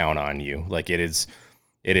come down on you. Like, it is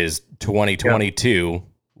 2022. Yeah.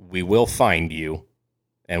 We will find you,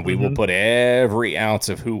 and we will put every ounce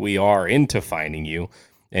of who we are into finding you,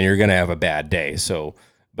 and you're going to have a bad day. So,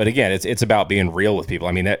 but again, it's about being real with people.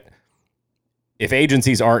 I mean, that if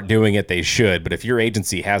agencies aren't doing it, they should. But if your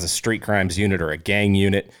agency has a street crimes unit or a gang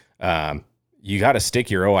unit, you got to stick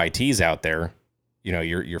your OITs out there.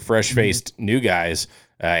 Your fresh-faced new guys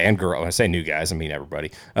and girl. When I say new guys, I mean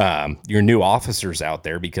everybody. Your new officers out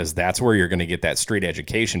there, because that's where you're going to get that street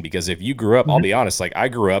education. Because if you grew up, I'll be honest, like I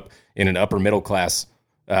grew up in an upper middle class,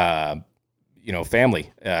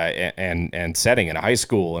 family and setting in a high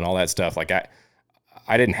school and all that stuff. Like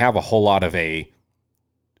I didn't have a whole lot of I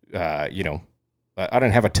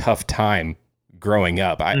didn't have a tough time growing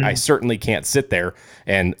up. I certainly can't sit there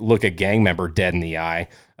and look a gang member dead in the eye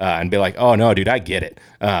and be like, oh no, dude, I get it.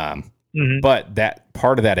 But that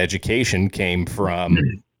part of that education came from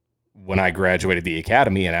when I graduated the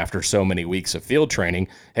academy, and after so many weeks of field training,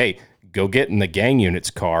 hey, go get in the gang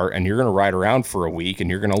unit's car and you're going to ride around for a week and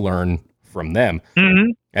you're going to learn from them.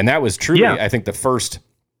 And that was truly, I think, the first,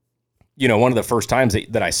 one of the first times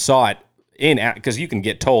that I saw it because you can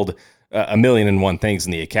get told a million and one things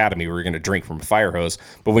in the academy where you're going to drink from a fire hose.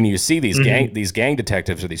 But when you see these gang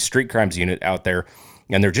detectives or these street crimes unit out there,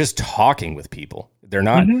 and they're just talking with people, they're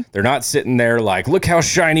not sitting there like, look how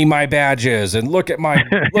shiny my badge is, and look at my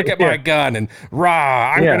my gun, and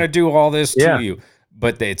rah, I'm going to do all this to you.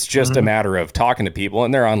 But it's just a matter of talking to people,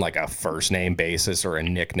 and they're on like a first name basis or a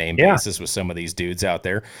nickname basis with some of these dudes out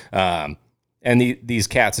there. And these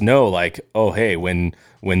cats know, like, oh, hey, when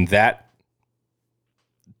that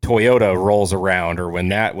Toyota rolls around, or when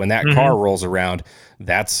that car rolls around,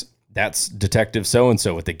 that's Detective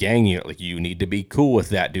so-and-so with the gang unit. Like, you need to be cool with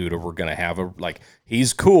that dude, or we're going to have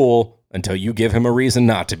he's cool until you give him a reason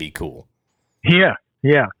not to be cool. Yeah.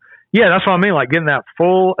 That's what I mean. Like, getting that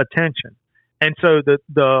full attention. And so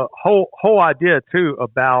the whole idea too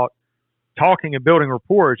about talking and building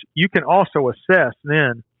rapport, you can also assess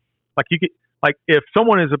then, like if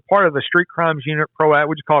someone is a part of the street crimes unit, what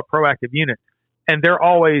you call it, proactive unit, and they're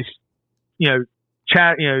always,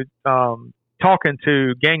 talking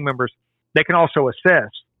to gang members, they can also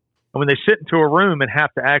assess. And when they sit into a room and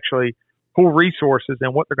have to actually pull resources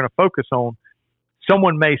and what they're going to focus on,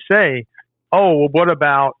 someone may say, oh, well, what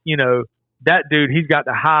about, that dude, he's got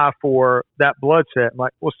the high for that blood set. I'm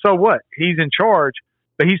like, well, so what? He's in charge,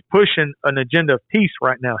 but he's pushing an agenda of peace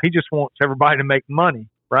right now. He just wants everybody to make money,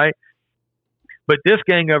 right? But this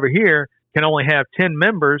gang over here can only have 10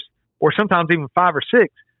 members or sometimes even 5 or 6,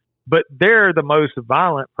 but they're the most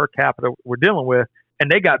violent per capita we're dealing with, and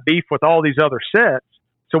they got beef with all these other sets,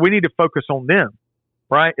 so we need to focus on them,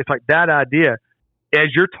 right? It's like that idea. As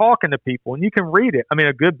you're talking to people, and you can read it. I mean,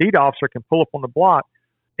 a good beat officer can pull up on the block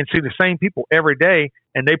and see the same people every day,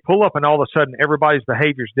 and they pull up, and all of a sudden everybody's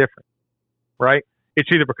behavior is different, right? It's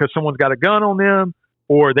either because someone's got a gun on them,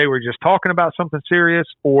 or they were just talking about something serious,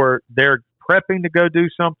 or they're prepping to go do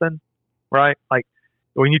something, right? Like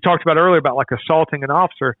when you talked about earlier about like assaulting an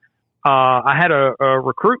officer, I had a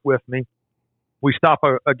recruit with me. We stop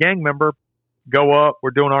a gang member, go up,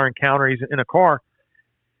 we're doing our encounter, he's in a car,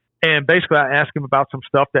 and basically I asked him about some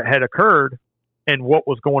stuff that had occurred and what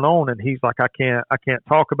was going on, and he's like, I can't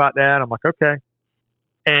talk about that. I'm like, okay.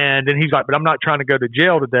 And then he's like, but I'm not trying to go to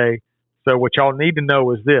jail today, so what y'all need to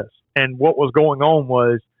know is this. And what was going on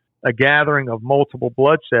was a gathering of multiple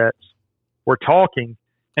blood sets were talking,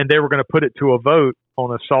 and they were going to put it to a vote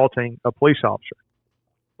on assaulting a police officer,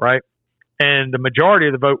 right? And the majority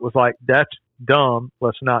of the vote was like, that's dumb,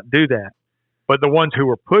 let's not do that. But the ones who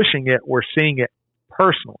were pushing it were seeing it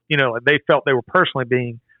personal. Like they felt they were personally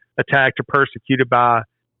being attacked or persecuted by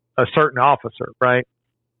a certain officer, right?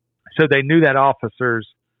 So they knew that officer's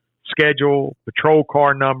schedule, patrol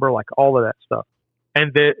car number, like all of that stuff.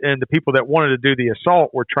 And the people that wanted to do the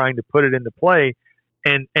assault were trying to put it into play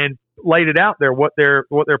and laid it out there what their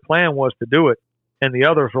plan was to do it. And the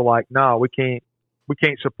others were like, no, we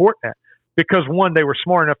can't support that. Because one, they were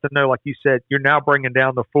smart enough to know, like you said, you're now bringing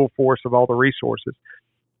down the full force of all the resources.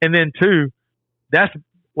 And then two, that's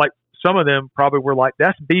like some of them probably were like,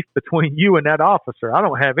 that's beef between you and that officer. I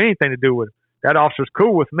don't have anything to do with it. That officer's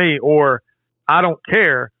cool with me, or I don't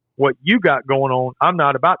care what you got going on. I'm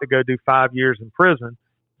not about to go do 5 years in prison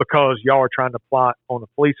because y'all are trying to plot on a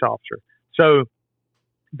police officer. So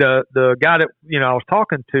the guy that, I was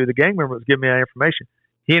talking to, the gang member was giving me that information.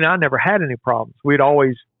 He and I never had any problems. We'd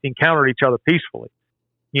always encountered each other peacefully,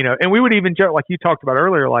 and we would even joke, like you talked about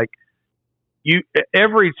earlier, like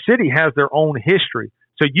every city has their own history.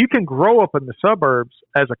 So you can grow up in the suburbs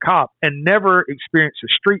as a cop and never experience a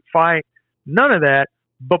street fight, none of that,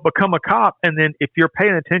 but become a cop. And then if you're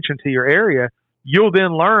paying attention to your area, you'll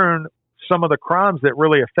then learn some of the crimes that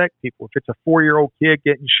really affect people. If it's a 4-year-old kid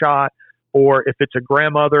getting shot, or if it's a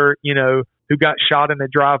grandmother, who got shot in a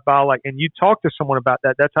drive-by, and you talk to someone about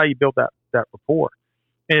that, that's how you build that rapport.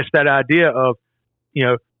 And it's that idea of,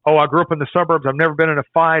 oh, I grew up in the suburbs. I've never been in a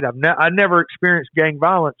fight. I never experienced gang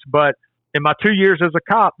violence, but in my 2 years as a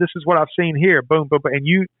cop, this is what I've seen here. Boom, boom, boom. And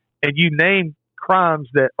you name crimes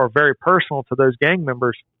that are very personal to those gang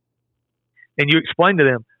members, and you explain to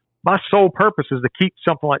them, my sole purpose is to keep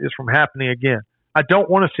something like this from happening again. I don't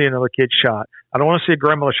want to see another kid shot. I don't want to see a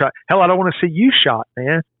grandmother shot. Hell, I don't want to see you shot,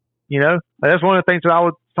 man. That's one of the things that I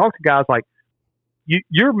would talk to guys like,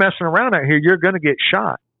 you're messing around out here. You're going to get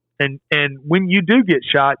shot. And when you do get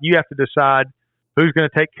shot, you have to decide who's going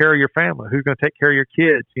to take care of your family, who's going to take care of your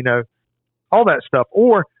kids, all that stuff.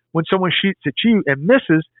 Or when someone shoots at you and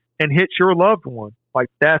misses and hits your loved one, like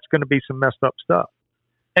that's going to be some messed up stuff.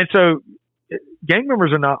 And so gang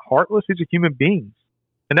members are not heartless. These are human beings.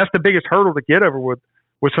 And that's the biggest hurdle to get over with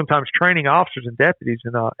sometimes training officers and deputies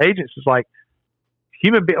and agents is like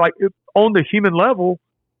like on the human level,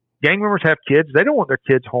 gang members have kids. They don't want their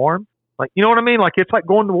kids harmed. Like, you know what I mean? Like it's like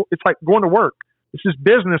going to work. This is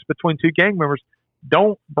business between two gang members.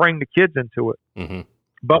 Don't bring the kids into it. Mm-hmm.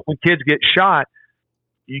 But when kids get shot,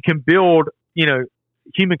 you can build,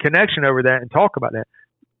 human connection over that and talk about that.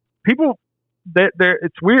 People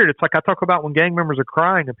it's weird. It's like I talk about when gang members are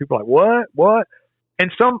crying and people are like, what?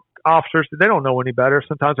 And some officers, they don't know any better.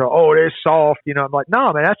 Sometimes they're, oh, they're soft. I'm like,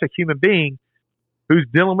 no, man, that's a human being who's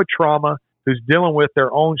dealing with trauma, who's dealing with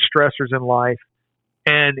their own stressors in life.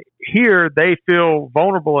 And here they feel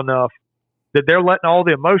vulnerable enough that they're letting all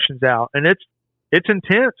the emotions out. And it's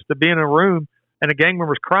intense to be in a room and a gang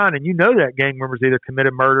member's crying, and that gang members either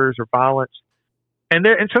committed murders or violence. And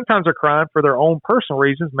sometimes they're crying for their own personal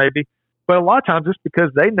reasons, maybe. But a lot of times it's because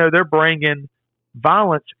they know they're bringing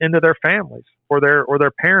violence into their families or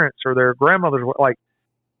their parents or their grandmothers. Like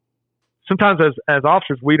sometimes as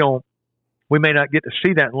officers, we may not get to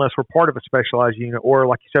see that unless we're part of a specialized unit, or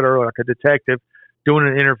like you said earlier, like a detective doing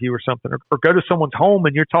an interview or something, or go to someone's home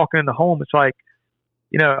and you're talking in the home. It's like,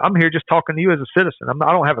 I'm here just talking to you as a citizen.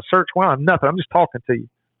 I don't have a search warrant. I'm nothing. I'm just talking to you.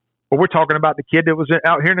 But we're talking about the kid that was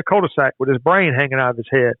out here in the cul-de-sac with his brain hanging out of his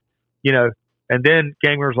head, you know. And then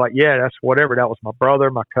gang members like, yeah, that's whatever. That was my brother,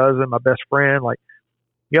 my cousin, my best friend. Like,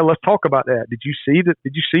 yeah, let's talk about that. Did you see that?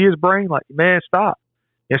 Did you see his brain? Like, man, stop.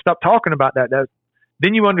 Yeah, stop talking about that.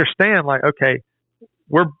 Then you understand, like, okay,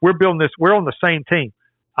 we're building this. We're on the same team.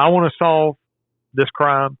 I want to solve this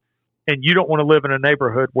crime, and you don't want to live in a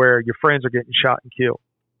neighborhood where your friends are getting shot and killed.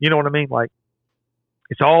 You know what I mean? Like,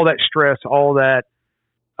 it's all that stress, all that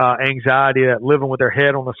anxiety, that living with their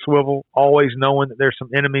head on a swivel, always knowing that there's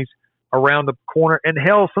some enemies around the corner. And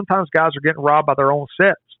hell, sometimes guys are getting robbed by their own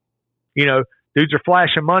sets. You know, dudes are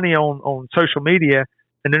flashing money on social media,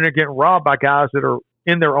 and then they're getting robbed by guys that are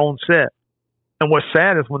in their own set. And what's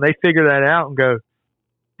sad is when they figure that out and go,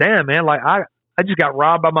 damn, man, like I just got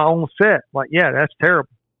robbed by my own set. Like, yeah, that's terrible.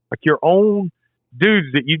 Like, your own dudes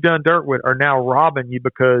that you've done dirt with are now robbing you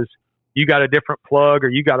because you got a different plug or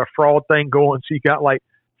you got a fraud thing going. So you got like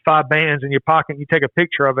 5 bands in your pocket and you take a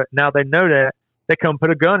picture of it. Now they know that. They come put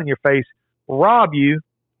a gun in your face, rob you,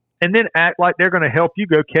 and then act like they're going to help you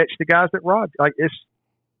go catch the guys that robbed you. Like, it's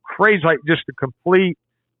crazy, like just a complete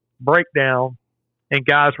breakdown. And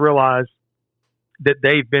guys realize that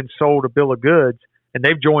they've been sold a bill of goods and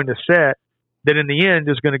they've joined a set that in the end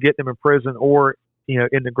is going to get them in prison or, you know,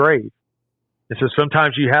 in the grave. And so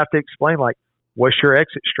sometimes you have to explain, like, what's your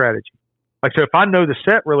exit strategy? Like, so if I know the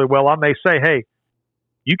set really well, I may say, hey,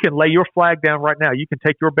 you can lay your flag down right now. You can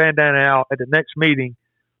take your bandana out at the next meeting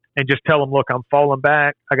and just tell them, look, I'm falling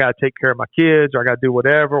back. I got to take care of my kids, or I got to do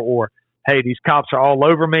whatever. Or, hey, these cops are all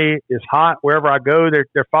over me. It's hot. Wherever I go,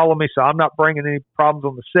 they're following me. So I'm not bringing any problems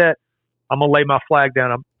on the set. I'm going to lay my flag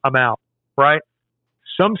down. I'm out. Right.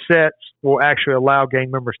 Some sets will actually allow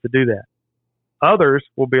gang members to do that. Others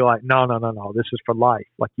will be like, no. This is for life.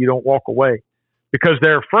 Like, you don't walk away, because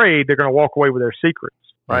they're afraid they're going to walk away with their secrets.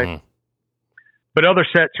 Right. Mm-hmm. But other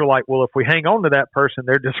sets are like, well, if we hang on to that person,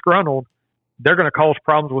 they're disgruntled, they're going to cause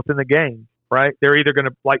problems within the gang, right? They're either going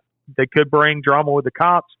to, like, they could bring drama with the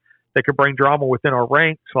cops. They could bring drama within our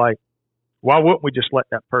ranks. Like, why wouldn't we just let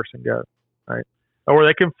that person go, right? Or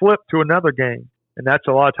they can flip to another gang. And that's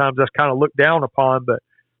a lot of times that's kind of looked down upon. But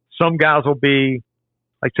some guys will be,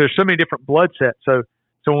 like, there's so many different blood sets. So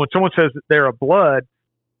when someone says that they're a blood,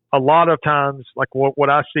 a lot of times, like, what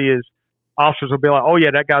I see is, officers will be like, oh, yeah,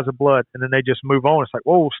 that guy's a blood. And then they just move on. It's like,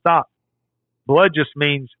 whoa, stop. Blood just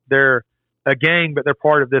means they're a gang, but they're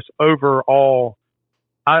part of this overall,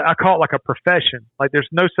 I call it like a profession. Like, there's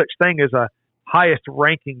no such thing as a highest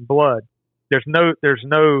ranking blood. There's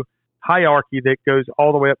no hierarchy that goes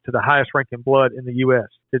all the way up to the highest ranking blood in the U.S.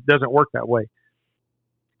 It doesn't work that way.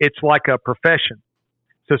 It's like a profession.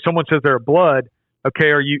 So someone says they're a blood. Okay,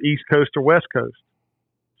 are you East Coast or West Coast?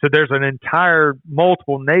 So there's an entire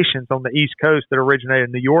multiple nations on the East Coast that originated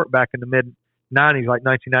in New York back in the mid-90s, like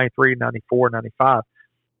 1993, 94, 95,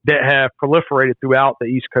 that have proliferated throughout the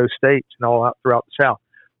East Coast states and all out throughout the South.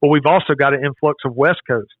 But we've also got an influx of West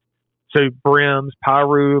Coast. So Brims,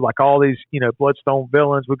 Piru, like all these, you know, Bloodstone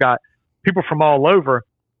villains. We've got people from all over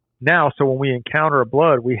now. So when we encounter a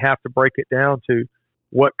blood, we have to break it down to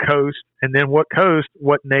what coast, and then what coast,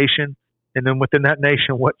 what nation, and then within that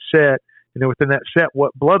nation, what set, and then within that set,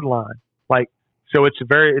 what bloodline. Like, so it's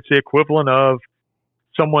the equivalent of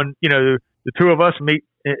someone, you know, the two of us meet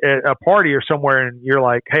at a party or somewhere, and you're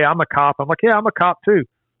like, hey, I'm a cop. I'm like, yeah, I'm a cop too.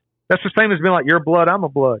 That's the same as being like, you're a blood, I'm a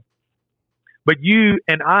blood. But you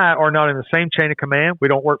and I are not in the same chain of command. We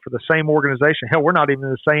don't work for the same organization. Hell, we're not even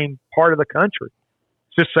in the same part of the country.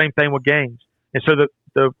 It's just the same thing with gangs. And so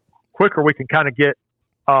the quicker we can kind of get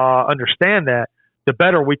understand that, the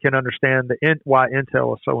better we can understand why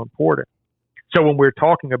intel is so important. So when we're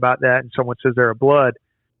talking about that and someone says they're a blood,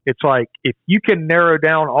 it's like, if you can narrow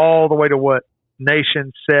down all the way to what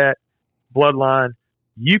nation, set, bloodline,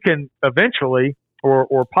 you can eventually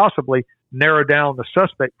or possibly narrow down the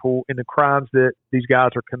suspect pool in the crimes that these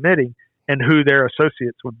guys are committing and who their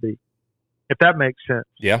associates would be, if that makes sense.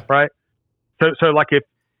 Yeah. Right. So like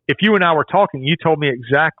if you and I were talking, you told me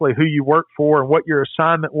exactly who you worked for and what your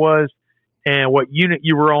assignment was and what unit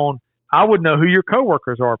you were on, I would know who your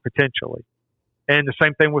coworkers are potentially. And the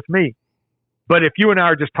same thing with me. But if you and I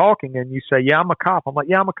are just talking and you say, yeah, I'm a cop, I'm like,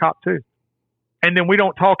 yeah, I'm a cop too. And then we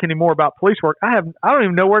don't talk anymore about police work. I don't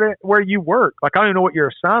even know where you work. Like, I don't even know what your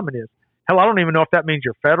assignment is. Hell, I don't even know if that means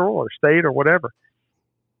you're federal or state or whatever.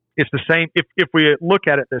 It's the same. If we look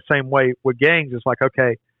at it the same way with gangs, it's like,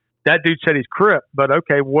 okay, that dude said he's Crip, but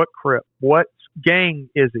okay, what Crip? What gang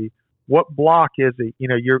is he? What block is he? You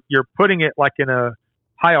know, you're putting it like in a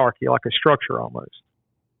hierarchy, like a structure almost.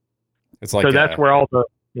 It's like, so that's where all the,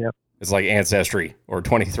 yeah. It's like Ancestry or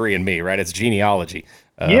 23andMe, right? It's genealogy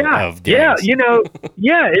of gangs.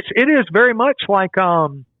 Yeah, it is very much like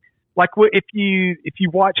if you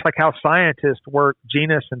watch like how scientists work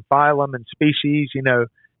genus and phylum and species,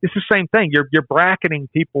 it's the same thing. You're bracketing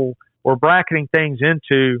people or bracketing things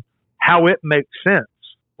into how it makes sense,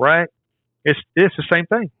 right? It's the same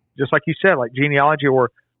thing, just like you said, like genealogy or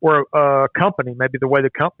a company, maybe the way the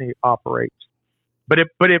company operates. But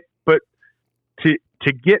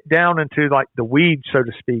to get down into like the weeds, so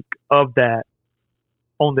to speak, of that,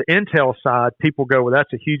 on the intel side, people go, well,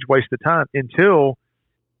 that's a huge waste of time, until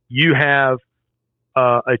you have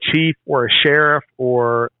a chief or a sheriff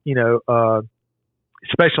or a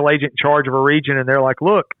special agent in charge of a region, and they're like,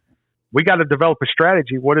 look, we got to develop a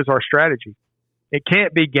strategy. What is our strategy? It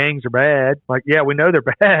can't be gangs are bad. Like, yeah, we know they're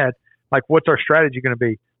bad. Like, what's our strategy going to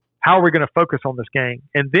be? How are we going to focus on this gang?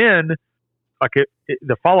 And then, like,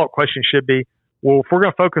 the follow-up question should be, well, if we're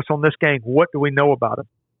going to focus on this gang, what do we know about them?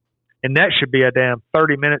 And that should be a damn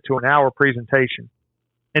 30-minute to an hour presentation.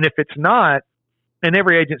 And if it's not, and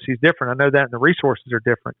every agency is different, I know that, and the resources are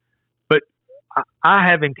different, but I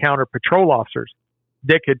have encountered patrol officers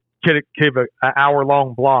that could give an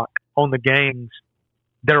hour-long block on the gangs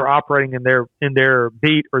that are operating in their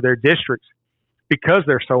beat or their districts, because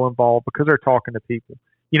they're so involved, because they're talking to people,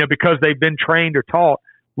 because they've been trained or taught,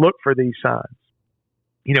 look for these signs.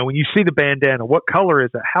 When you see the bandana, what color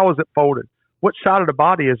is it? How is it folded? What side of the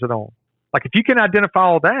body is it on? Like, if you can identify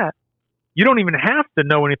all that, you don't even have to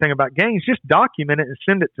know anything about gangs. Just document it and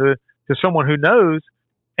send it to someone who knows,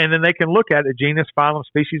 and then they can look at the genus, phylum,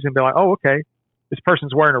 species, and be like, oh, okay, this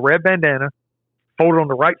person's wearing a red bandana, folded on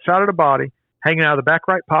the right side of the body, hanging out of the back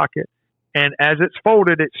right pocket, and as it's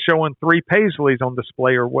folded, it's showing 3 paisleys on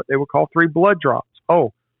display, or what they would call 3 blood drops.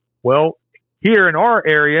 Oh, well, here in our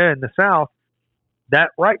area in the South,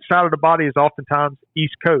 that right side of the body is oftentimes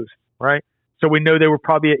East Coast, right? So we know they were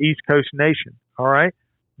probably an East Coast nation, all right?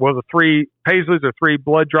 Well, the 3 paisleys or 3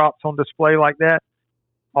 blood drops on display like that,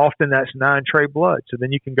 often that's 9 Trey blood. So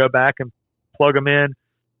then you can go back and plug them in.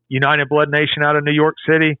 United Blood Nation out of New York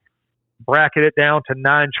City, bracket it down to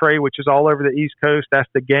 9 Trey, which is all over the East Coast. That's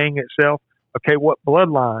the gang itself. Okay, what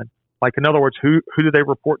bloodline? Like, in other words, who do they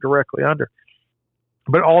report directly under?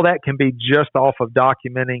 But all that can be just off of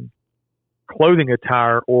documenting clothing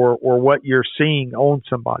attire or what you're seeing on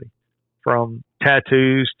somebody, from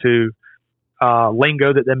tattoos to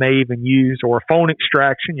lingo that they may even use, or a phone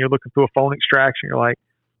extraction. You're looking through a phone extraction. You're like,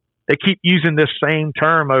 they keep using this same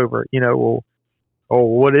term over, well, oh,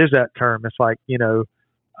 what is that term? It's like,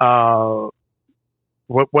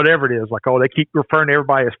 whatever it is, like, oh, they keep referring to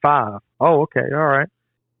everybody as 5. Oh, okay. All right.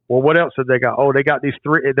 Well, what else have they got? Oh, they got these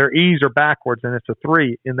 3, their E's are backwards, and it's a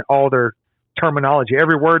 3 in all their terminology.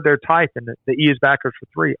 Every word they're typing, the E is backwards for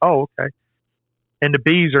 3. Oh, okay. And the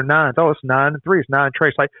B's are 9s. Oh, it's 9 and 3. It's 9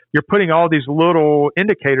 trace. Like, you're putting all these little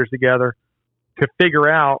indicators together to figure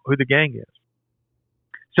out who the gang is.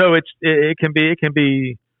 So it can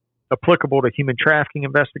be applicable to human trafficking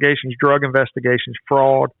investigations, drug investigations,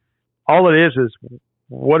 fraud. All it is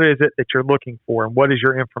what is it that you're looking for, and what is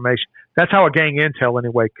your information? That's how a gang intel,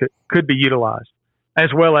 anyway, could be utilized,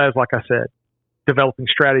 as well as, like I said, developing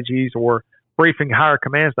strategies or briefing higher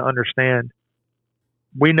commands to understand,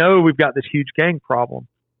 we know we've got this huge gang problem,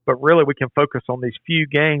 but really we can focus on these few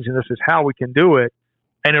gangs, and this is how we can do it,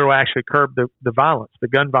 and it'll actually curb the violence. The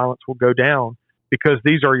gun violence will go down because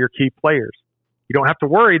these are your key players. You don't have to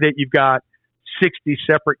worry that you've got 60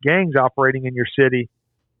 separate gangs operating in your city.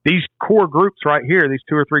 These core groups right here, these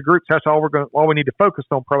 2 or 3 groups, that's all we need to focus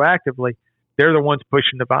on proactively. They're the ones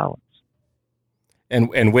pushing the violence.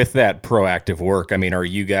 And with that proactive work, I mean, are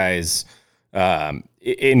you guys,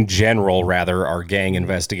 in general, rather, are gang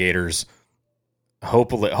investigators,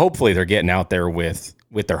 hopefully they're getting out there with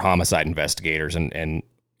their homicide investigators and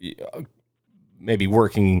maybe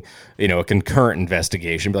working, a concurrent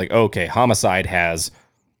investigation, be like, okay, homicide has,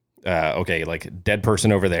 like, dead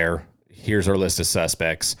person over there. Here's our list of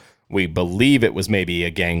suspects. We believe it was maybe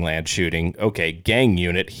a gangland shooting. Okay, gang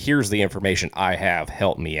unit, here's the information I have.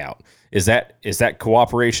 Help me out. Is that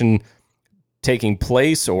cooperation taking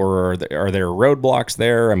place, or are there roadblocks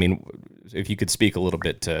there? I mean, if you could speak a little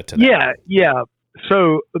bit to that. Yeah.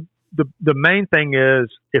 So the main thing is,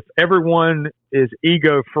 if everyone is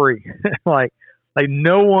ego free, like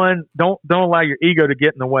no one, don't allow your ego to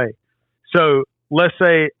get in the way. So let's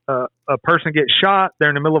say a person gets shot, they're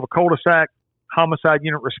in the middle of a cul-de-sac, homicide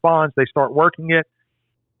unit responds, they start working it,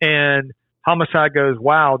 and homicide goes,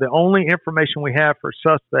 wow, the only information we have for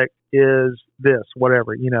suspect is this,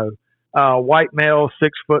 whatever, white male,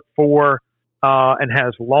 6'4", and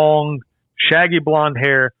has long, shaggy blonde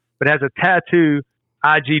hair, but has a tattoo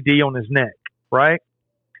IGD on his neck, right?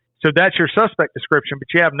 So that's your suspect description, but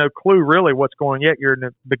you have no clue really what's going on yet. You're in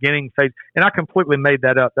the beginning phase. And I completely made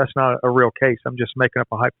that up. That's not a real case. I'm just making up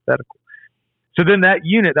a hypothetical. So then that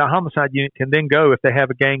unit, that homicide unit, can then go, if they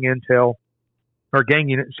have a gang intel or gang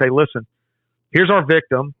unit, and say, listen, here's our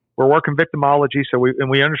victim. We're working victimology, so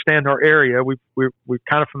we understand our area. We're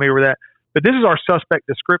kind of familiar with that. But this is our suspect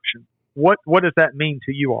description. What does that mean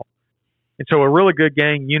to you all? And so a really good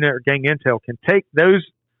gang unit or gang intel can take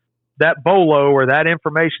that bolo or that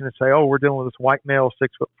information and say, oh, we're dealing with this white male,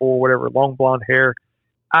 6'4", whatever, long blonde hair,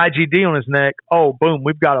 IGD on his neck. Oh, boom,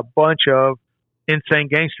 we've got a bunch of insane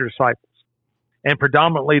gangster disciples. And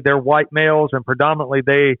predominantly they're white males, and predominantly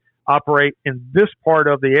they operate in this part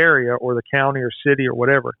of the area or the county or city or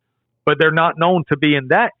whatever. But they're not known to be in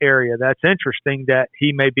that area. That's interesting that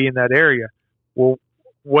he may be in that area. Well,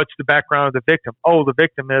 what's the background of the victim? Oh, the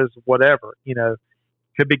victim is whatever,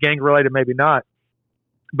 could be gang related, maybe not.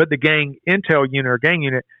 But the gang intel unit or gang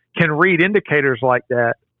unit can read indicators like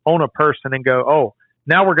that on a person and go, oh,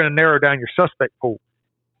 now we're going to narrow down your suspect pool.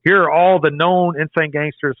 Here are all the known insane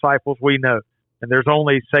gangster disciples we know. And there's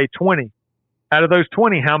only, say, 20. Out of those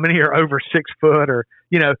 20, how many are over 6 foot, or,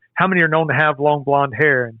 how many are known to have long blonde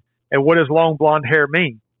hair? And what does long blonde hair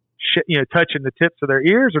mean? Touching the tips of their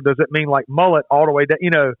ears, or does it mean like mullet all the way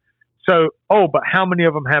down? So, but how many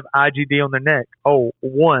of them have IGD on their neck? Oh,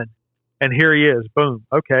 one. And here he is. Boom.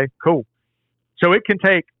 Okay, cool. So it can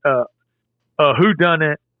take a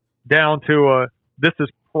whodunit down to this is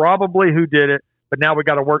probably who did it, but now we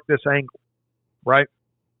got to work this angle, right?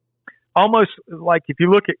 Almost like if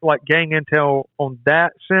you look at like gang intel on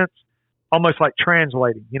that sense, almost like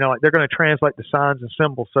translating, like they're going to translate the signs and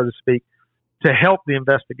symbols, so to speak, to help the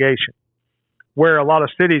investigation. Where a lot of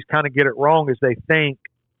cities kind of get it wrong is they think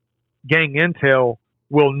gang intel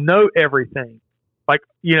will know everything. Like,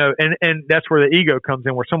 and that's where the ego comes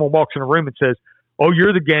in, where someone walks in a room and says, oh,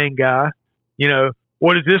 you're the gang guy.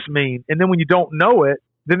 What does this mean? And then when you don't know it,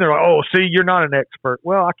 then they're like, oh, see, you're not an expert.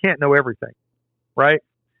 Well, I can't know everything, right?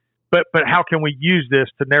 But how can we use this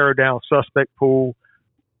to narrow down suspect pool?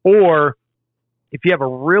 Or if you have a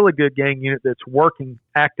really good gang unit that's working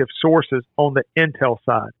active sources on the intel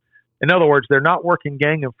side. In other words, they're not working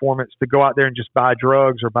gang informants to go out there and just buy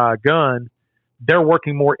drugs or buy a gun. They're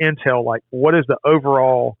working more intel, like what is the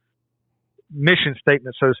overall mission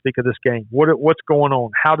statement, so to speak, of this gang? What's going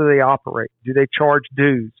on? How do they operate? Do they charge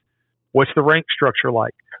dues? What's the rank structure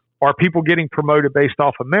like? Are people getting promoted based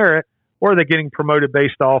off of merit, or are they getting promoted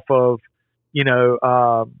based off of,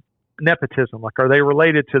 nepotism? Like, are they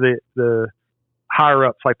related to the higher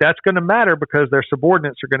ups? Like, that's going to matter because their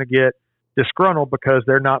subordinates are going to get disgruntled because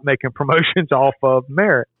they're not making promotions off of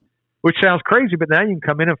merit, which sounds crazy, but now you can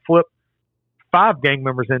come in and flip 5 gang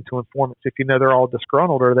members into informants if they're all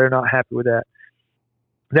disgruntled or they're not happy with that.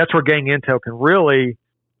 That's where gang intel can really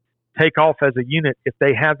take off as a unit if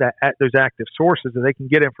they have those active sources, and they can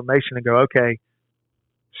get information and go, okay,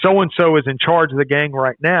 so-and-so is in charge of the gang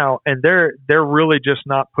right now, and they're really just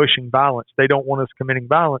not pushing violence. They don't want us committing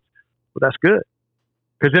violence. Well, that's good.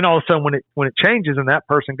 Because then all of a sudden when it changes and that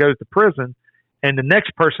person goes to prison and the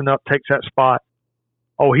next person up takes that spot,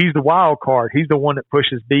 oh, he's the wild card. He's the one that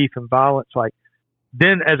pushes beef and violence. Like,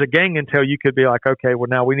 then as a gang intel, you could be like, okay, well,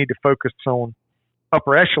 now we need to focus on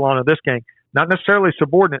upper echelon of this gang. Not necessarily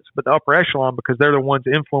subordinates, but the upper echelon, because they're the ones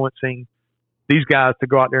influencing these guys to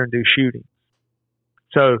go out there and do shootings.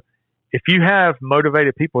 So if you have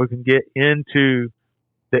motivated people who can get into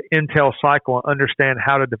the intel cycle and understand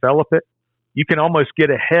how to develop it, you can almost get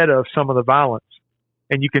ahead of some of the violence,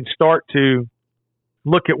 and you can start to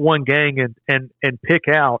look at one gang and pick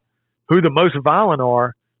out who the most violent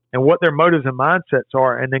are and what their motives and mindsets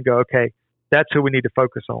are, and then go, okay, that's who we need to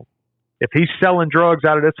focus on. If he's selling drugs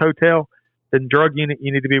out of this hotel, then drug unit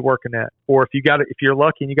you need to be working at. Or if you're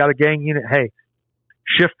lucky and you got a gang unit, hey,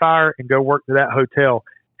 shift fire and go work to that hotel.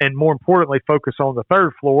 And more importantly, focus on the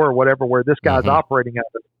 3rd floor or whatever where this guy's operating out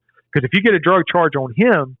of. Because if you get a drug charge on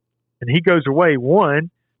him and he goes away, one,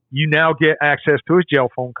 you now get access to his jail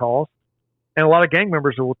phone calls. And a lot of gang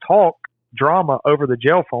members will talk drama over the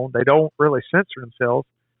jail phone. They don't really censor themselves.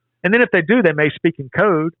 And then if they do, they may speak in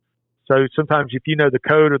code. So sometimes if you know the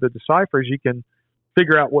code or the deciphers, you can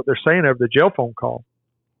figure out what they're saying over the jail phone call.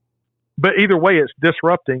 But either way, it's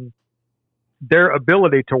disrupting their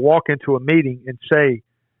ability to walk into a meeting and say,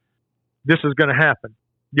 this is going to happen.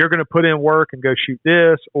 You're going to put in work and go shoot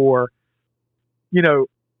this. Or,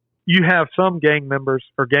 you have some gang members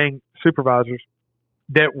or gang supervisors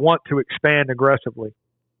that want to expand aggressively.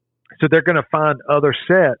 So they're going to find other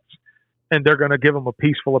sets and they're going to give them a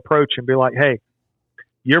peaceful approach and be like, hey,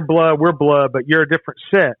 you're blood, we're blood, but you're a different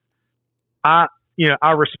set.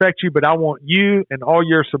 I respect you, but I want you and all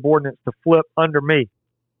your subordinates to flip under me.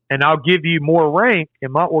 And I'll give you more rank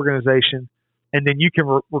in my organization, and then you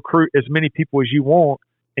can recruit as many people as you want,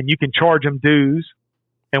 and you can charge them dues.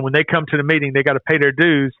 And when they come to the meeting, they got to pay their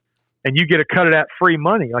dues, and you get a cut of that free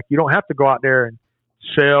money. Like, you don't have to go out there and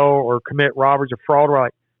sell or commit robberies or fraud.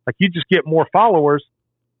 Like you just get more followers.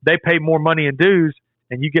 They pay more money in dues,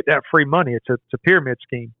 and you get that free money. It's a pyramid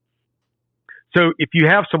scheme. So if you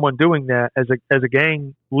have someone doing that as a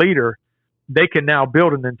gang leader, they can now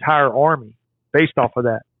build an entire army based off of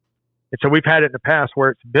that. And so we've had it in the past where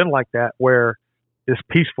it's been like that, where this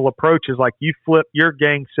peaceful approach is like, you flip your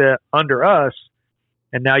gang set under us,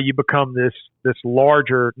 and now you become this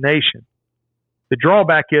larger nation. The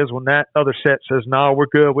drawback is when that other set says, no, we're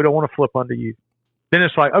good, we don't want to flip under you. Then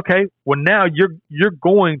it's like, okay, well, now you're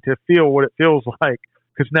going to feel what it feels like,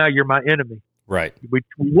 because now you're my enemy. Right. We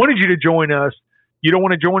wanted you to join us. You don't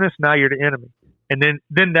want to join us. Now you're the enemy. And then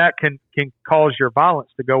that can cause your violence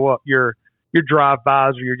to go up, your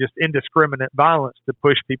drive-bys, or your just indiscriminate violence to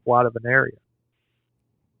push people out of an area.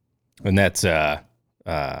 And that's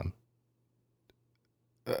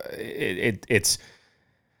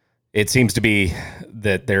it seems to be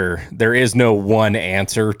that there is no one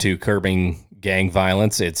answer to curbing gang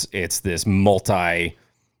violence. It's this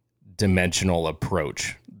multi-dimensional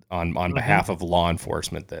approach on behalf of law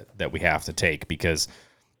enforcement that we have to take, because,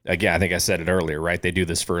 again, I think I said it earlier, right? They do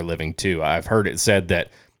this for a living too. I've heard it said that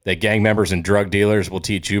gang members and drug dealers will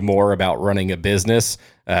teach you more about running a business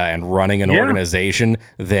and running an organization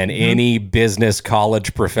than any business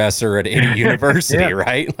college professor at any university,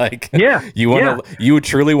 right? Like, you would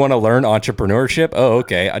truly want to learn entrepreneurship. Oh,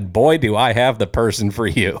 okay. Boy, do I have the person for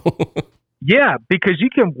you. Yeah, because you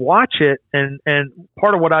can watch it, and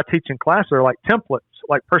part of what I teach in class are like templates,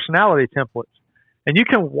 like personality templates. And you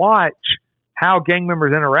can watch how gang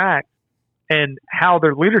members interact and how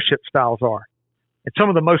their leadership styles are. And some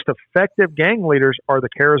of the most effective gang leaders are the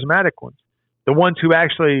charismatic ones, the ones who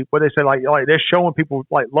actually, what they say, like they're showing people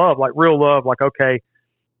like love, like real love, like, okay,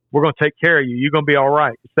 we're going to take care of you. You're going to be all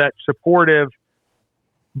right. It's that supportive,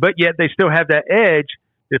 but yet they still have that edge.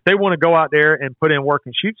 If they want to go out there and put in work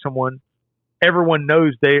and shoot someone, everyone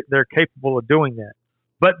knows they're capable of doing that.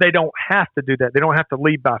 But they don't have to do that. They don't have to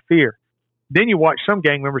lead by fear. Then you watch some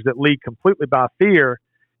gang members that lead completely by fear,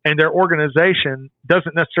 and their organization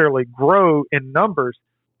doesn't necessarily grow in numbers,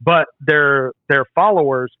 but their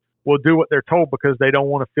followers will do what they're told because they don't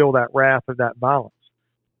want to feel that wrath or that violence.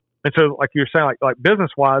 And so, like you're saying, like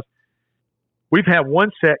business-wise, we've had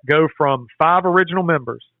one set go from 5 original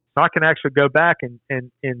members. So I can actually go back and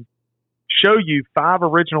show you 5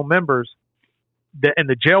 original members and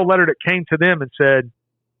the jail letter that came to them and said,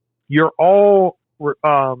 you're all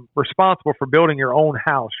responsible for building your own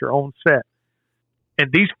house, your own set.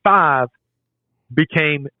 And these 5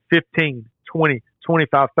 became 15, 20,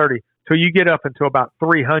 25, 30, till you get up into about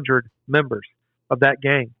 300 members of that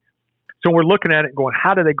gang. So we're looking at it and going,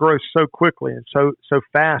 how do they grow so quickly and so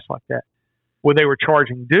fast like that? Well, they were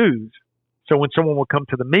charging dues. So when someone would come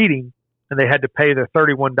to the meeting and they had to pay their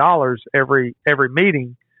 $31 every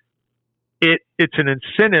meeting, it's an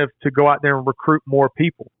incentive to go out there and recruit more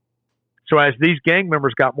people. So as these gang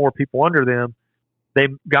members got more people under them, they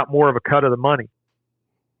got more of a cut of the money.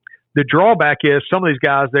 The drawback is some of these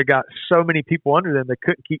guys, they got so many people under them, they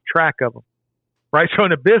couldn't keep track of them, right? So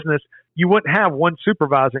in a business, you wouldn't have one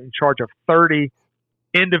supervisor in charge of 30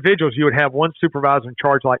 individuals. You would have one supervisor in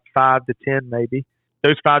charge like 5 to 10 maybe.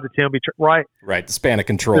 Those 5 to 10 will be, right? Right, the span of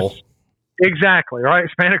control. Exactly, right?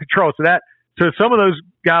 Span of control. So some of those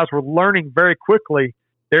guys were learning very quickly.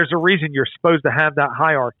 There's a reason you're supposed to have that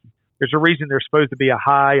hierarchy. There's a reason there's supposed to be a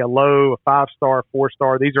high, a low, a 5-star,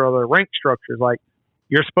 4-star. These are other rank structures. Like,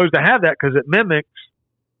 you're supposed to have that because it mimics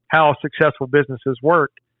how successful businesses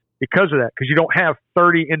work because of that. Because you don't have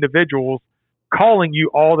 30 individuals calling you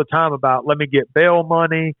all the time about, let me get bail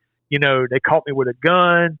money. You know, they caught me with a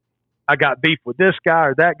gun. I got beef with this guy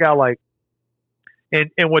or that guy. Like, and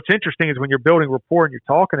what's interesting is when you're building rapport and you're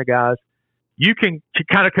talking to guys, you can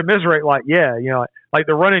kind of commiserate, like, yeah, you know, like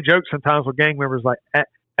the running joke sometimes with gang members, like,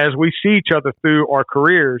 as we see each other through our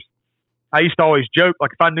careers, I used to always joke,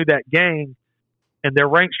 like, if I knew that gang and their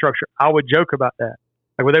rank structure, I would joke about that.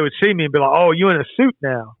 Like, when they would see me and be like, oh, you in a suit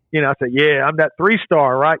now? You know, I said, yeah, I'm that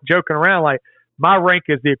 3-star, right? Joking around, like, my rank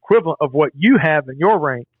is the equivalent of what you have in your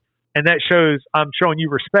rank. And that shows I'm showing you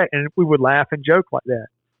respect. And we would laugh and joke like that.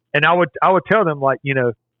 And I would tell them, like, you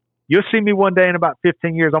know, you'll see me one day in about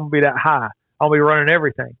 15 years, I'm going to be that high. I'll be running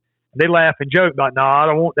everything. And they laugh and joke, like, no, I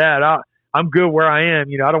don't want that. I'm good where I am.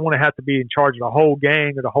 You know, I don't want to have to be in charge of the whole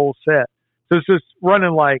gang or the whole set. So it's just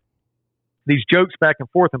running like these jokes back and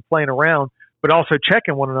forth and playing around but also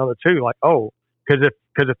checking one another too. Like, oh, because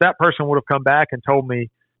if that person would have come back and told me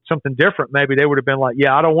something different, maybe they would have been like,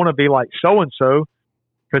 yeah, I don't want to be like so and so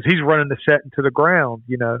because he's running the set into the ground.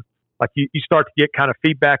 Like you start to get kind of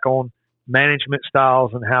feedback on management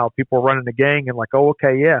styles and how people are running the gang, and like, oh,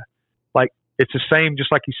 okay, yeah, like it's the same,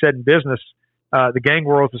 just like you said in business. The gang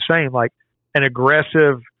world is the same. Like an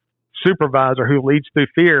aggressive supervisor who leads through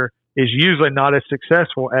fear is usually not as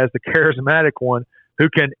successful as the charismatic one who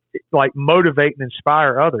can like motivate and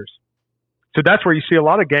inspire others. So that's where you see a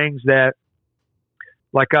lot of gangs that,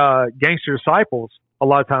 like Gangster Disciples, a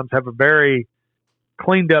lot of times have a very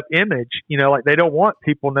cleaned up image. Like they don't want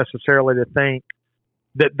people necessarily to think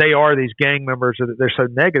that they are these gang members or that they're so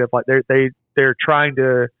negative. Like they're trying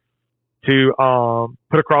to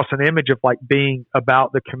put across an image of like being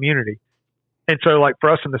about the community. And so like for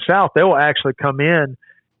us in the South, they will actually come in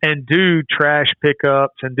and do trash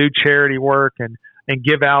pickups and do charity work and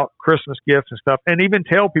give out Christmas gifts and stuff. And even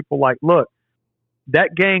tell people like, look, that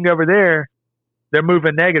gang over there, they're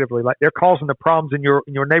moving negatively. Like they're causing the problems in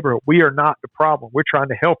your neighborhood. We are not the problem. We're trying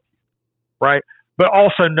to help you. Right. But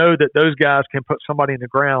also know that those guys can put somebody in the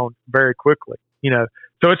ground very quickly,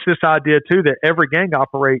 So it's this idea too that every gang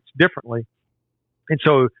operates differently. And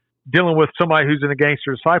so dealing with somebody who's in a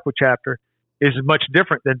Gangster Disciple chapter is much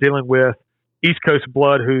different than dealing with East Coast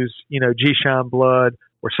blood who's, G-Shine blood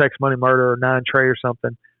or Sex, Money, Murder or Nine Trey or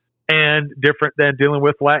something, and different than dealing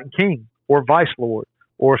with Latin King or Vice Lord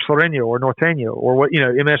or Sereno or Norteño or what,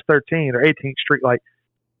 MS-13 or 18th Street. Like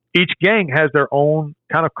each gang has their own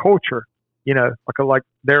kind of culture, like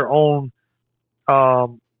their own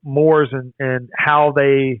mores and how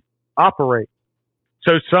they operate.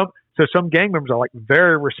 So some gang members are like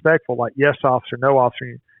very respectful, like yes officer, no officer.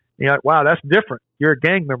 And you're like, wow, that's different. You're a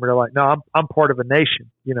gang member. They're like, no, I'm part of a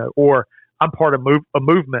nation, or I'm part of a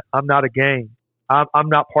movement. I'm not a gang. I'm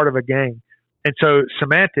not part of a gang. And so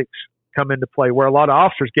semantics come into play where a lot of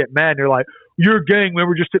officers get mad and they're like, you're a gang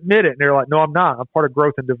member, just admit it. And they're like, no, I'm not. I'm part of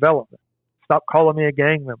growth and development. Stop calling me a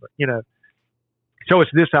gang member, So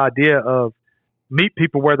it's this idea of meet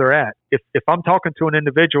people where they're at. If I'm talking to an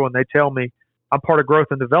individual and they tell me I'm part of growth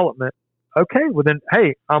and development, okay, well then,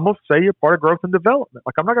 hey, I'm going to say you're part of growth and development.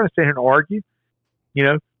 Like I'm not going to sit here and argue,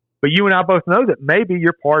 but you and I both know that maybe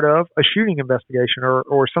you're part of a shooting investigation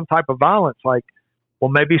or some type of violence. Like,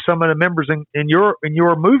 well, maybe some of the members in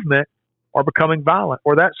your movement are becoming violent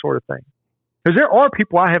or that sort of thing. Because there are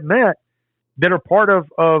people I have met that are part of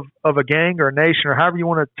a gang or a nation or however you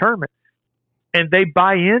want to term it. And they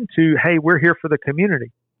buy into, hey, we're here for the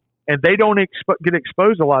community. And they don't get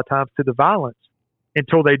exposed a lot of times to the violence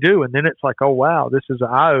until they do. And then it's like, oh, wow, this is an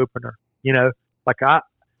eye-opener.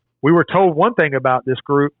 We were told one thing about this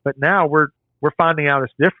group, but now we're finding out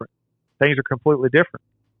it's different. Things are completely different.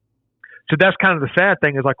 So that's kind of the sad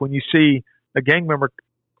thing is like when you see a gang member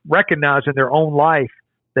recognize in their own life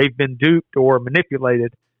they've been duped or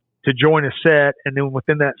manipulated to join a set, and then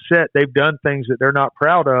within that set they've done things that they're not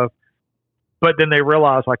proud of, but then they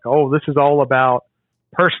realize like, oh, this is all about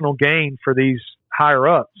personal gain for these higher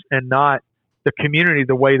ups and not the community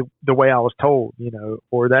the way I was told,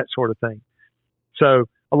 or that sort of thing. So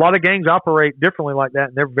a lot of gangs operate differently like that,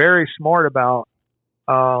 and they're very smart about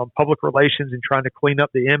public relations and trying to clean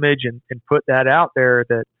up the image and put that out there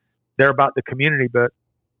that they're about the community. But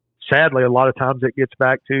sadly, a lot of times it gets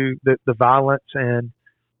back to the violence and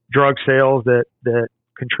drug sales that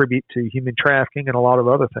contribute to human trafficking and a lot of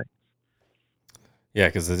other things. Yeah,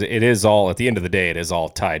 because it is all, at the end of the day, it is all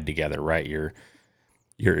tied together, right? Your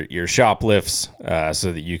shoplifts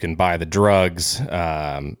so that you can buy the drugs.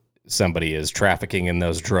 Somebody is trafficking in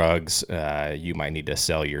those drugs. You might need to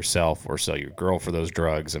sell yourself or sell your girl for those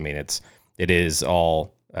drugs. I mean, it is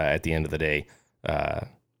all at the end of the day.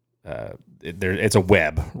 It's a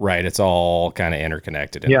web, right? It's all kind of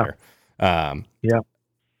interconnected in there. Yeah.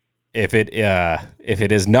 If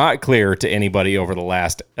it is not clear to anybody over the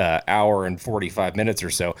last hour and 45 minutes or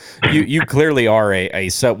so, you clearly are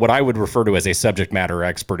what I would refer to as a subject matter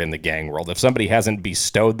expert in the gang world. If somebody hasn't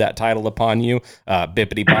bestowed that title upon you,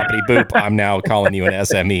 bippity boppity boop, I'm now calling you an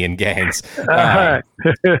SME in gangs.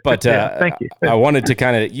 But thank you. I wanted to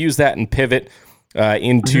kind of use that and pivot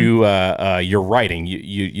into your writing.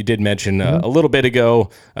 You did mention a little bit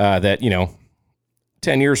ago that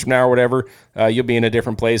 10 years from now or whatever, you'll be in a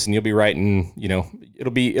different place and you'll be writing,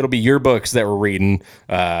 it'll be your books that we're reading,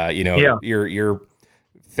 your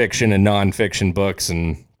fiction and nonfiction books,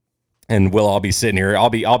 and we'll all be sitting here. I'll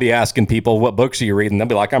be asking people, what books are you reading? They'll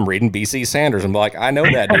be like, I'm reading B.C. Sanders. I'm like, I know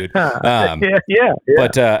that dude.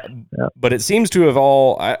 But it seems to have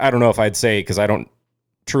all, I don't know if I'd say, because I don't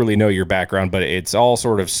truly know your background, but it's all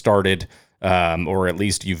sort of started or at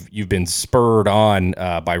least you've been spurred on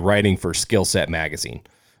by writing for Skill Set magazine.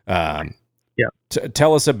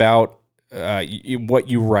 Tell us about what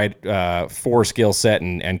you write for Skill Set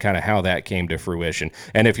and kind of how that came to fruition.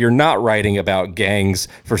 And if you're not writing about gangs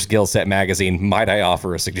for Skill Set magazine, might I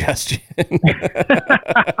offer a suggestion?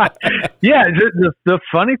 Yeah, the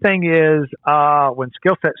funny thing is when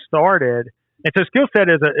Skill Set started, and so Skill Set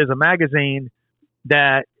is a magazine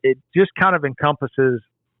that it just kind of encompasses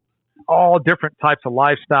all different types of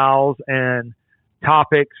lifestyles and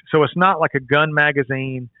topics. So it's not like a gun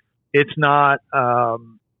magazine. It's not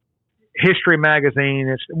history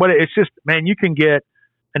magazine. It's just, man, you can get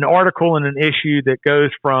an article in an issue that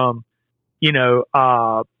goes from,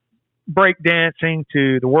 breakdancing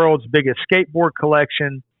to the world's biggest skateboard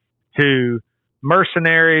collection to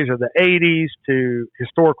mercenaries of the 80s to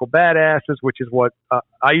historical badasses, which is what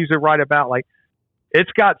I usually write about. Like,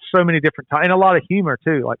 it's got so many different types and a lot of humor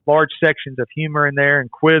too, like large sections of humor in there and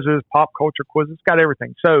quizzes, pop culture quizzes. It's got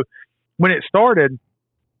everything. So when it started,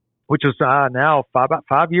 which was now about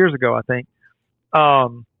 5 years ago, I think,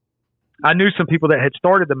 I knew some people that had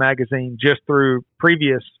started the magazine just through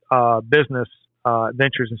previous business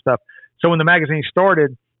ventures and stuff. So when the magazine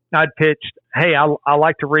started, I'd pitched, hey, I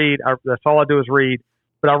like to read. That's all I do is read.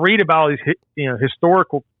 But I read about all these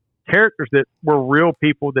historical characters that were real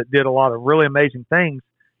people that did a lot of really amazing things.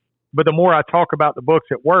 But the more I talk about the books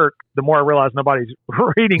at work, the more I realize nobody's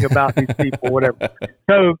reading about these people, whatever.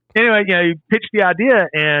 So anyway, you pitched the idea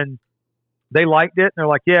and they liked it. And they're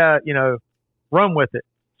like, yeah, run with it.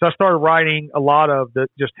 So I started writing a lot of the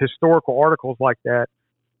just historical articles like that,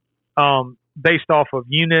 based off of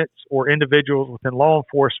units or individuals within law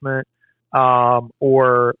enforcement,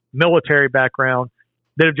 or military background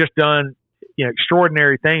that have just done,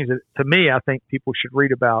 extraordinary things that, to me, I think people should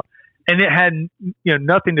read about. And it had,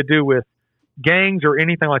 nothing to do with gangs or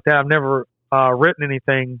anything like that. I've never written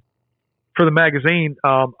anything for the magazine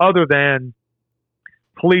other than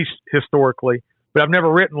police historically, but I've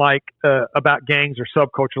never written about gangs or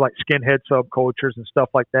subculture, like skinhead subcultures and stuff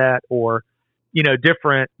like that, or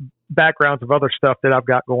different backgrounds of other stuff that I've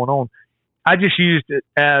got going on. I just used it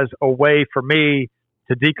as a way for me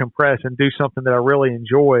to decompress and do something that I really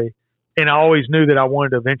enjoy. And I always knew that I wanted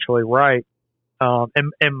to eventually write.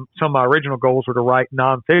 And some of my original goals were to write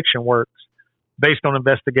nonfiction works based on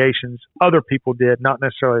investigations other people did, not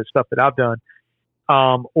necessarily the stuff that I've done,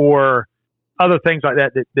 or other things like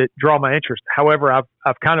that draw my interest. However,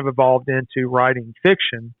 I've kind of evolved into writing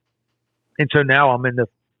fiction. And so now I'm in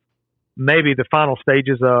maybe the final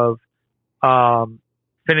stages of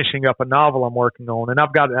finishing up a novel I'm working on. And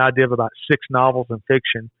I've got an idea of about 6 novels in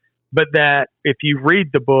fiction, but that if you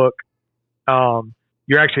read the book,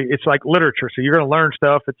 it's like literature. So you're going to learn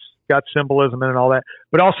stuff. It's got symbolism in it and all that,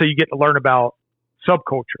 but also you get to learn about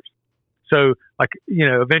subcultures. So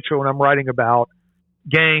eventually when I'm writing about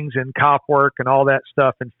gangs and cop work and all that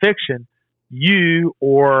stuff in fiction,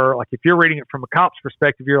 if you're reading it from a cop's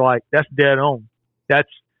perspective, you're like, that's dead on. That's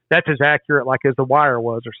as accurate as The Wire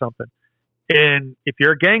was or something. And if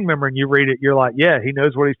you're a gang member and you read it, you're like, yeah, he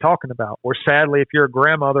knows what he's talking about. Or sadly, if you're a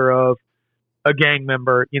grandmother of a gang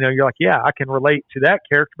member, you're like, yeah, I can relate to that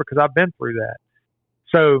character because I've been through that.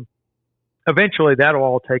 So eventually that'll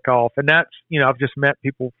all take off. And that's, I've just met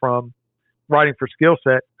people from writing for Skill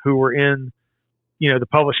Set who were in, the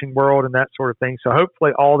publishing world and that sort of thing. So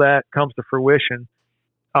hopefully all that comes to fruition.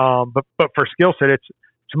 But for Skill Set, it's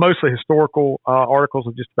mostly historical articles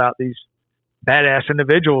of just about these badass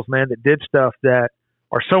individuals, man, that did stuff that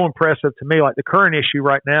are so impressive to me. Like the current issue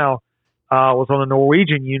right now was on a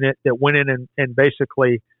Norwegian unit that went in and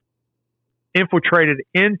basically infiltrated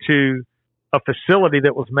into a facility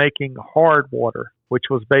that was making hard water, which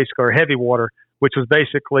was or heavy water, which was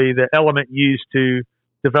basically the element used to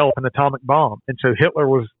develop an atomic bomb. And so Hitler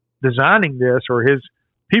was designing this, or his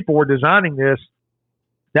people were designing this.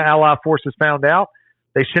 The Allied forces found out.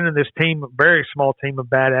 They sent in this team, a very small team of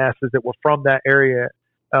badasses that were from that area,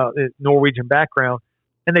 Norwegian background,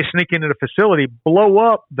 and they sneak into the facility, blow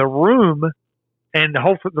up the room, and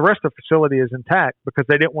the rest of the facility is intact because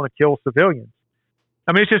they didn't want to kill civilians.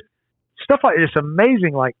 I mean, it's just stuff like it's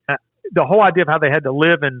amazing. Like the whole idea of how they had to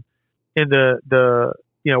live in the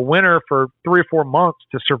winter for 3 or 4 months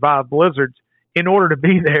to survive blizzards in order to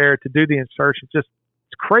be there to do the insertion. It's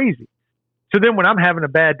crazy. So then when I'm having a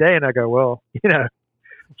bad day and I go, well,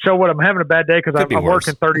 so what, I'm having a bad day because I'm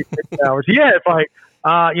working 36 hours. Yeah, it's like,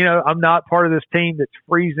 I'm not part of this team that's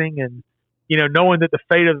freezing and, knowing that the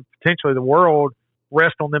fate of potentially the world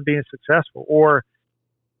rests on them being successful. Or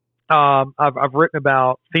I've written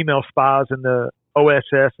about female spies in the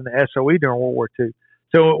OSS and the SOE during World War II.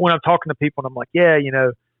 So when I'm talking to people and I'm like, yeah,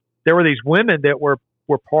 there were these women that were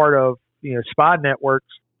part of, spy networks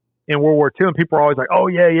in World War II, and people were always like, oh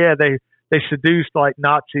yeah, they seduced like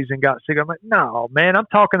Nazis and got sick. I'm like, no, man, I'm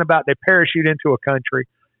talking about they parachute into a country,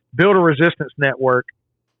 build a resistance network,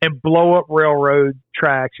 and blow up railroad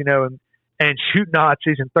tracks, and shoot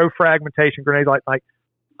Nazis and throw fragmentation grenades. Like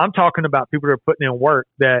I'm talking about people that are putting in work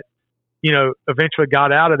that, eventually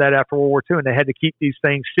got out of that after World War II, and they had to keep these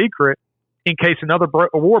things secret in case another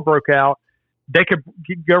war broke out. They could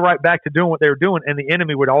go right back to doing what they were doing, and the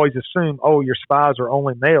enemy would always assume, oh, your spies are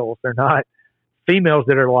only males. They're not females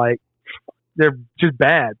that are like, they're just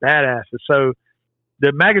badasses. So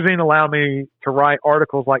the magazine allowed me to write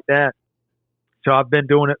articles like that. So I've been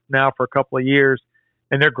doing it now for a couple of years,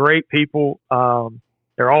 and they're great people.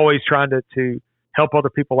 They're always trying to help other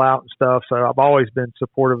people out and stuff. So I've always been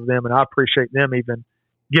supportive of them, and I appreciate them even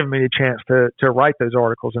giving me the chance to write those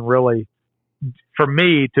articles, and really, for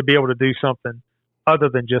me, to be able to do something other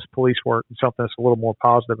than just police work and something that's a little more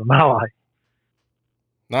positive in my life.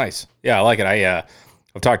 Nice. Yeah, I like it.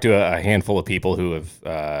 I've talked to a handful of people who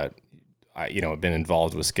have, been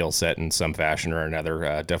involved with Skill Set in some fashion or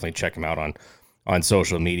another. Definitely check them out on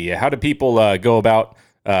social media. How do people go about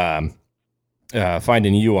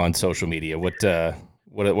finding you on social media? What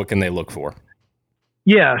can they look for?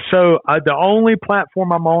 Yeah, so the only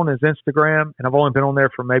platform I'm on is Instagram, and I've only been on there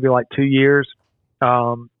for maybe like 2 years.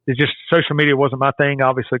 It's just social media wasn't my thing,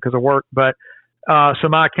 obviously, because of work. But so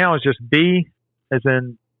my account is just B as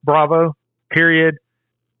in Bravo, period,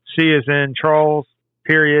 C as in Charles,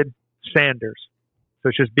 period, Sanders. So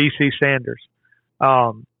it's just BC Sanders.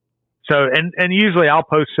 And usually I'll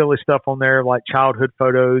post silly stuff on there, like childhood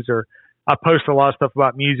photos, or I post a lot of stuff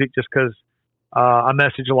about music just because I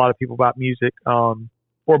message a lot of people about music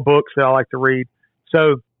or books that I like to read.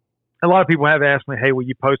 So a lot of people have asked me, hey, will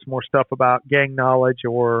you post more stuff about gang knowledge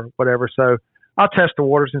or whatever? So I'll test the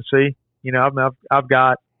waters and see. I've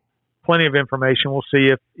got plenty of information. We'll see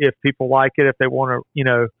if people like it, if they want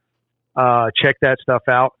to, check that stuff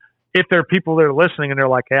out. If there are people that are listening and they're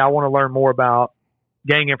like, hey, I want to learn more about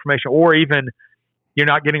gang information, or even you're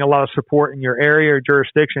not getting a lot of support in your area or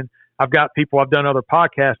jurisdiction, I've done other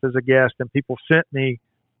podcasts as a guest, and people sent me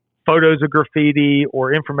photos of graffiti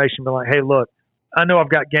or information, be like, hey, look, I know I've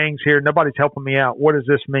got gangs here. Nobody's helping me out. What does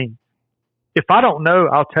this mean? If I don't know,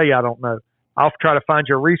 I'll tell you I don't know. I'll try to find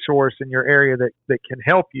you a resource in your area that can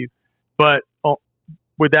help you. But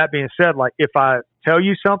with that being said, like if I tell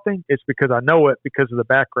you something, it's because I know it because of the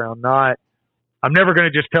background. I'm never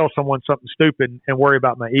going to just tell someone something stupid and worry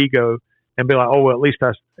about my ego and be like, oh, well, at least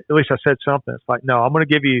I said something. It's like, no, I'm going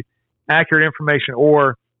to give you accurate information,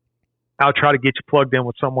 or I'll try to get you plugged in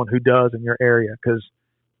with someone who does in your area, because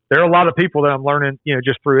there are a lot of people that I'm learning,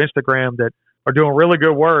 just through Instagram that are doing really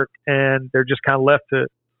good work, and they're just kind of left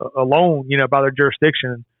alone, by their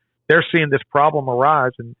jurisdiction. They're seeing this problem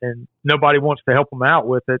arise, and nobody wants to help them out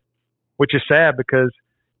with it, which is sad because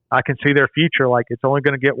I can see their future. Like, it's only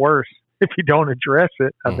going to get worse if you don't address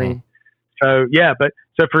it. I mean, so yeah,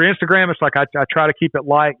 so for Instagram, it's like I try to keep it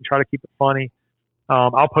light and try to keep it funny.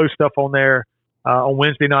 I'll post stuff on there. On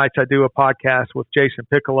Wednesday nights, I do a podcast with Jason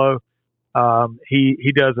Piccolo.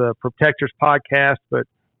 He does a Protectors podcast, but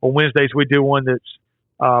on Wednesdays we do one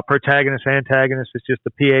that's protagonist, antagonist. It's just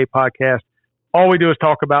a PA podcast. All we do is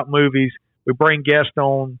talk about movies. We bring guests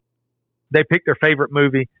on. They pick their favorite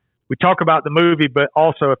movie. We talk about the movie, but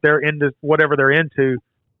also if they're into whatever they're into,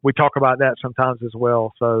 we talk about that sometimes as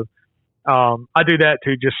well. So I do that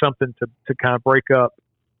too, just something to kind of break up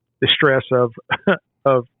the stress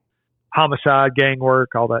of homicide, gang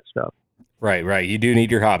work, all that stuff. Right. You do need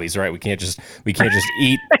your hobbies, right? We can't just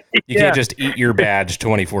eat. You can't just eat your badge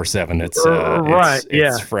 24/7.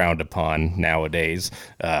 It's frowned upon nowadays.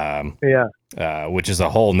 Which is a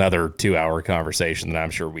whole nother 2-hour conversation that I'm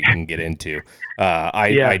sure we can get into. I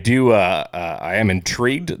am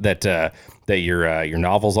intrigued that your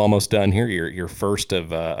novel's almost done here. Your first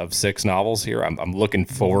of 6 novels here. I'm looking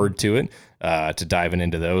forward to it, to diving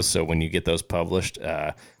into those. So when you get those published,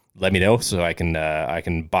 let me know so I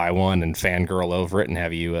can buy one and fangirl over it and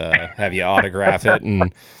have you autograph it,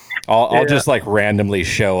 and I'll just like randomly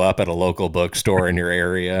show up at a local bookstore in your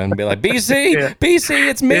area and be like, BC,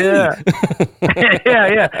 it's me. Yeah.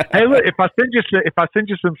 Hey, look, if I send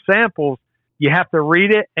you some samples, you have to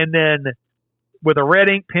read it and then with a red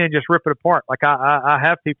ink pen just rip it apart. Like I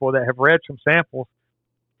have people that have read some samples,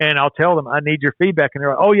 and I'll tell them I need your feedback, and they're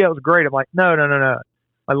like, oh yeah, it was great. I'm like, no.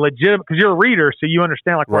 A legitimate, because you're a reader, so you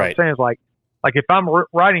understand. Like what I'm saying is like if I'm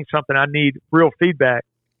writing something, I need real feedback.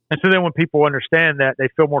 And so then when people understand that, they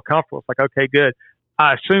feel more comfortable. It's like, okay, good.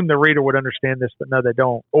 I assume the reader would understand this, but no, they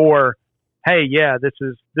don't. Or hey, yeah, this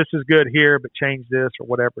is good here, but change this or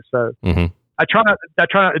whatever. So Mm-hmm. I try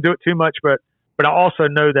not to do it too much, but I also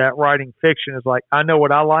know that writing fiction is like, I know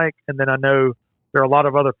what I like, and then I know there are a lot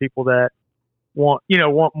of other people that want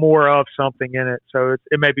more of something in it. So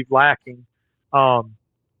it may be lacking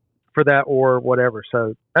for that or whatever.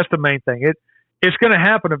 So that's the main thing. It's going to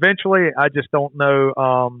happen eventually. I just don't know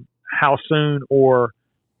how soon or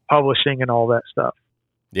publishing and all that stuff.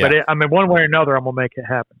 Yeah. But one way or another, I'm gonna make it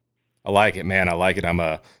happen. I like it, man. I like it. I'm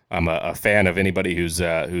a fan of anybody who's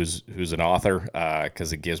an author,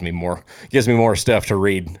 because it gives me more stuff to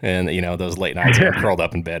read, and those late nights when I'm curled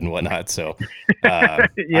up in bed and whatnot. So Yeah,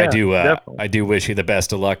 I do wish you the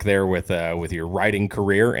best of luck there with your writing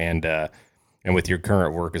career and with your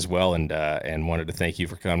current work as well. And wanted to thank you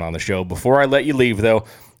for coming on the show. Before I let you leave, though,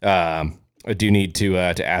 I do need to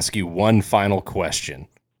ask you one final question,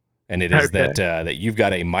 and it is that you've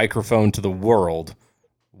got a microphone to the world.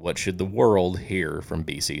 What should the world hear from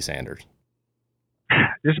BC Sanders?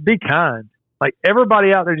 Just be kind. Like,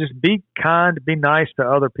 everybody out there, just be kind, be nice to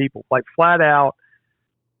other people. Like, flat out,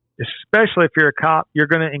 especially if you're a cop, you're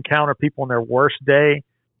going to encounter people on their worst day.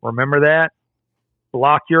 Remember that.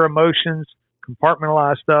 Block your emotions,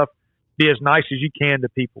 compartmentalize stuff, be as nice as you can to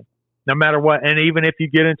people, no matter what. And even if you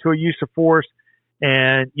get into a use of force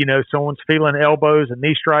and, someone's feeling elbows and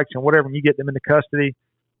knee strikes and whatever, and you get them into custody,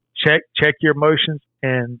 check your emotions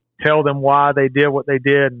and tell them why they did what they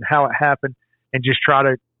did and how it happened, and just try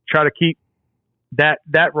to keep that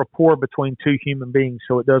rapport between two human beings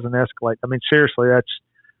so it doesn't escalate. I mean, seriously,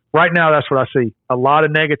 right now that's what I see. A lot of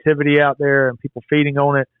negativity out there and people feeding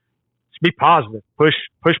on it. Just be positive. Push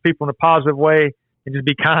people in a positive way, and just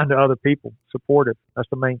be kind to other people. Supportive. That's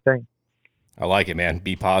the main thing. I like it, man.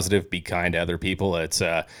 Be positive, be kind to other people. It's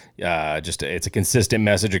it's a consistent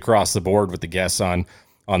message across the board with the guests on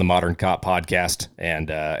the Modern Cop podcast. And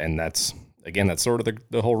that's sort of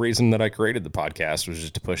the whole reason that I created the podcast, was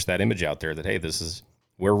just to push that image out there that, hey,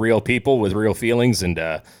 we're real people with real feelings, and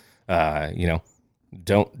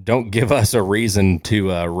don't give us a reason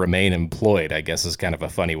to remain employed, I guess is kind of a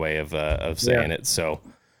funny way of saying it. So,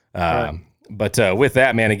 but with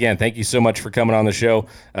that, man, again, thank you so much for coming on the show.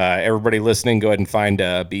 Everybody listening, go ahead and find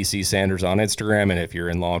BC Sanders on Instagram. And if you're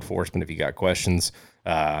in law enforcement, if you got questions,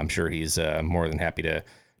 I'm sure he's more than happy to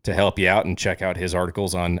help you out, and check out his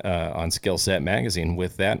articles on Skill Set Magazine.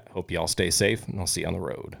 With that, hope you all stay safe, and I'll see you on the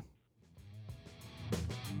road.